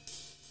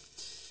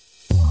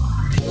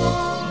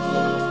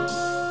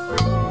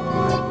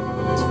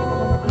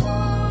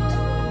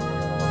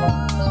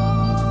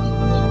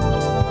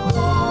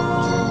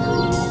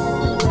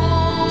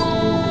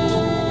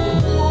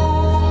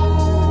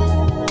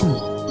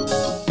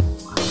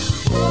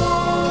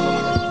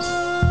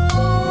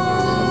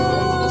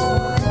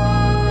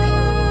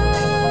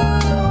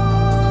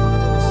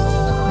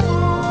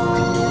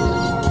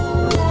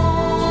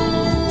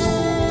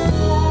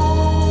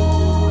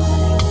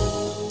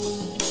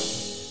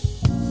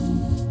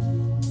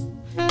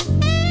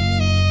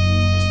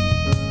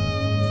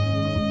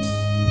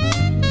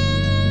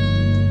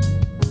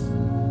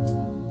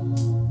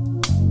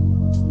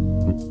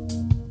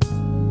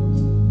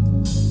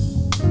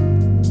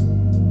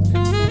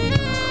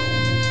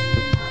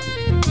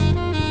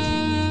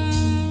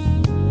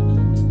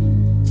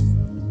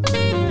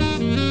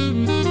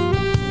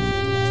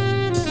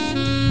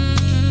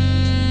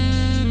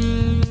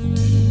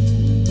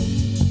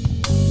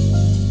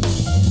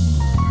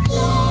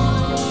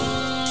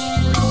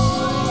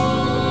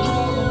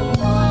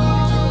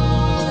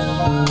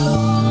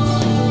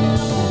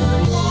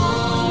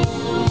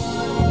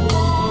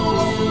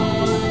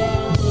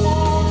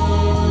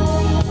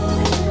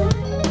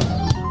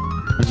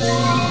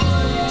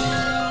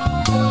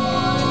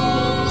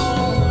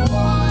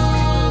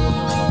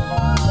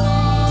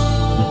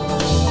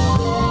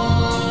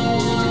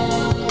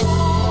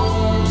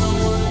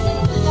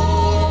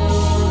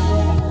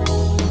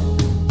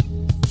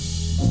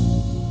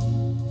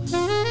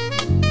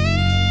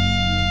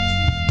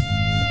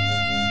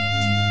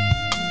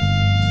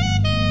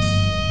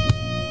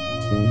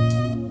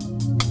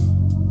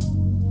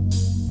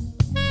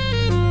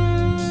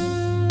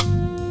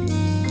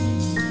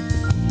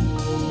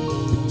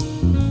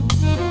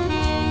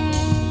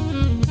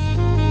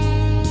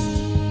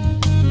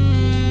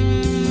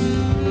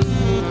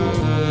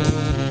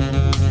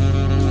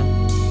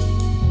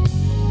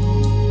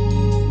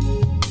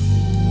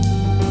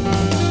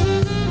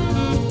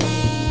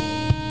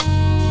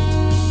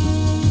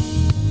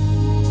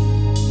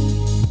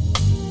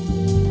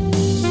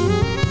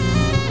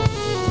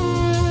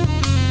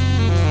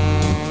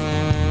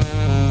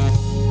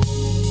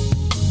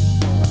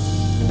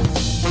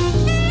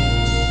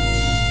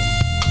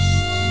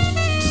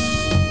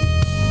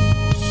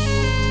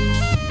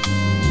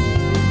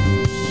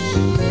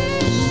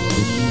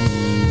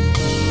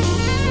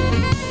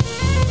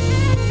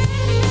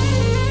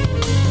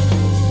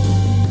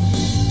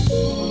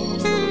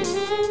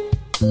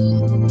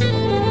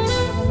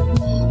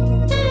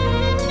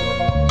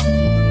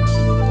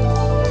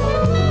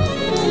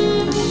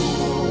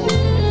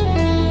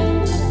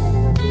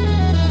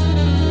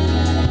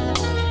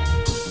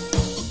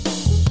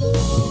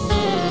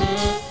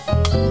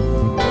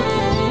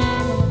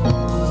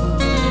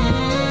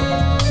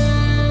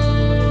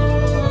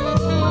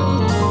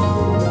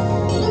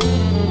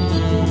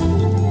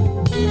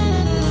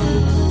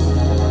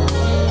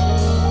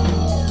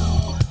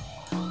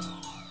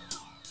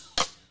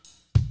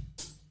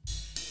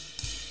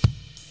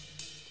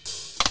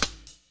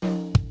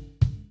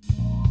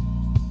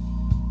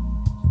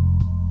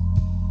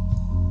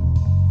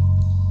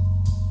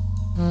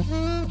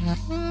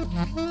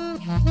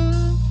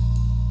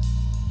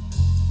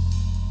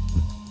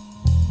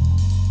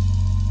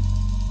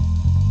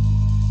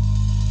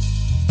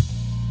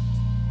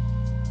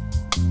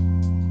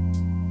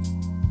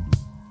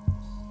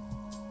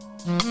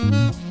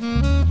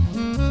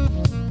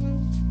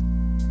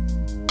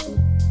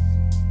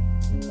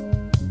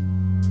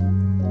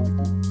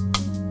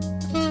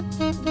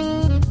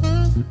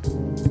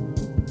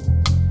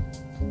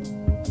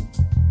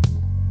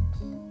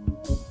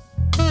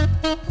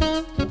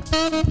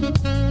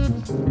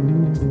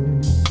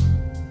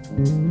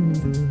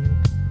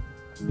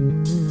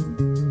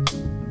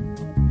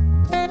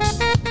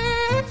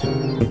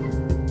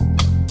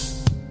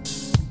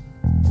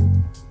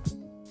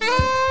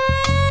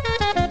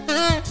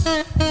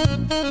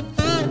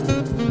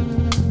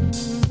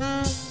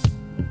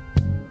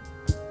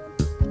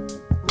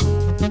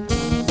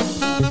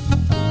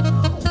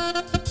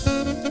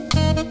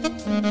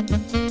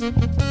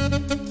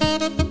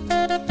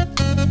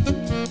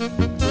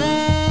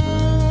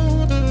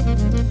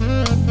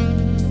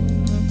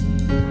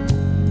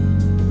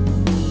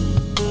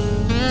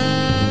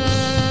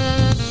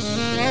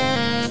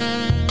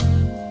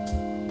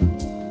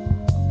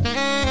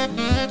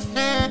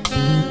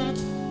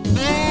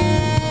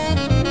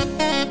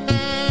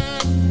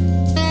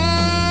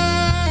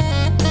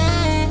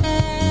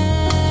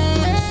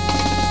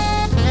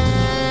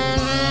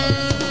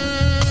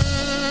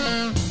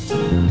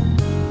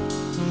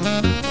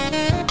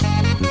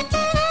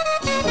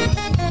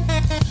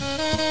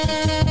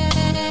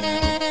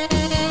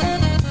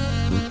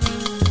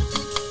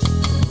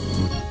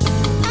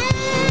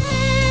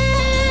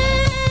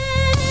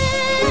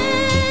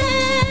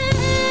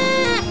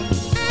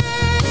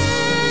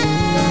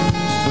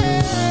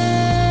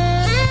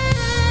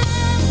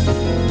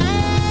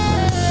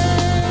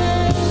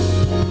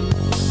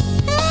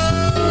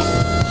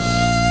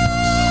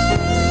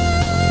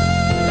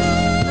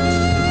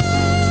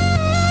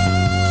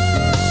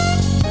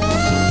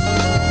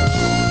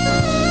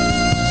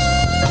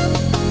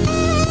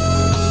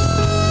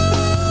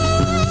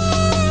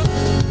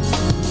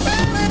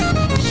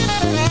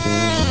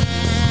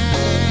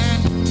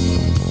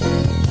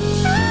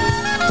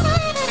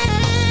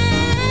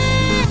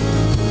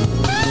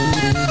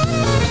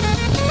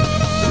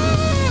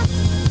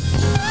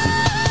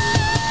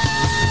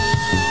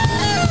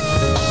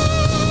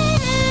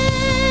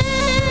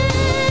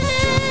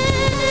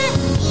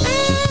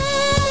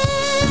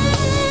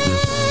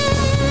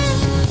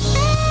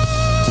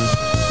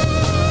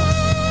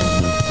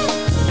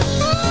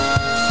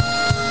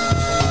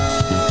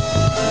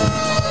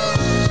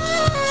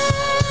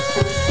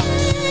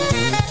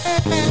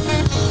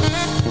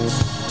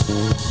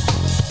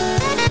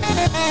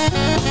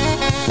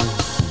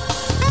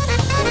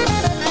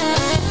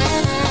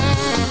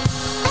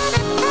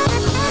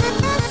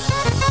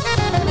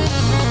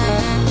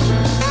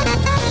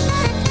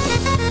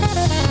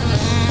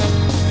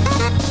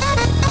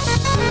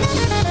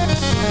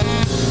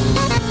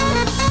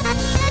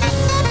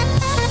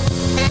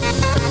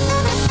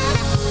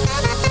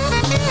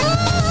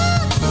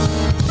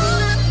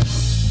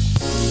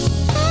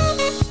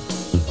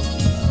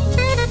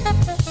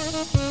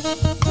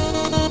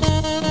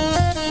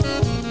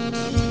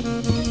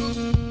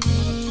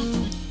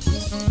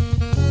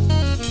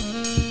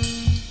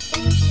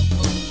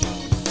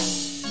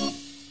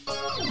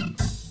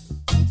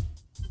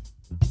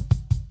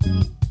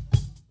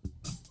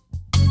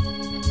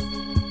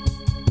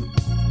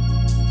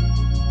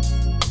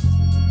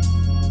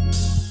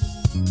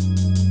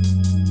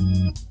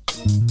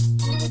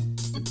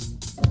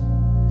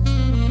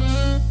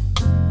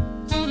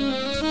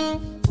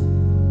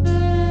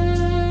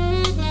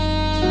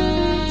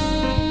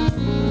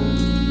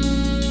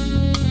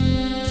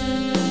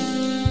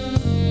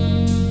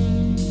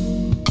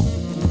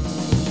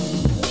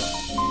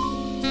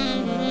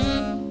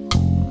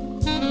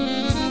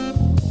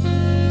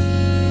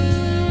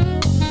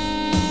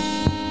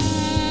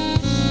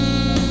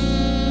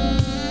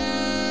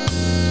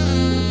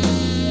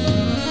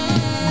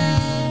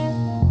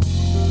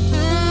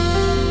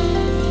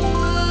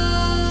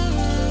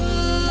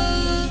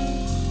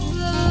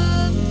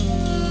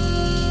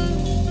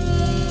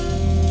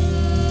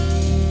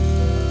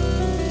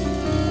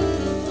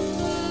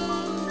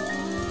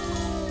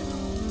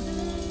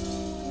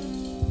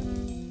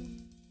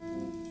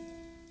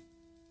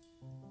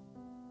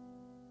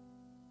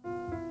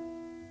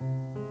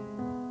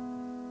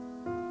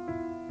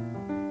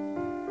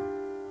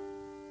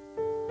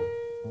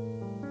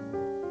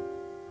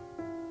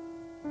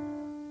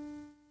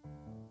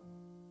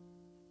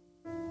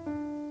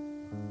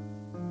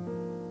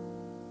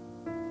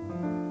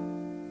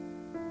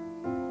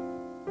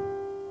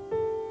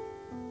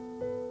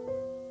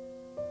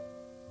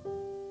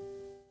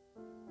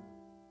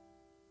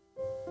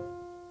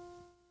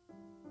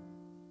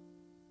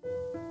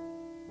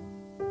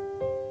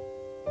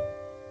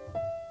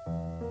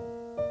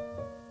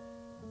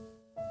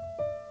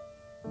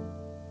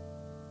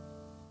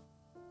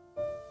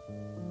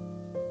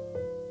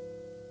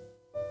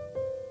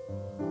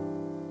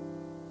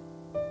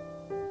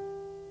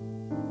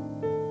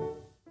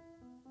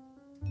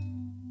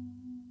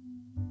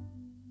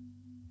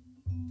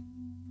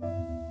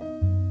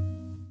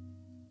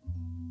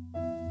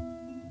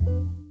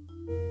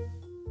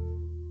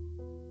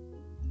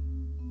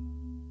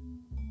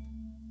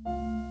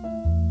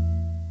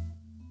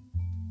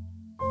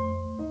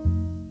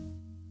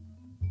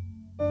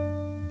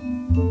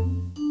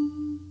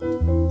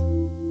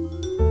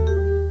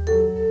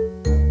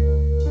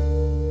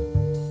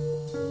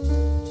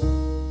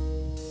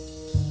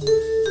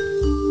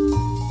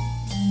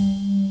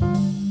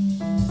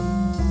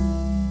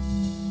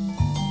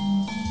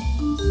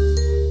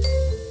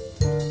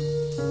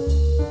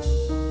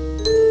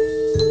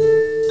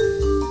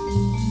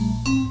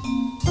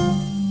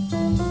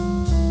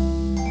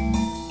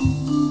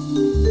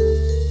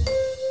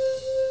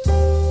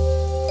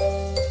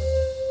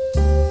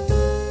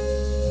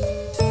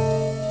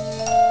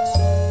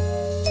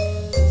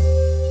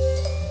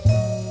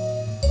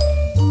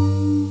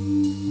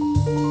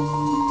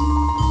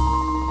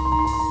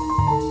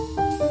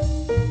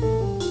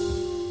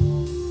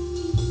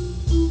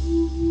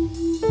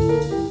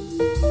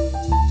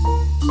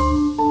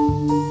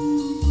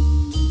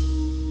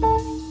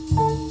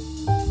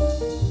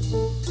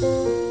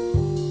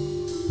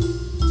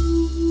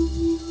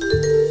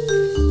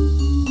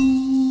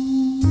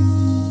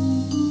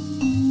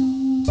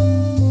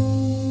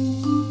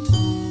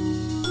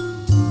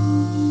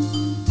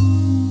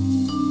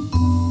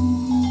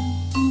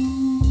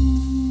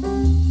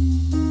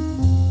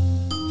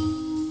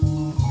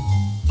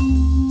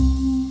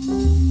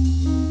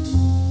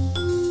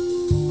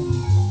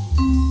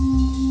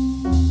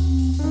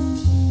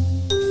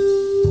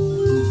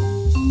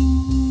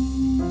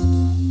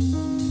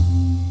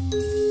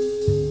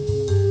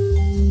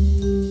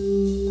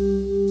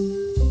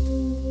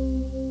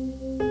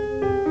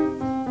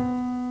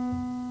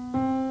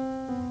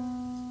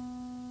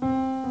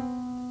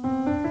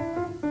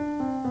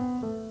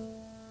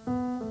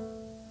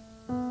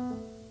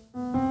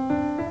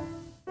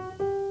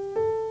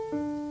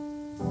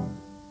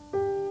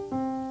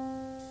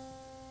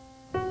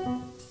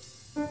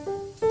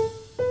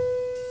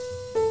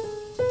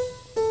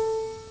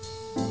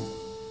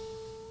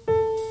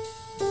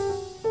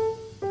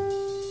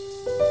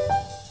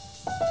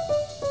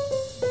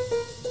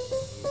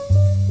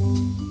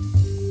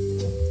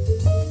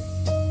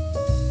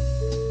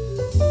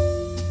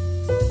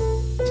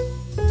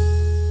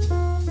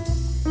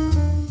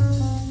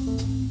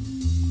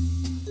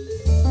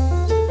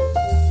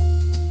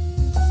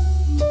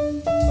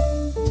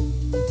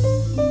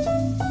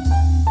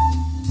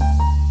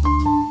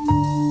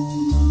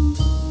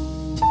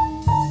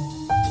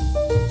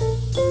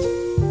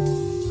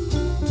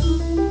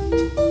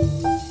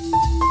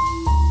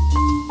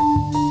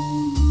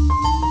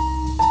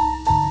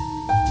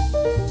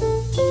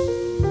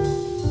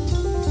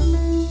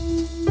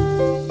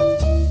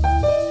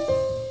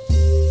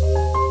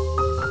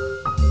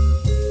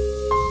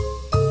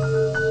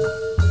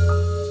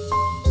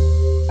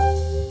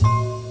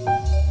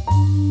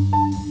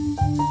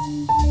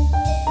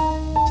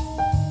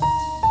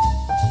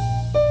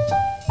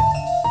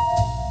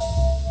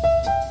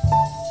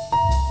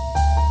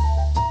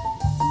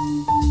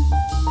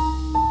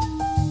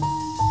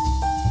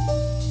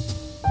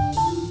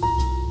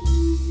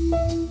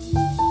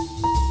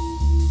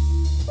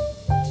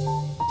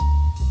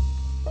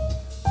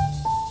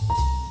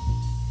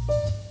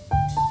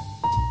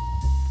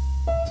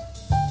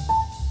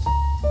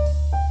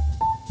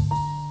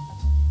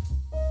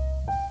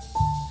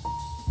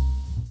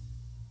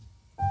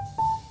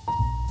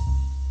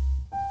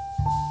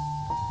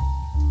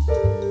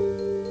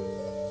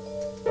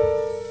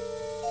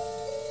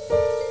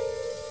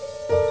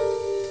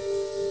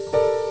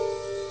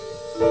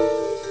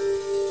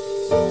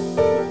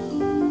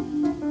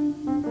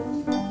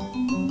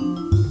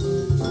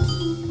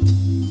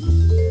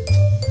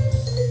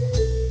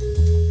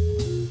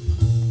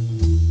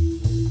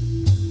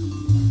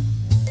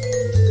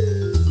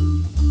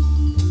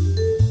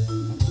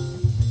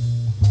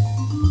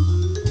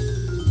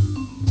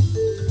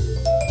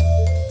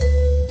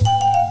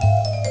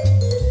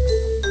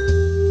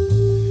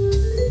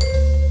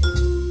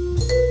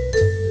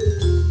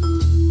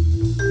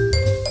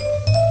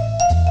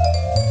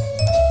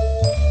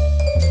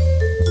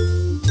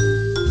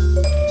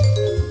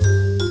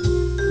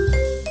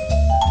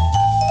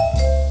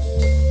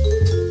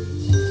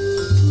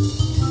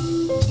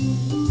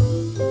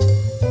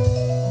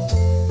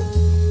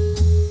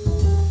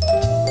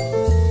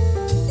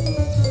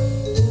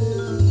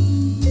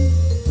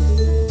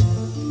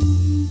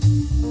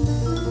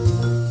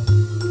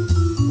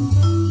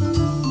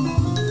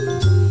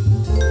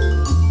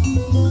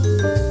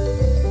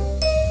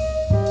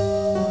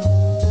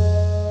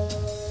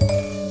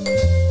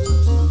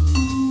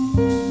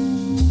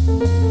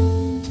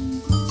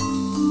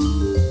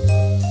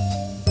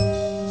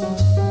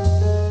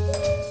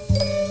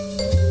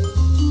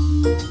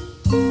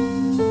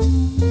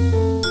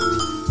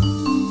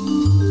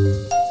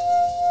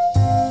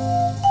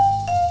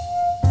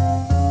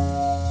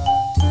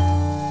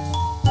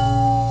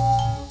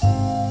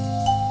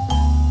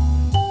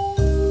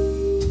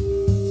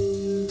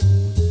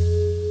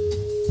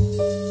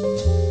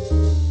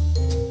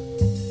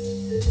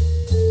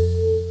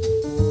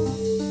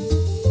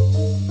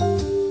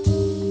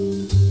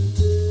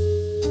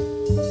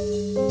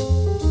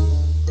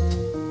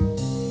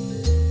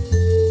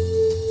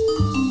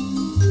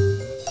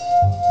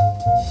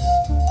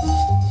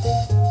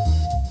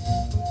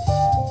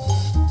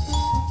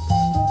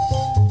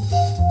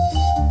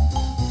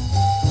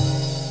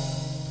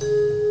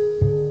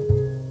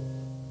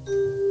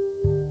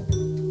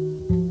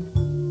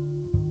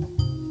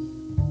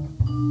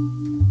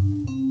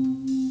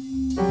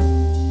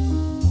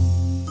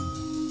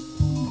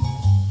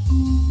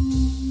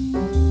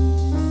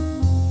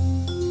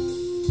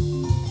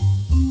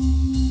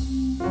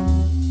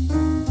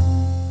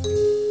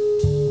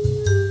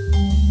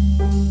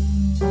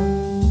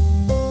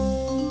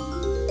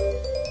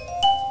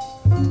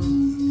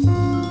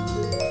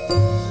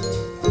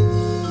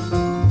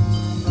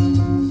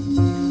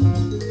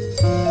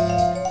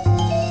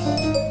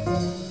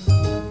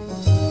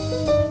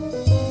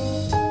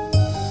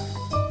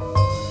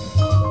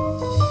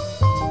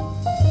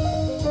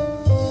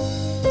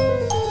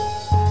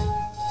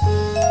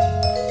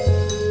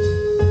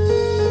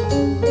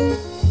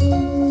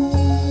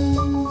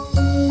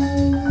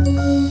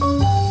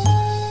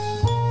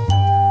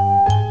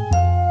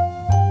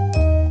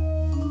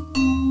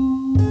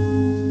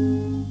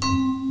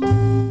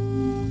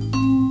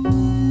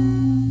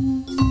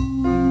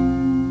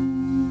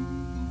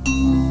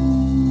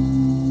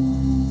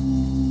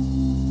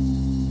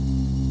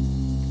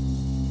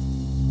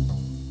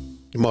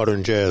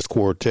 modern jazz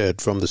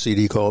quartet from the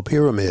CD called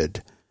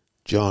Pyramid.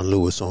 John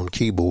Lewis on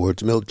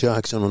keyboards, Milt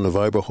Jackson on the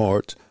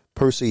vibraharp,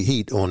 Percy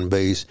Heat on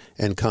bass,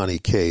 and Connie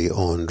Kay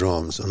on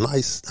drums. A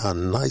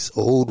nice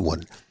old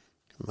one.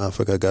 I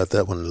forgot I got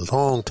that one a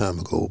long time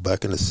ago,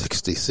 back in the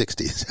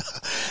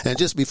 60s. And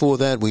just before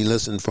that, we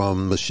listened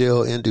from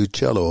Michelle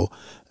Inducello,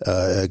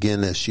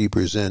 again, as she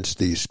presents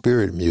the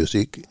spirit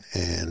music,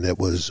 and that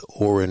was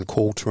Orrin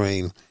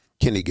Coltrane,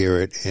 Kenny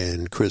Garrett,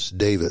 and Chris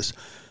Davis,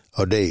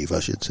 or Dave,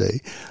 I should say.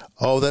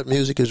 All that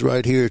music is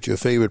right here at your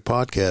favorite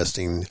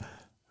podcasting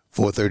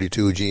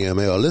 432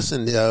 GML.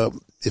 Listen,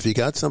 if you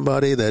got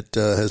somebody that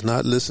has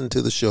not listened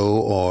to the show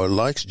or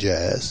likes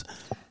jazz,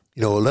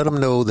 let them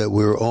know that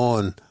we're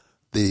on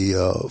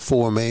the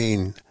four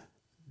main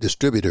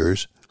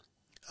distributors,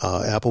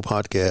 Apple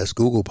Podcasts,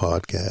 Google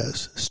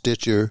Podcasts,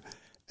 Stitcher,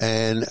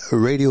 and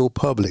Radio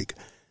Public.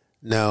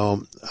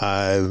 Now,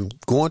 I'm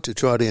going to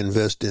try to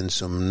invest in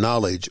some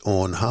knowledge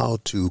on how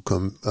to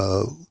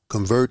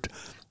convert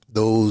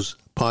those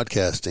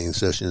podcasting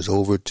sessions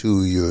over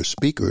to your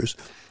speakers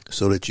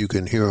so that you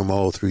can hear them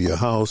all through your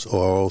house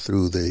or all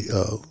through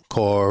the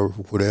car,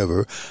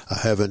 whatever. I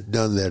haven't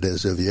done that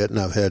as of yet, and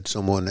I've had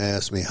someone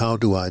ask me, how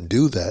do I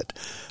do that?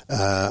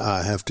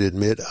 I have to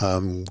admit,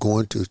 I'm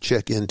going to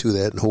check into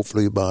that, and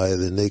hopefully by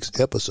the next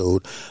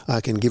episode,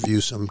 I can give you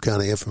some kind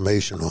of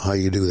information on how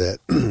you do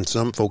that.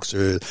 Some folks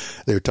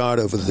they're tired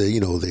of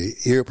the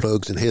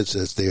earplugs and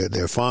headsets.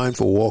 They're fine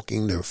for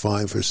walking, they're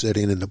fine for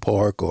sitting in the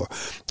park or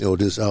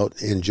just out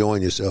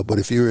enjoying yourself. But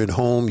if you're at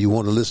home, you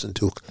want to listen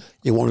to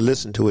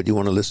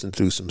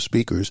through some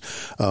speakers.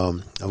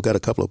 I've got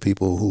a couple of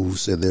people who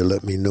said they'll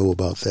let me know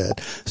about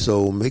that.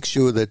 So make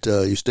sure that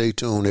you stay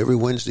tuned. Every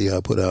Wednesday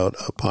I put out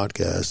a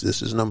podcast.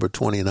 This is number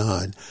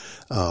 29.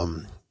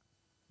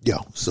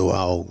 So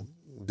I'll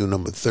do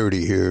number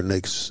 30 here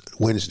next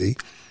Wednesday.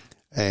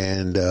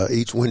 And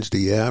each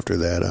Wednesday after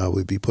that, I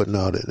would be putting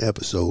out an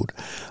episode.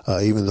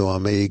 Even though I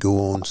may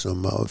go on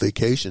some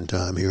vacation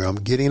time here, I'm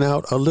getting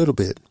out a little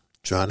bit,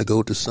 trying to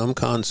go to some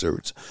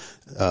concerts.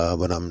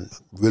 But I'm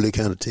really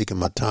kind of taking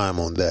my time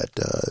on that.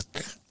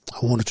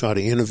 I want to try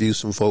to interview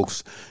some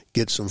folks,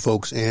 get some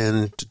folks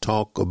in to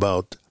talk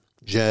about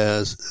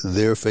jazz,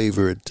 their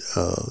favorite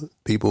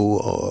people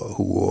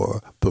who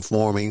are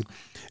performing,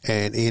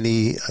 and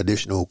any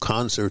additional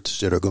concerts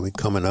that are going to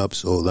be coming up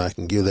so that I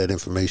can give that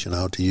information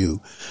out to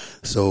you.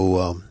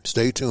 So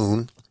stay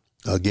tuned.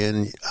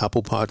 Again,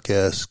 Apple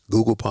Podcasts,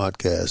 Google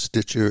Podcasts,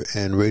 Stitcher,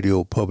 and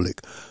Radio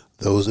Public.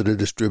 Those are the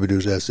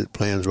distributors as it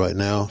plans right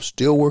now.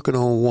 Still working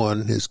on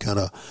one. It's kind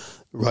of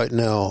right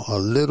now a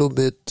little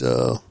bit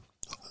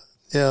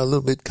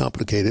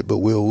complicated, but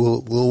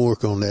we'll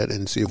work on that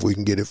and see if we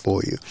can get it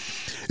for you.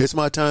 It's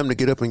my time to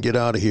get up and get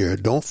out of here.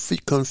 Don't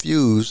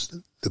confuse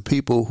the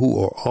people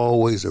who are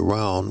always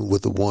around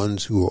with the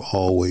ones who are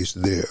always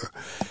there.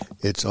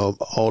 It's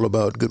all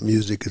about good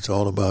music. It's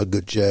all about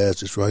good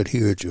jazz. It's right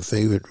here at your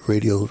favorite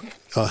radio.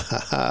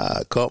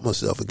 I caught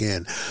myself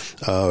again.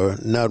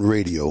 Not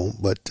radio,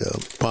 but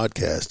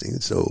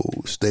podcasting. So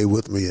stay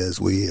with me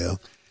as we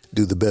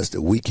do the best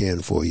that we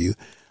can for you.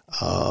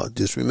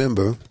 Just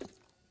remember,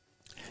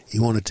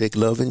 you want to take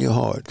love in your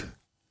heart,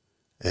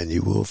 and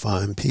you will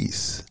find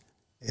peace.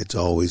 It's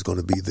always going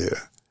to be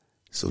there.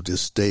 So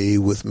just stay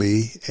with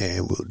me,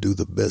 and we'll do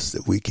the best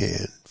that we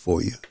can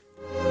for you.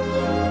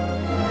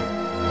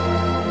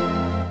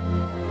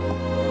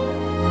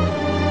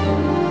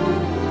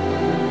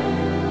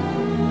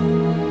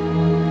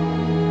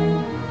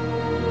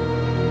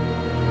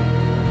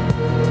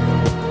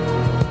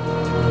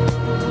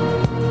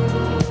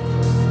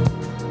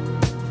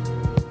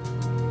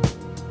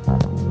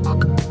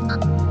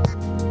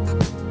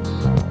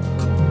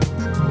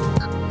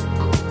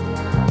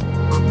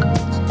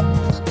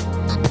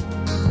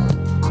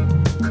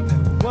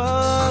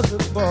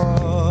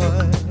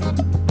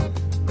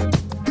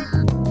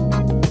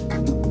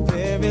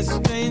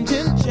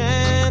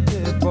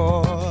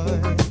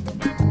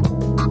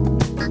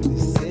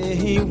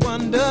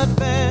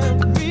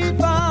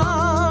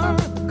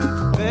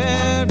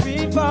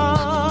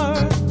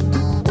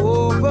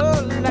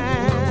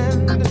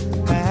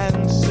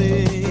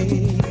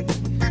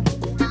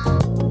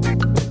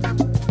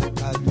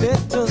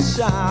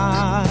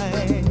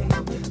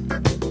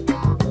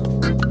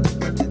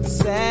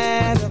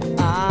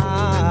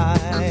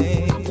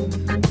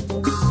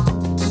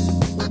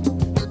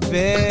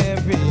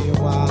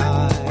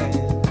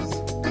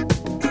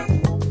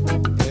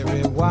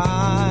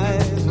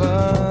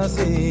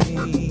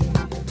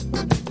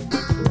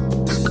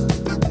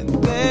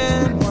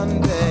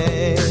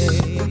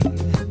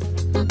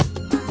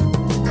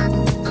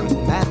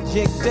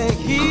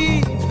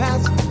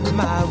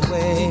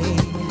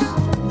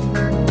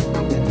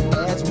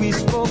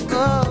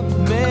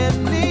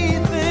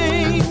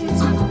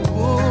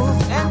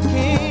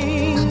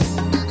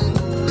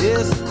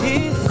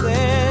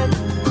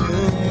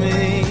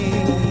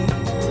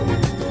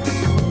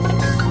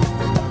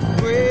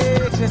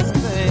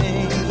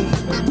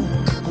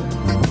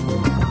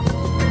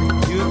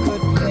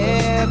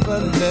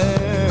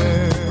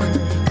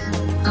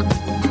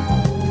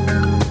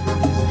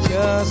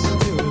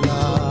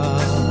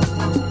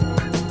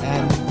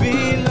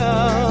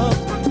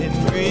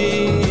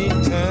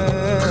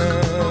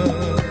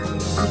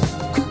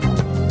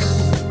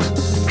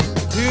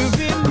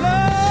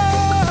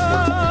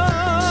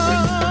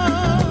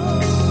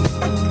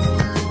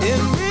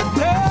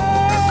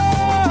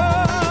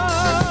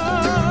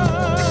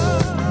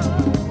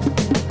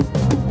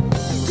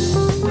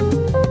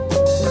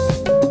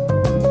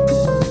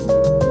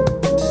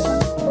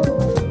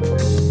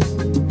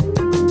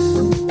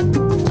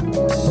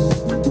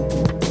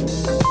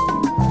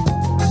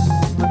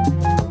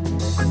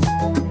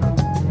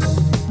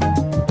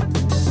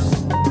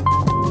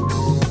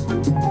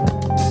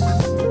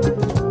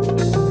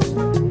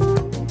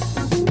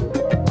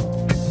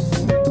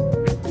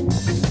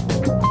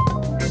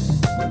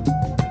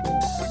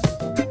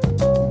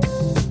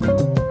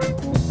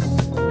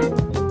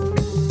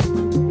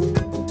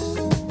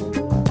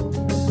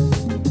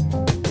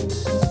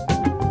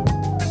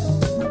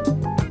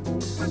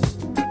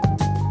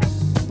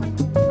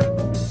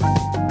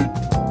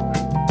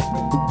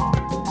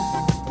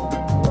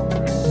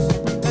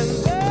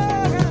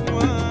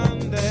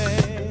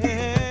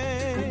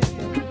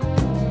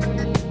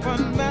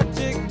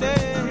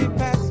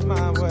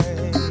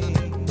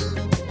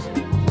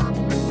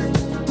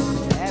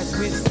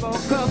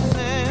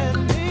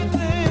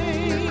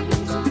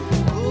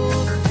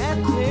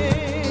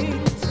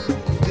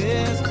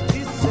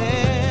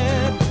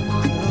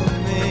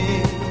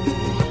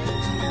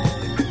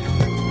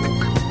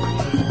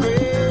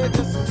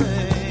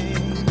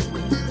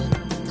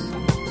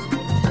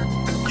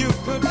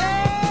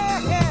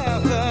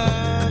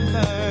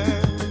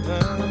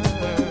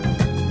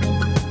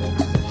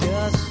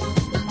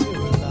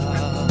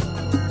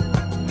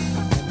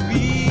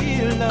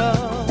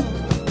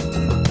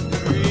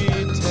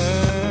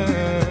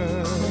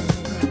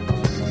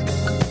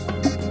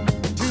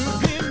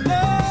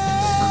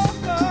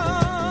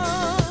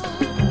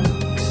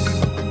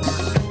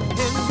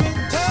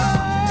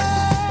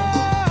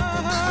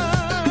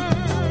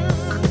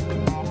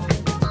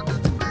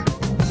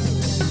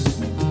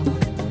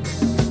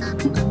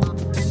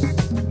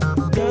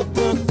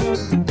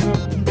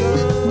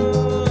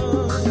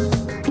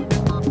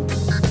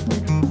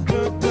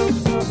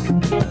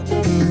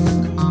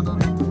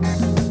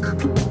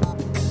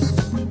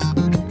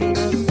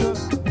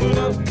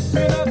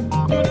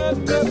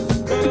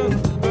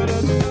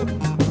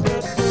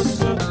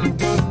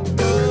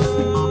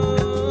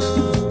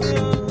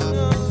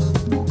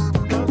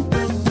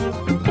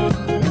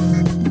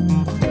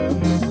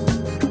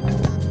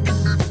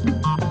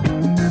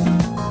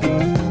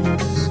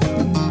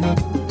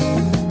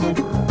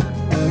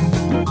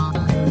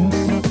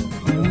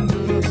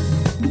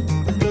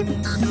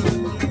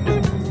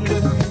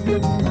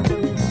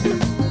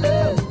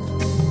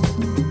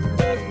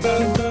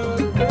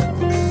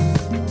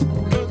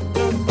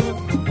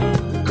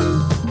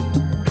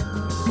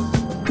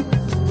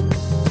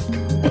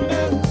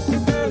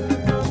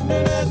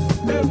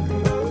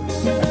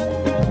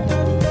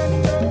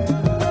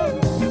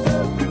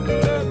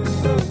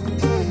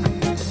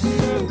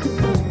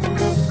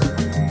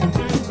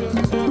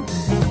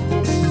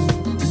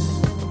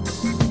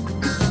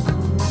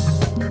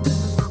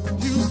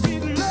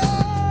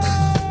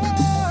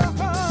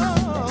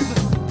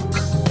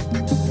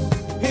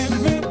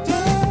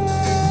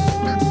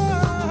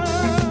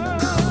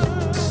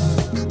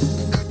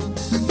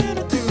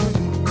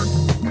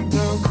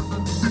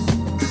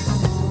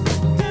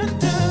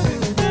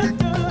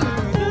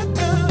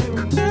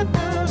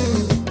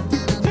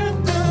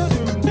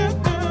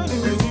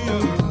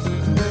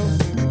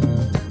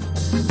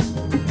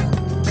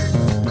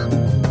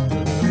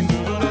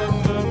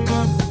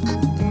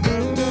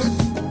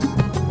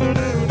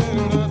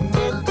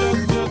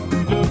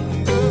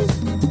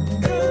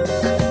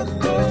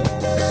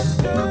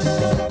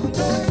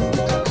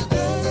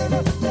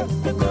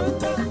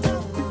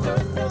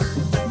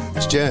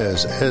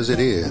 Jazz as It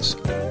Is.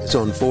 It's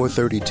on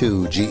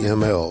 432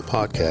 GML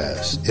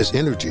podcast. It's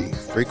energy,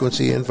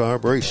 frequency, and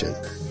vibration.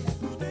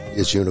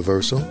 It's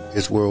universal.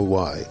 It's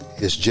worldwide.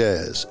 It's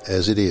jazz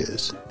as it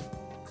is.